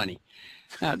their money.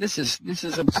 Now, this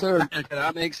is absurd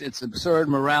economics. It's absurd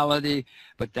morality.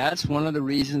 But that's one of the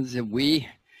reasons that we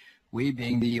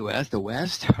being the U.S., the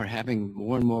West, are having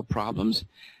more and more problems,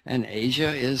 and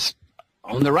Asia is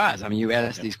on the rise. I mean, you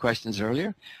asked these questions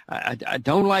earlier. I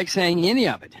don't like saying any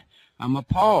of it. I'm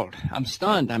appalled. I'm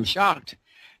stunned. I'm shocked.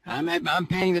 I'm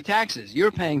paying the taxes.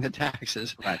 You're paying the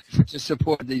taxes to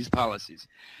support these policies.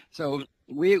 So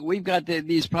we've got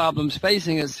these problems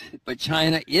facing us, but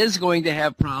China is going to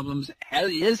have problems,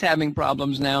 is having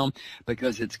problems now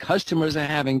because its customers are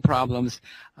having problems.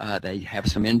 They have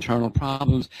some internal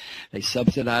problems. They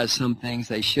subsidize some things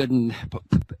they shouldn't.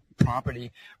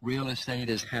 Property, real estate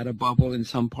has had a bubble in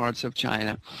some parts of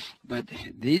China, but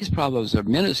these problems are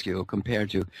minuscule compared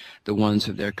to the ones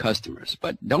of their customers.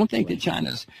 But don't think that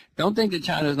China's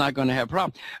not going to have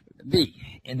problems.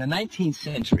 In the 19th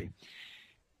century,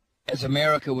 as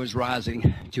America was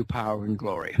rising to power and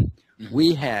glory,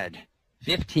 we had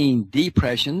 15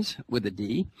 depressions with a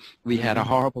D. We had a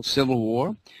horrible civil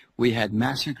war. We had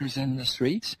massacres in the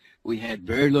streets. We had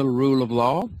very little rule of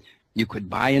law. You could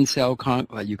buy and sell,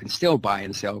 you can still buy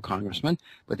and sell congressmen,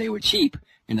 but they were cheap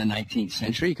in the 19th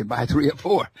century. You could buy 3 or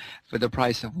 4 for the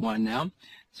price of 1 now.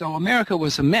 So America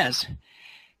was a mess,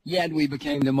 yet we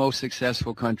became the most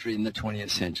successful country in the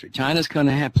 20th century. China's going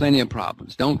to have plenty of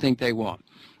problems. Don't think they won't.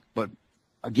 But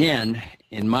again,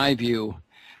 in my view,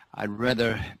 I'd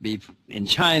rather be in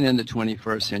China in the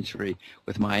 21st century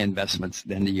with my investments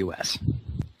than the U.S.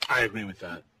 I agree with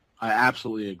that. I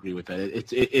absolutely agree with that.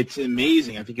 It's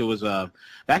amazing. I think it was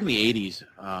back in the 80s.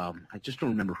 I just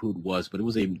don't remember who it was, but it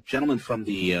was a gentleman from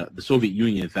the Soviet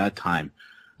Union at that time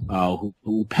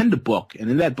who penned a book.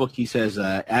 And in that book, he says,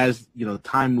 as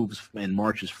time moves and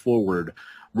marches forward,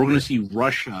 we're going to see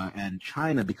Russia and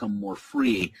China become more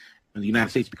free, and the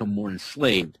United States become more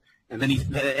enslaved. And then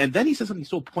he said something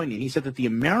so poignant. He said that the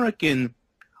American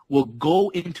will go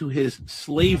into his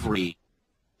slavery,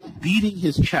 beating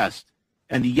his chest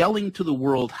and yelling to the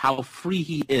world how free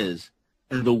he is,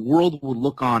 and the world will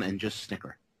look on and just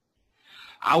snicker.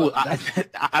 I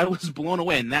was blown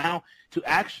away. And now to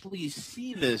actually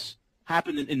see this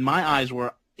happen in my eyes,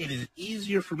 where it is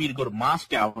easier for me to go to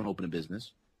Moscow and open a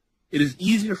business. It is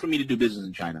easier for me to do business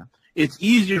in China. It's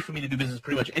easier for me to do business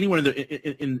pretty much anywhere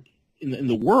in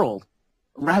the world,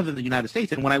 rather than the United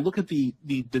States. And when I look at the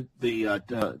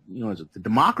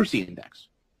democracy index,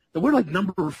 that we're like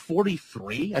number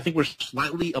 43. I think we're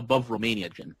slightly above Romania,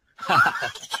 Jim.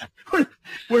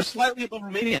 we're slightly above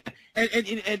Romania. And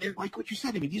like what you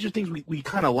said, I mean, these are things we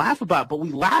kind of laugh about, but we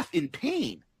laugh in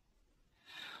pain.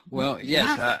 Well,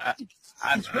 yes,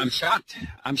 I'm shocked.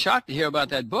 I'm shocked to hear about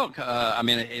that book. I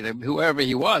mean, whoever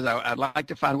he was, I'd like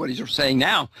to find what he's saying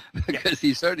now, because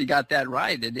he certainly got that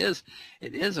right. It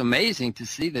is amazing to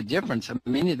see the difference. I mean,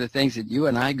 many of the things that you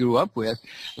and I grew up with,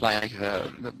 like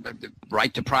the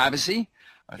right to privacy.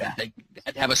 They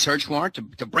had to have a search warrant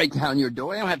to break down your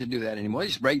door. They don't have to do that anymore. They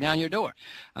just break down your door.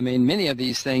 I mean, many of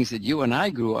these things that you and I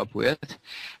grew up with,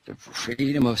 the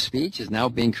freedom of speech is now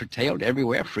being curtailed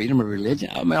everywhere, freedom of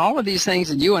religion. I mean, all of these things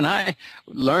that you and I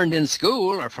learned in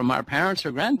school or from our parents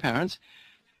or grandparents,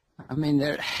 I mean,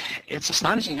 it's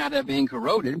astonishing how they're being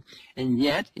corroded. And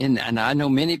yet, and I know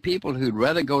many people who'd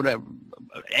rather go to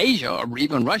Asia or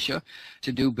even Russia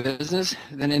to do business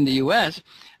than in the U.S.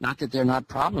 Not that there are not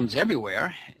problems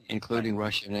everywhere, including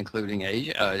Russia and including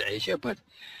Asia, but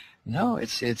no,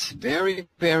 it's very,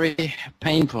 very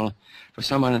painful for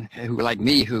someone who, like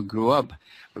me, who grew up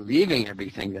believing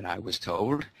everything that I was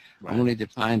told, only to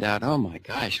find out, oh my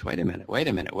gosh, wait a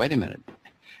minute.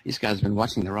 These guys have been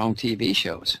watching the wrong TV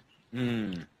shows.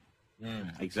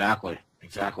 Exactly.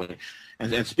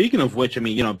 And speaking of which, I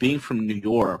mean, being from New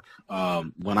York,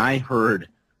 when I heard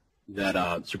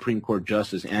that Supreme Court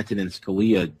Justice Antonin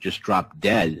Scalia just dropped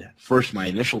dead, first my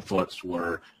initial thoughts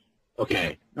were,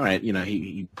 okay, all right,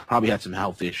 he probably had some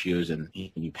health issues and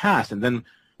he passed. And then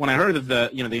when I heard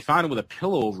that they found him with a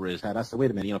pillow over his head, I said,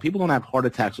 wait a minute, people don't have heart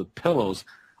attacks with pillows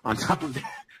on top of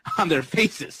on their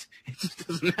faces. It just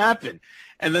doesn't happen.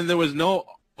 And then there was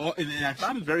and I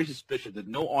found it very suspicious that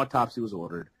no autopsy was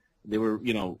ordered. They were,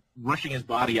 rushing his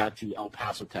body out to El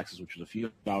Paso, Texas, which was a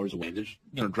few hours away. They're just,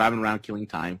 driving around killing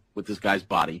time with this guy's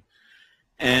body.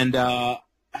 And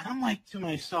I'm like to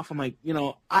myself, I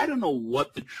don't know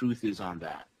what the truth is on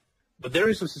that. But there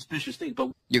is some suspicious thing. But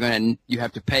you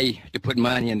have to pay to put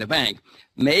money in the bank,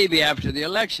 maybe after the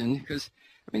election, because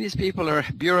these people are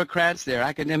bureaucrats, they're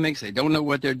academics, they don't know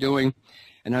what they're doing,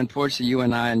 and unfortunately, you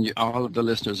and I and all of the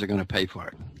listeners are going to pay for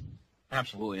it.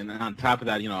 Absolutely. And then on top of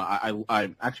that, I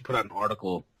actually put out an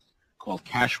article called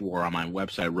Cash War on my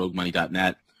website,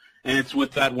 roguemoney.net. And it's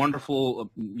with that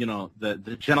wonderful,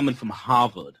 the gentleman from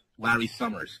Harvard, Larry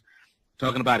Summers,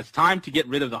 talking about it's time to get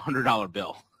rid of the $100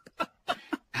 bill.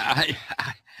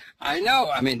 I know.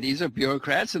 I mean, these are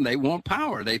bureaucrats, and they want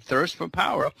power. They thirst for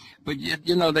power. But,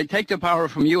 they take the power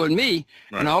from you and me,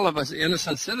 right, and all of us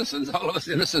innocent citizens, all of us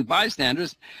innocent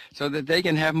bystanders, so that they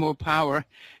can have more power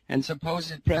and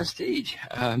supposed prestige.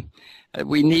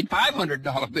 We need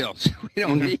 $500 bills. We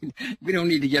don't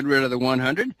need to get rid of the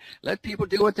 100. Let people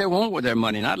do what they want with their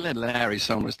money, not let Larry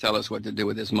Summers tell us what to do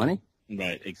with his money.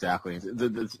 Right, exactly.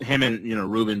 Him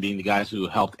and Rubin being the guys who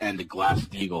helped end the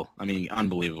Glass-Steagall. I mean,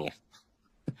 unbelievable.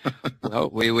 Well,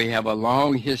 we have a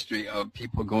long history of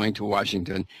people going to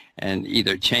Washington and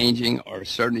either changing or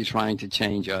certainly trying to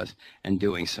change us and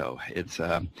doing so. It's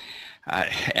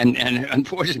and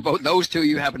unfortunately, both those two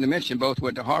you happen to mention both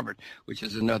went to Harvard, which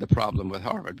is another problem with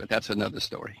Harvard, but that's another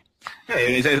story.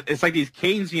 Hey, it's like these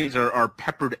Keynesians are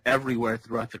peppered everywhere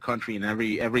throughout the country in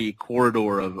every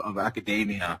corridor of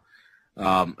academia.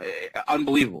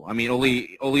 Unbelievable. I mean,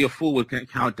 only a fool would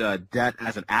count debt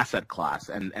as an asset class,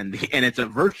 and it's a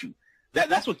virtue.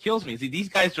 That's what kills me. See, these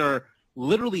guys are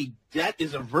literally, debt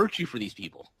is a virtue for these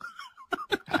people.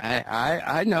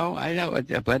 I know,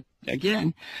 but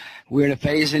again, we're in a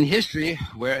phase in history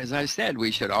where, as I said,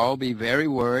 we should all be very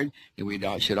worried, and we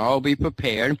should all be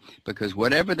prepared, because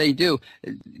whatever they do,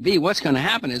 what's going to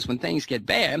happen is when things get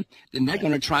bad, then they're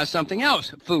going to try something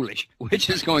else foolish, which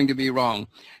is going to be wrong.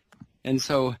 And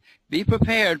so be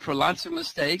prepared for lots of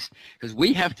mistakes, because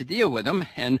we have to deal with them.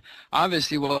 And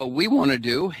obviously what we want to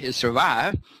do is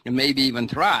survive and maybe even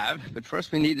thrive. But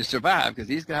first we need to survive, because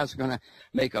these guys are going to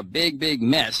make a big, big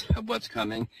mess of what's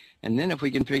coming. And then if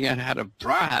we can figure out how to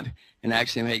thrive and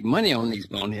actually make money on these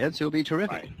boneheads, it'll be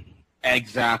terrific. Right.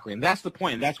 Exactly. And that's the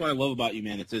point. And that's what I love about you,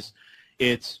 man.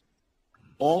 It's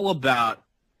all about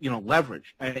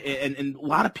leverage, and a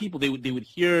lot of people, they would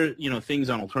hear things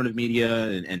on alternative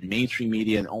media and mainstream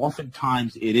media, and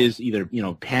oftentimes it is either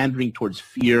pandering towards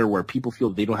fear, where people feel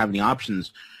they don't have any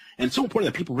options. And it's so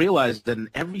important that people realize that in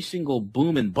every single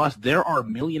boom and bust, there are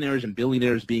millionaires and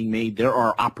billionaires being made. There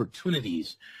are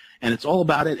opportunities, and it's all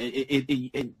about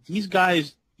it. These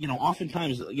guys,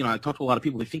 oftentimes, I talk to a lot of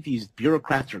people. They think these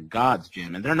bureaucrats are gods,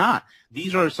 Jim, and they're not.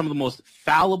 These are some of the most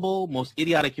fallible, most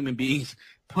idiotic human beings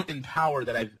put in power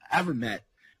that I've ever met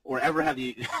or ever had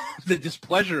the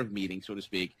displeasure of meeting, so to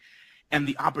speak. And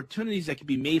the opportunities that can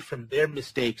be made from their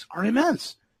mistakes are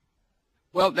immense.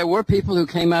 Well, there were people who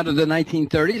came out of the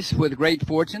 1930s with great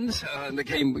fortunes.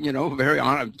 Became, very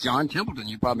honored. John Templeton,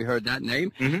 you probably heard that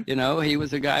name. Mm-hmm. He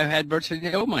was a guy who had virtually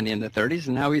no money in the 30s,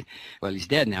 and now he's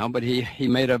dead now, but he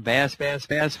made a vast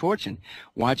fortune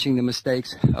watching the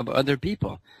mistakes of other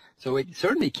people. So it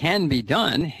certainly can be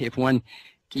done if one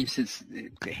keeps its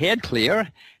head clear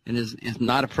and is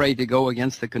not afraid to go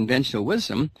against the conventional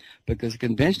wisdom, because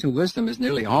conventional wisdom is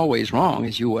nearly always wrong,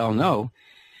 as you well know,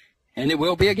 and it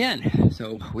will be again.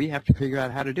 So we have to figure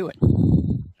out how to do it.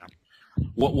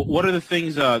 What are the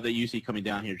things that you see coming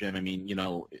down here, Jim? I mean,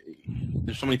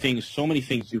 there's so many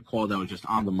things you called out just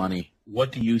on the money.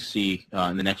 What do you see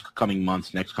in the next coming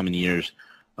months, next coming years,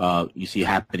 you see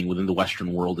happening within the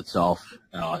Western world itself,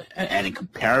 and in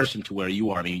comparison to where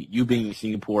you are? I mean, you being in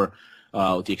Singapore,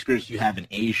 with the experience you have in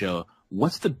Asia,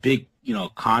 what's the big,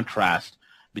 contrast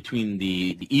between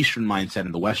the Eastern mindset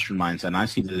and the Western mindset? And I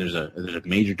see that there's a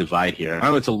major divide here. I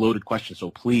know it's a loaded question,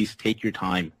 so please take your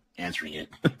time answering it.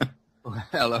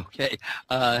 Well, okay.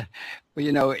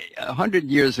 100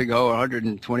 years ago, or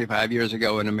 125 years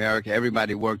ago in America,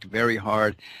 everybody worked very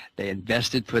hard. They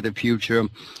invested for the future.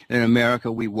 In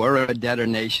America, we were a debtor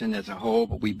nation as a whole,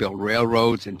 but we built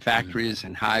railroads and factories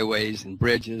and highways and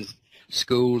bridges,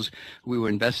 schools. We were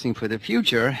investing for the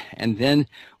future, and then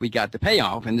we got the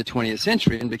payoff in the 20th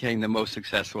century and became the most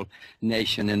successful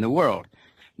nation in the world.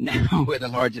 Now we're the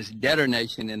largest debtor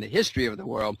nation in the history of the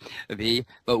world,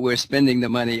 but we're spending the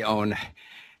money on,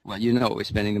 we're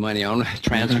spending the money on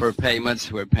transfer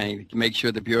payments. We're paying to make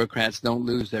sure the bureaucrats don't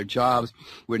lose their jobs.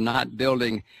 We're not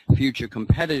building future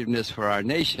competitiveness for our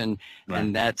nation,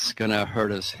 and that's going to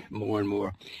hurt us more and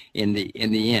more in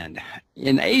the end.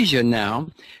 In Asia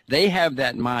now, they have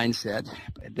that mindset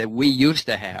that we used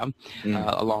to have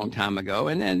a long time ago,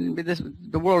 and then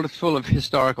the world is full of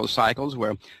historical cycles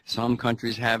where some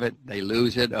countries have it, they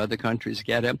lose it, other countries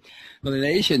get it. Well, in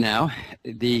Asia now,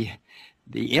 the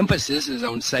emphasis is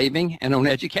on saving and on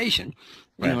education.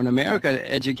 In America,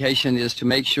 education is to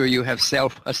make sure you have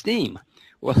self-esteem,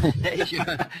 Well,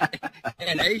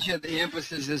 in Asia, the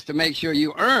emphasis is to make sure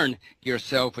you earn your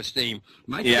self-esteem.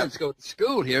 My kids go to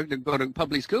school here, go to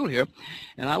public school here,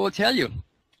 and I will tell you,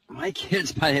 my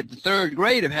kids by the third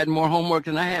grade have had more homework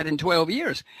than I had in 12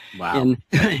 years. Wow.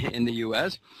 In the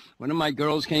U.S. One of my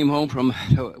girls came home from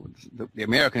the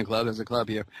American Club. There's a club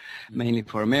here mainly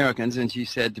for Americans, and she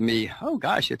said to me, "Oh,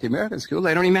 gosh, at the American school,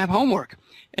 they don't even have homework."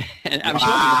 And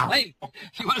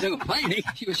she wasn't complaining.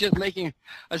 She was just making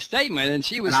a statement, and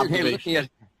she was sitting here looking at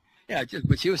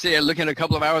but she was there looking at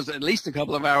at least a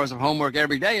couple of hours of homework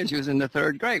every day, and she was in the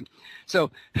third grade.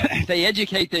 So they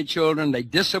educate their children, they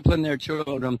discipline their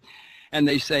children, and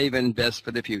they save and invest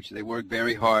for the future. They work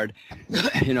very hard.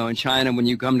 In China, when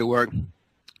you come to work,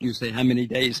 you say, how many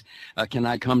days can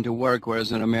I come to work?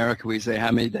 Whereas in America, we say,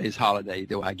 how many days holiday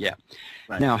do I get?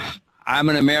 Right. Now, I'm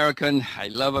an American. I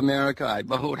love America. I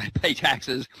vote. I pay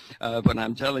taxes. But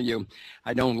I'm telling you,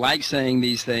 I don't like saying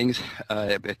these things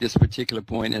at this particular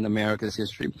point in America's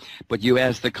history. But you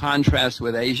ask the contrast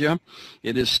with Asia,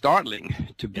 it is startling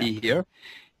to be here.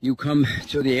 You come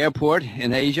to the airport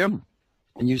in Asia,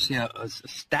 and you see a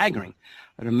staggering,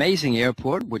 an amazing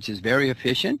airport, which is very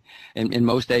efficient in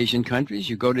most Asian countries.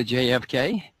 You go to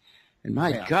JFK, and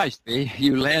my gosh,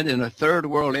 you land in a third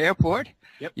world airport.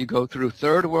 Yep. You go through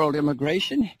third world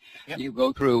immigration. Yep. You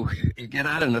get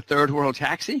out in a third world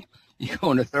taxi. You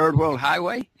go on a third world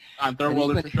highway. On third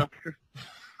world infrastructure.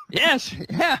 Yes,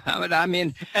 yeah. I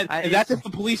mean, and that's if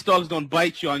the police dogs don't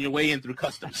bite you on your way in through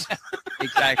customs.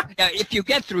 Exactly. Yeah, if you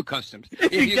get through customs.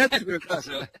 If you get through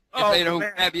customs. If they don't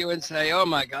grab you and say, "Oh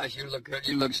my gosh, you look good.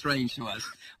 You look strange to us.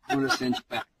 I want to send you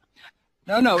back."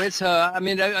 No, it's, I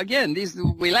mean, again,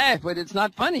 we laugh, but it's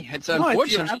not funny. It's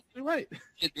unfortunate. You're absolutely right.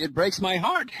 It breaks my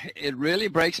heart. It really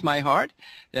breaks my heart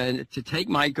to take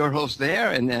my girls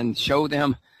there and then show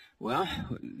them, well,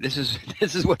 this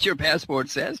is what your passport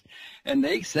says. And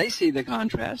they see the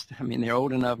contrast. I mean, they're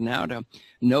old enough now to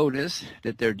notice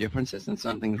that there are differences and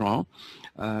something's wrong.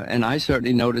 And I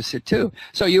certainly notice it too.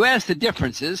 So you asked the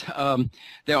differences.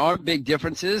 There are big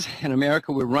differences. In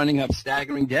America, we're running up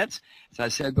staggering debts. As I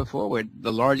said before, we're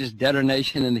the largest debtor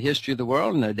nation in the history of the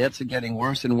world, and the debts are getting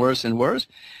worse and worse and worse.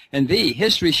 And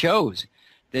history shows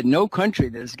that no country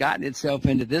that has gotten itself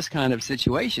into this kind of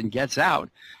situation gets out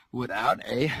without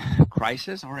a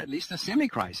crisis, or at least a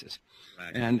semi-crisis.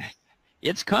 Right. And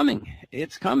it's coming.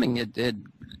 It's coming.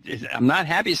 I'm not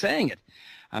happy saying it.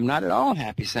 I'm not at all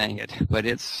happy saying it, but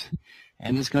it's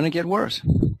going to get worse.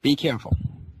 Be careful.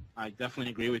 I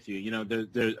definitely agree with you. I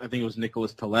think it was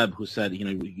Nicholas Taleb who said,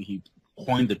 he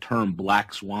coined the term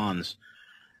black swans.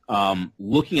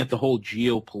 Looking at the whole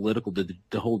geopolitical,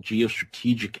 the whole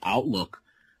geostrategic outlook,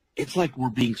 it's like we're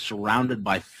being surrounded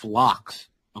by flocks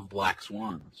of black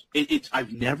swans.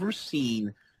 I've never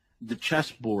seen the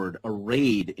chessboard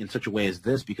arrayed in such a way as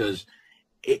this, because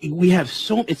we have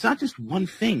it's not just one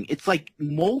thing. It's like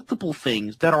multiple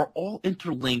things that are all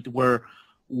interlinked, where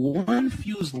one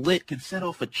fuse lit can set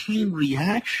off a chain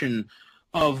reaction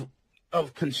of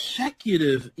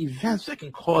consecutive events that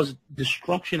can cause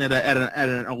destruction at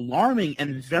an alarming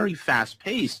and very fast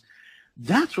pace.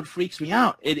 That's what freaks me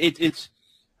out. It's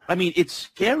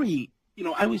scary.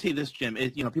 I always say this, Jim.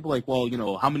 People are like,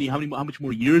 well, how much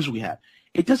more years we have?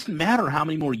 It doesn't matter how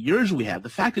many more years we have. The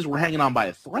fact is, we're hanging on by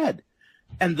a thread,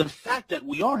 and the fact that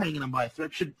we are hanging on by a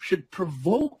thread should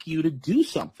provoke you to do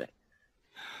something.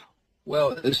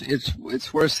 Well,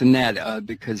 it's worse than that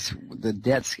because the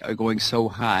debts are going so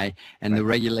high, and the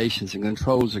regulations and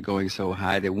controls are going so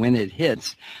high that when it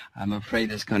hits, I'm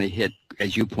afraid it's going to hit,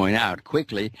 as you point out,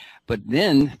 quickly. But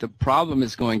then the problem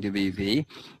is going to be,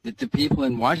 that the people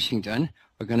in Washington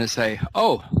are going to say,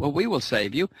 oh, well, we will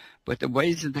save you. But the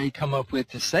ways that they come up with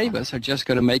to save us are just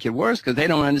going to make it worse, because they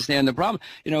don't understand the problem.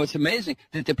 It's amazing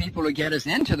that the people who get us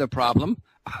into the problem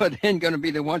are then going to be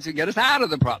the ones who get us out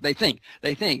of the problem. They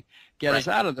think. Get us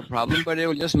out of the problem, but it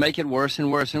will just make it worse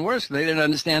and worse and worse. They didn't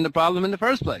understand the problem in the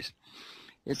first place.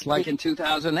 It's like in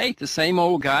 2008, the same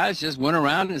old guys just went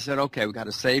around and said, okay, we got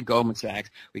to save Goldman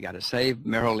Sachs, we got to save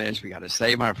Merrill Lynch, we got to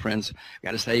save our friends, we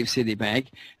got to save Citibank.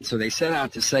 And so they set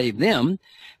out to save them,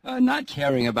 not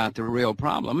caring about the real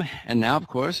problem. And now, of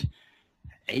course,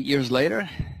 8 years later,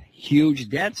 huge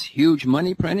debts, huge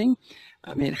money printing.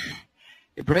 I mean,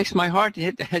 it breaks my heart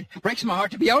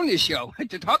to be on this show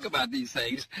to talk about these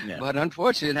things. Yeah. But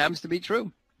unfortunately, it happens to be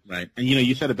true. Right. And,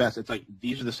 you said it best. It's like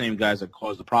these are the same guys that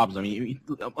cause the problems. I mean,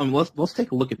 let's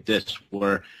take a look at this,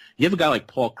 where you have a guy like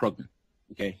Paul Krugman,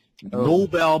 okay,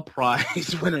 Nobel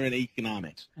Prize winner in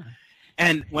economics.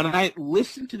 And when I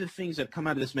listen to the things that come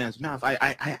out of this man's mouth,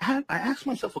 I ask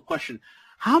myself a question.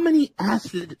 How many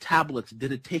acid tablets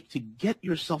did it take to get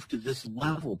yourself to this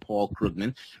level, Paul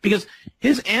Krugman? Because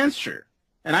his answer,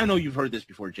 and I know you've heard this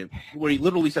before, Jim, where he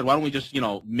literally said, why don't we just,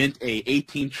 mint a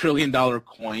 $18 trillion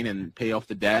coin and pay off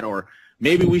the debt? Or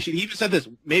maybe we should, he even said this,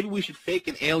 maybe we should fake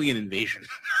an alien invasion.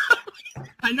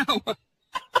 I know.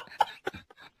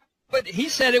 But he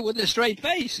said it with a straight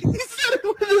face. He said it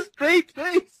with a straight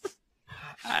face.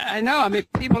 I know. I mean,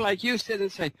 people like you sit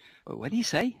and say, well, what did he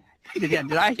say? Did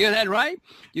I hear that right?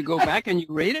 You go back and you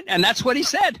read it, and that's what he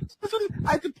said.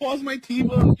 I had to pause my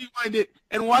TV and rewind it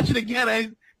and watch it again.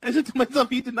 I said to myself,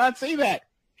 he did not say that.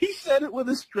 He said it with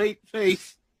a straight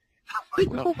face. I'm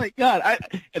like, oh, my God.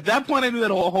 At that point, I knew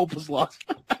that all hope was lost.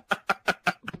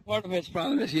 Part of his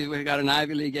problem is he's got an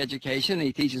Ivy League education.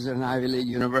 He teaches at an Ivy League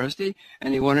university,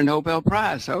 and he won a Nobel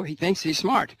Prize, so he thinks he's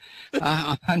smart.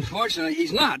 Unfortunately,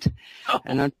 he's not.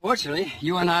 And unfortunately,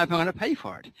 you and I are going to pay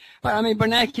for it. But, I mean,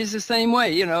 Bernanke's the same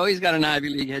way. He's got an Ivy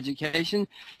League education.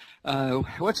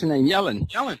 What's her name? Yellen.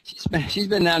 She's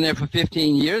been down there for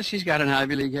 15 years. She's got an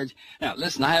Ivy League education. Now,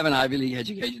 listen, I have an Ivy League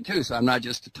education, too, so I'm not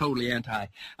just totally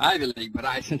anti-Ivy League.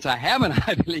 But since I have an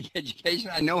Ivy League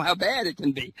education, I know how bad it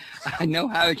can be. I know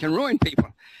how it can ruin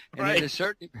people. And it has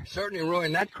certainly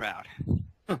ruined that crowd.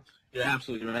 You're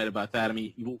absolutely right about that. I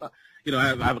mean, I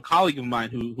have a colleague of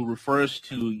mine who refers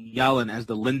to Yellen as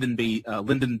the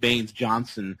Lyndon Baines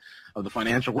Johnson of the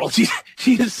financial world.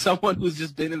 She is someone who's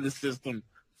just been in the system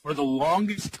for the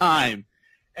longest time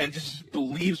and just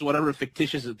believes whatever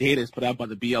fictitious data is put out by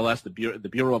the BLS, the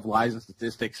Bureau of Lies and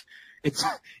Statistics. It's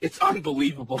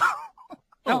unbelievable.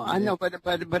 No, I know, but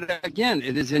again,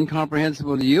 it is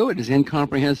incomprehensible to you. It is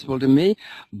incomprehensible to me.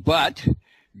 But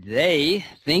they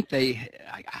think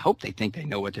I hope they think they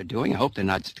know what they're doing. I hope they're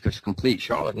not just complete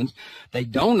charlatans. They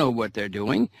don't know what they're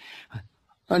doing.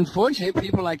 Unfortunately,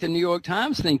 people like the New York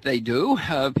Times think they do.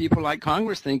 People like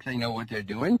Congress think they know what they're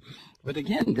doing. But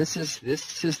again, this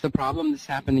is the problem that's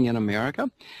happening in America.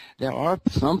 There are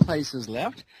some places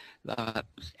left.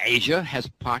 Asia has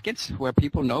pockets where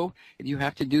people know you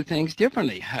have to do things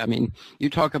differently. I mean, you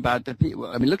talk about the people.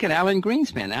 I mean, look at Alan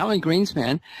Greenspan. Alan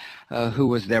Greenspan, who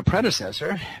was their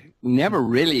predecessor, never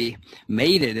really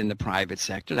made it in the private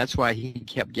sector. That's why he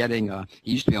kept getting.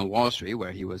 He used to be on Wall Street,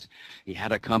 where he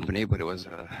had a company, but it was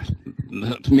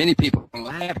many people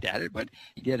laughed at it. But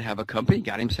he did have a company.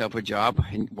 Got himself a job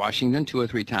in Washington 2 or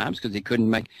 3 times because he couldn't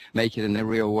make it in the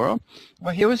real world.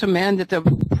 Well, he was a man that the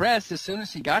press, as soon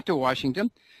as he got to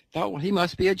Washington, thought, well, he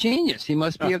must be a genius. He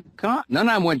must be a con. None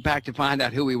of them went back to find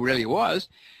out who he really was.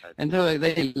 And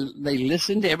they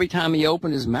listened. Every time he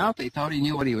opened his mouth, they thought he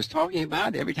knew what he was talking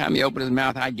about. Every time he opened his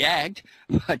mouth, I gagged.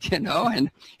 But,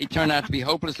 and he turned out to be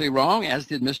hopelessly wrong, as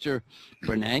did Mr.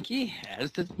 Bernanke,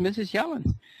 as did Mrs.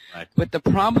 Yellen. Right. But the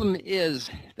problem is,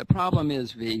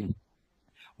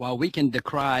 while we can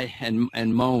decry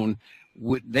and moan,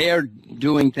 they're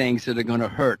doing things that are going to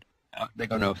hurt. They're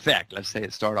going to affect. Let's say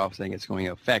start off saying it's going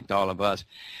to affect all of us.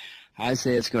 I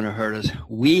say it's going to hurt us.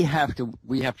 We have to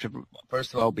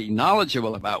first of all be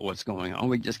knowledgeable about what's going on.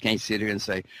 We just can't sit here and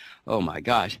say, "Oh my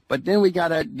gosh!" But then we got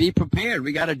to be prepared.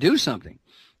 We got to do something.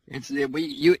 If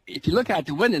you look out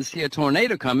the window and see a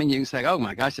tornado coming, you can say, "Oh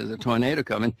my gosh, there's a tornado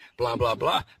coming!" Blah blah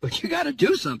blah. But you got to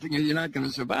do something, or you're not going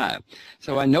to survive.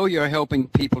 So I know you're helping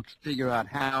people figure out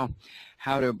how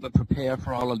to prepare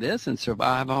for all of this and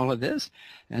survive all of this.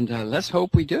 And let's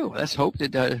hope we do. Let's hope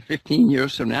that 15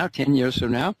 years from now, 10 years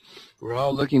from now, we're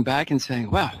all looking back and saying,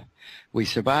 well, we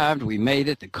survived, we made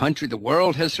it, the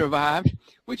world has survived,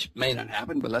 which may not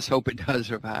happen, but let's hope it does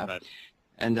survive. Right.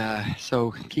 And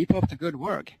so keep up the good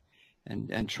work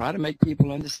and try to make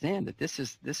people understand that this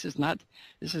is not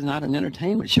an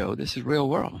entertainment show. This is real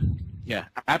world. Yeah,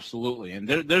 absolutely. And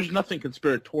there's nothing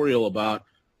conspiratorial about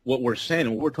what we're saying,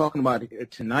 and what we're talking about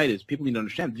tonight is people need to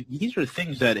understand these are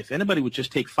things that if anybody would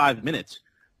just take 5 minutes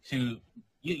to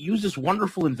use this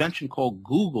wonderful invention called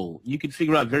Google, you could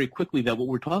figure out very quickly that what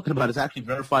we're talking about is actually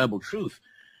verifiable truth.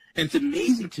 And it's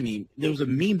amazing to me. There was a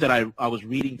meme that I was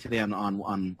reading today on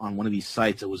one of these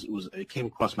sites. It came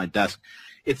across my desk.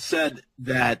 It said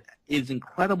that it's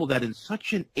incredible that in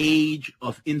such an age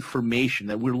of information,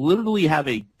 that we literally have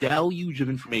a deluge of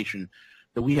information,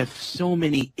 that we have so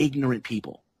many ignorant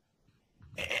people.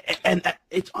 And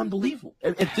it's unbelievable.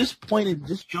 At this point, in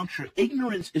this juncture,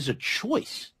 ignorance is a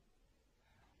choice.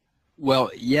 Well,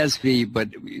 yes, V, but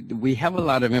we have a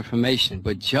lot of information,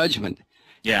 but judgment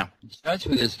Yeah.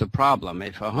 Judgment is the problem.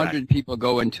 If 100 people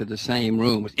go into the same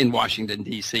room in Washington,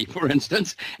 D.C., for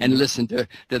instance, and listen to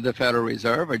the Federal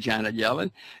Reserve or Janet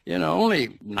Yellen,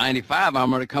 only 95 of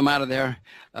them are going to come out of there.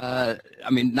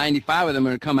 95 of them are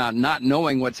going to come out not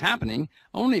knowing what's happening.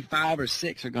 Only 5 or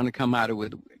 6 are going to come out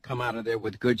of there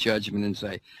with good judgment and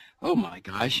say, oh, my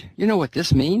gosh, you know what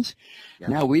this means? Yeah.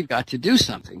 Now we've got to do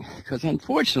something, because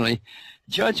unfortunately,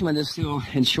 judgment is still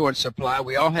in short supply.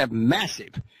 We all have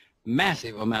massive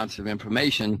amounts of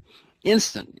information,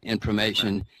 instant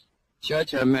information. Right.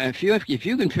 Judge, if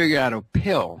you can figure out a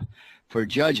pill for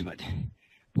judgment,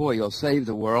 boy, you'll save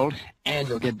the world and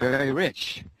you'll get very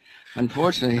rich.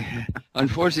 Unfortunately,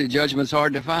 judgment's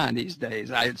hard to find these days.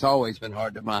 It's always been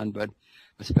hard to find, but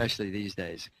especially these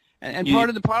days. And part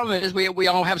of the problem is we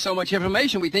all have so much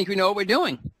information, we think we know what we're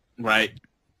doing. Right.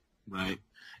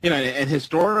 And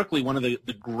historically, one of the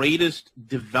greatest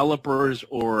developers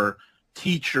or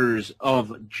teachers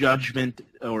of judgment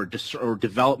or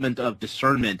development of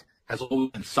discernment has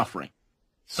always been suffering.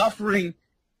 Suffering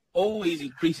always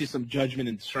increases some judgment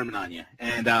and discernment on you.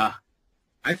 And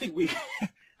I think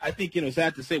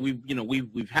sad to say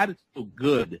we've had it so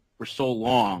good for so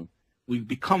long. We've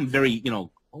become very,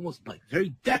 almost like very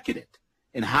decadent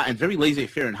and very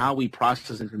laissez-faire in how we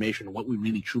process information and what we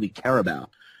really truly care about.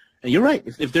 And you're right.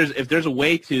 If there's a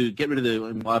way to get rid of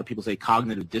a lot of people say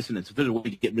cognitive dissonance. If there's a way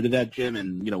to get rid of that, Jim,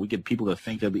 and we get people to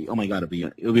think that'd be, oh my God,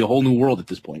 it'll be a whole new world at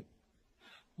this point.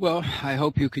 Well, I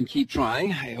hope you can keep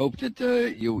trying. I hope that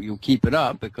you'll keep it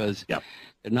up, because there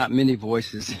are not many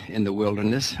voices in the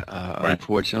wilderness,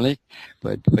 unfortunately.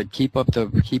 But keep up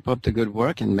the good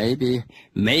work, and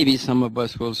maybe some of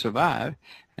us will survive,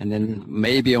 and then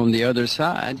maybe on the other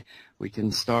side we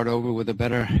can start over with a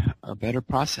better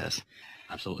process.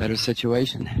 Absolutely. Better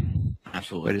situation.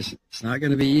 Absolutely. But it's not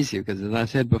going to be easy, because, as I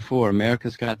said before,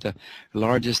 America's got the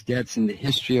largest debts in the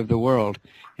history of the world,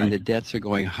 and the debts are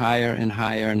going higher and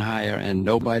higher and higher, and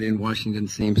nobody in Washington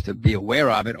seems to be aware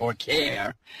of it or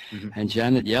care. Mm-hmm. And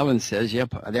Janet Yellen says,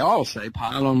 they all say,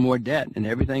 pile on more debt and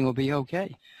everything will be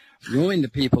okay. Ruin the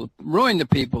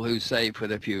people who save for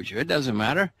the future. It doesn't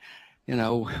matter.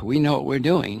 We know what we're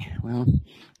doing. Well,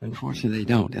 unfortunately they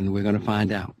don't, and we're going to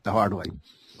find out the hard way.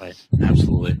 Right.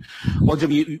 Absolutely. Well,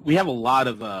 Jim, we have a lot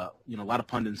of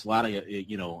pundits, a lot of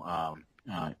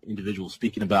individuals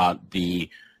speaking about the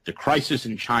crisis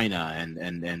in China and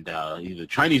the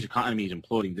Chinese economy is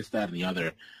imploding, this, that, and the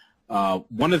other.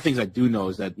 One of the things I do know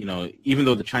is that even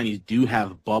though the Chinese do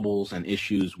have bubbles and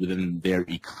issues within their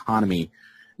economy,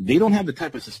 they don't have the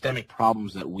type of systemic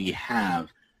problems that we have.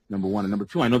 Number one, and number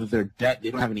two, I know that their debt,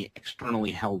 they don't have any externally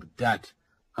held debt,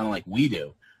 kind of like we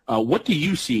do. What do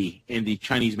you see in the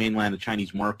Chinese mainland, the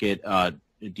Chinese market?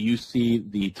 Do you see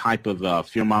the type of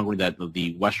fear-mongering that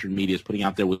the Western media is putting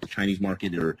out there with the Chinese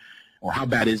market, or how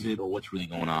bad is it, or what's really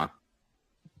going on?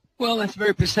 Well, that's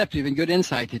very perceptive and good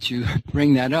insight that you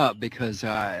bring that up, because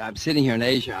I'm sitting here in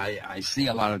Asia. I see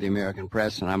a lot of the American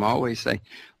press, and I'm always saying,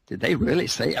 did they really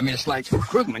say? I mean, it's like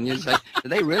recruitment. You say, did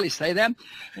they really say that?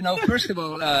 First of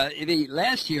all,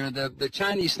 last year the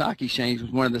Chinese stock exchange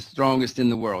was one of the strongest in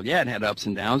the world. Yeah, it had ups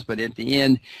and downs, but at the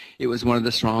end, it was one of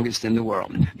the strongest in the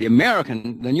world. The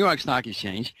New York Stock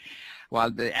Exchange,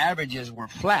 while the averages were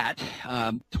flat,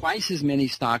 twice as many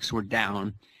stocks were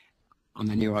down on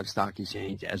the New York Stock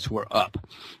Exchange as were up.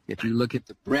 If you look at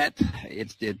the breadth,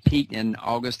 it peaked in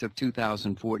August of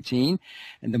 2014,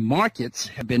 and the markets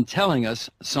have been telling us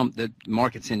the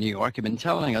markets in New York have been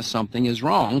telling us something is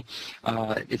wrong.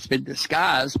 It's been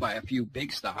disguised by a few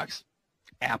big stocks,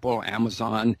 Apple,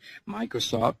 Amazon,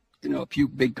 Microsoft, a few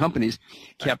big companies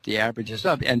kept the averages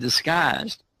up and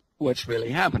disguised what's really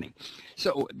happening.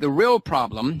 So the real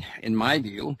problem, in my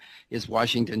view, is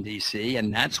Washington, D.C.,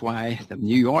 and that's why the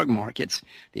New York markets,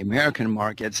 the American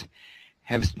markets,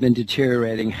 have been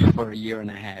deteriorating for a year and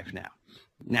a half now.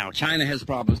 Now, China has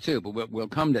problems too, but we'll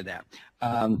come to that.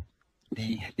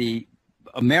 The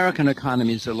American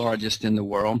economy is the largest in the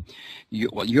world.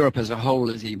 Europe as a whole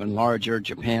is even larger,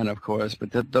 Japan, of course,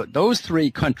 but those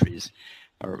three countries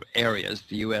or areas,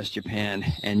 the U.S., Japan,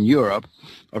 and Europe,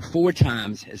 are 4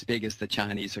 times as big as the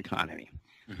Chinese economy.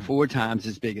 Mm-hmm. 4 times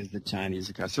as big as the Chinese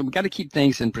economy. So we've got to keep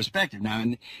things in perspective. Now,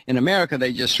 in America,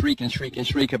 they just shriek and shriek and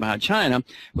shriek about China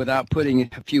without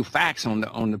putting a few facts on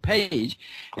the page.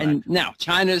 Correct. And now,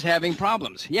 China's having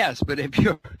problems. Yes, but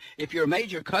if your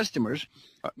major customers,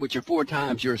 which are 4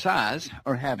 times your size,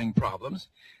 are having problems,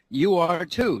 you are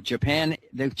too.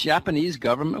 The Japanese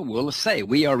government will say,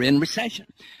 we are in recession.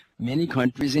 Many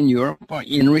countries in Europe are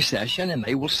in recession, and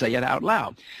they will say it out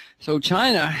loud. So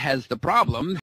China has the problem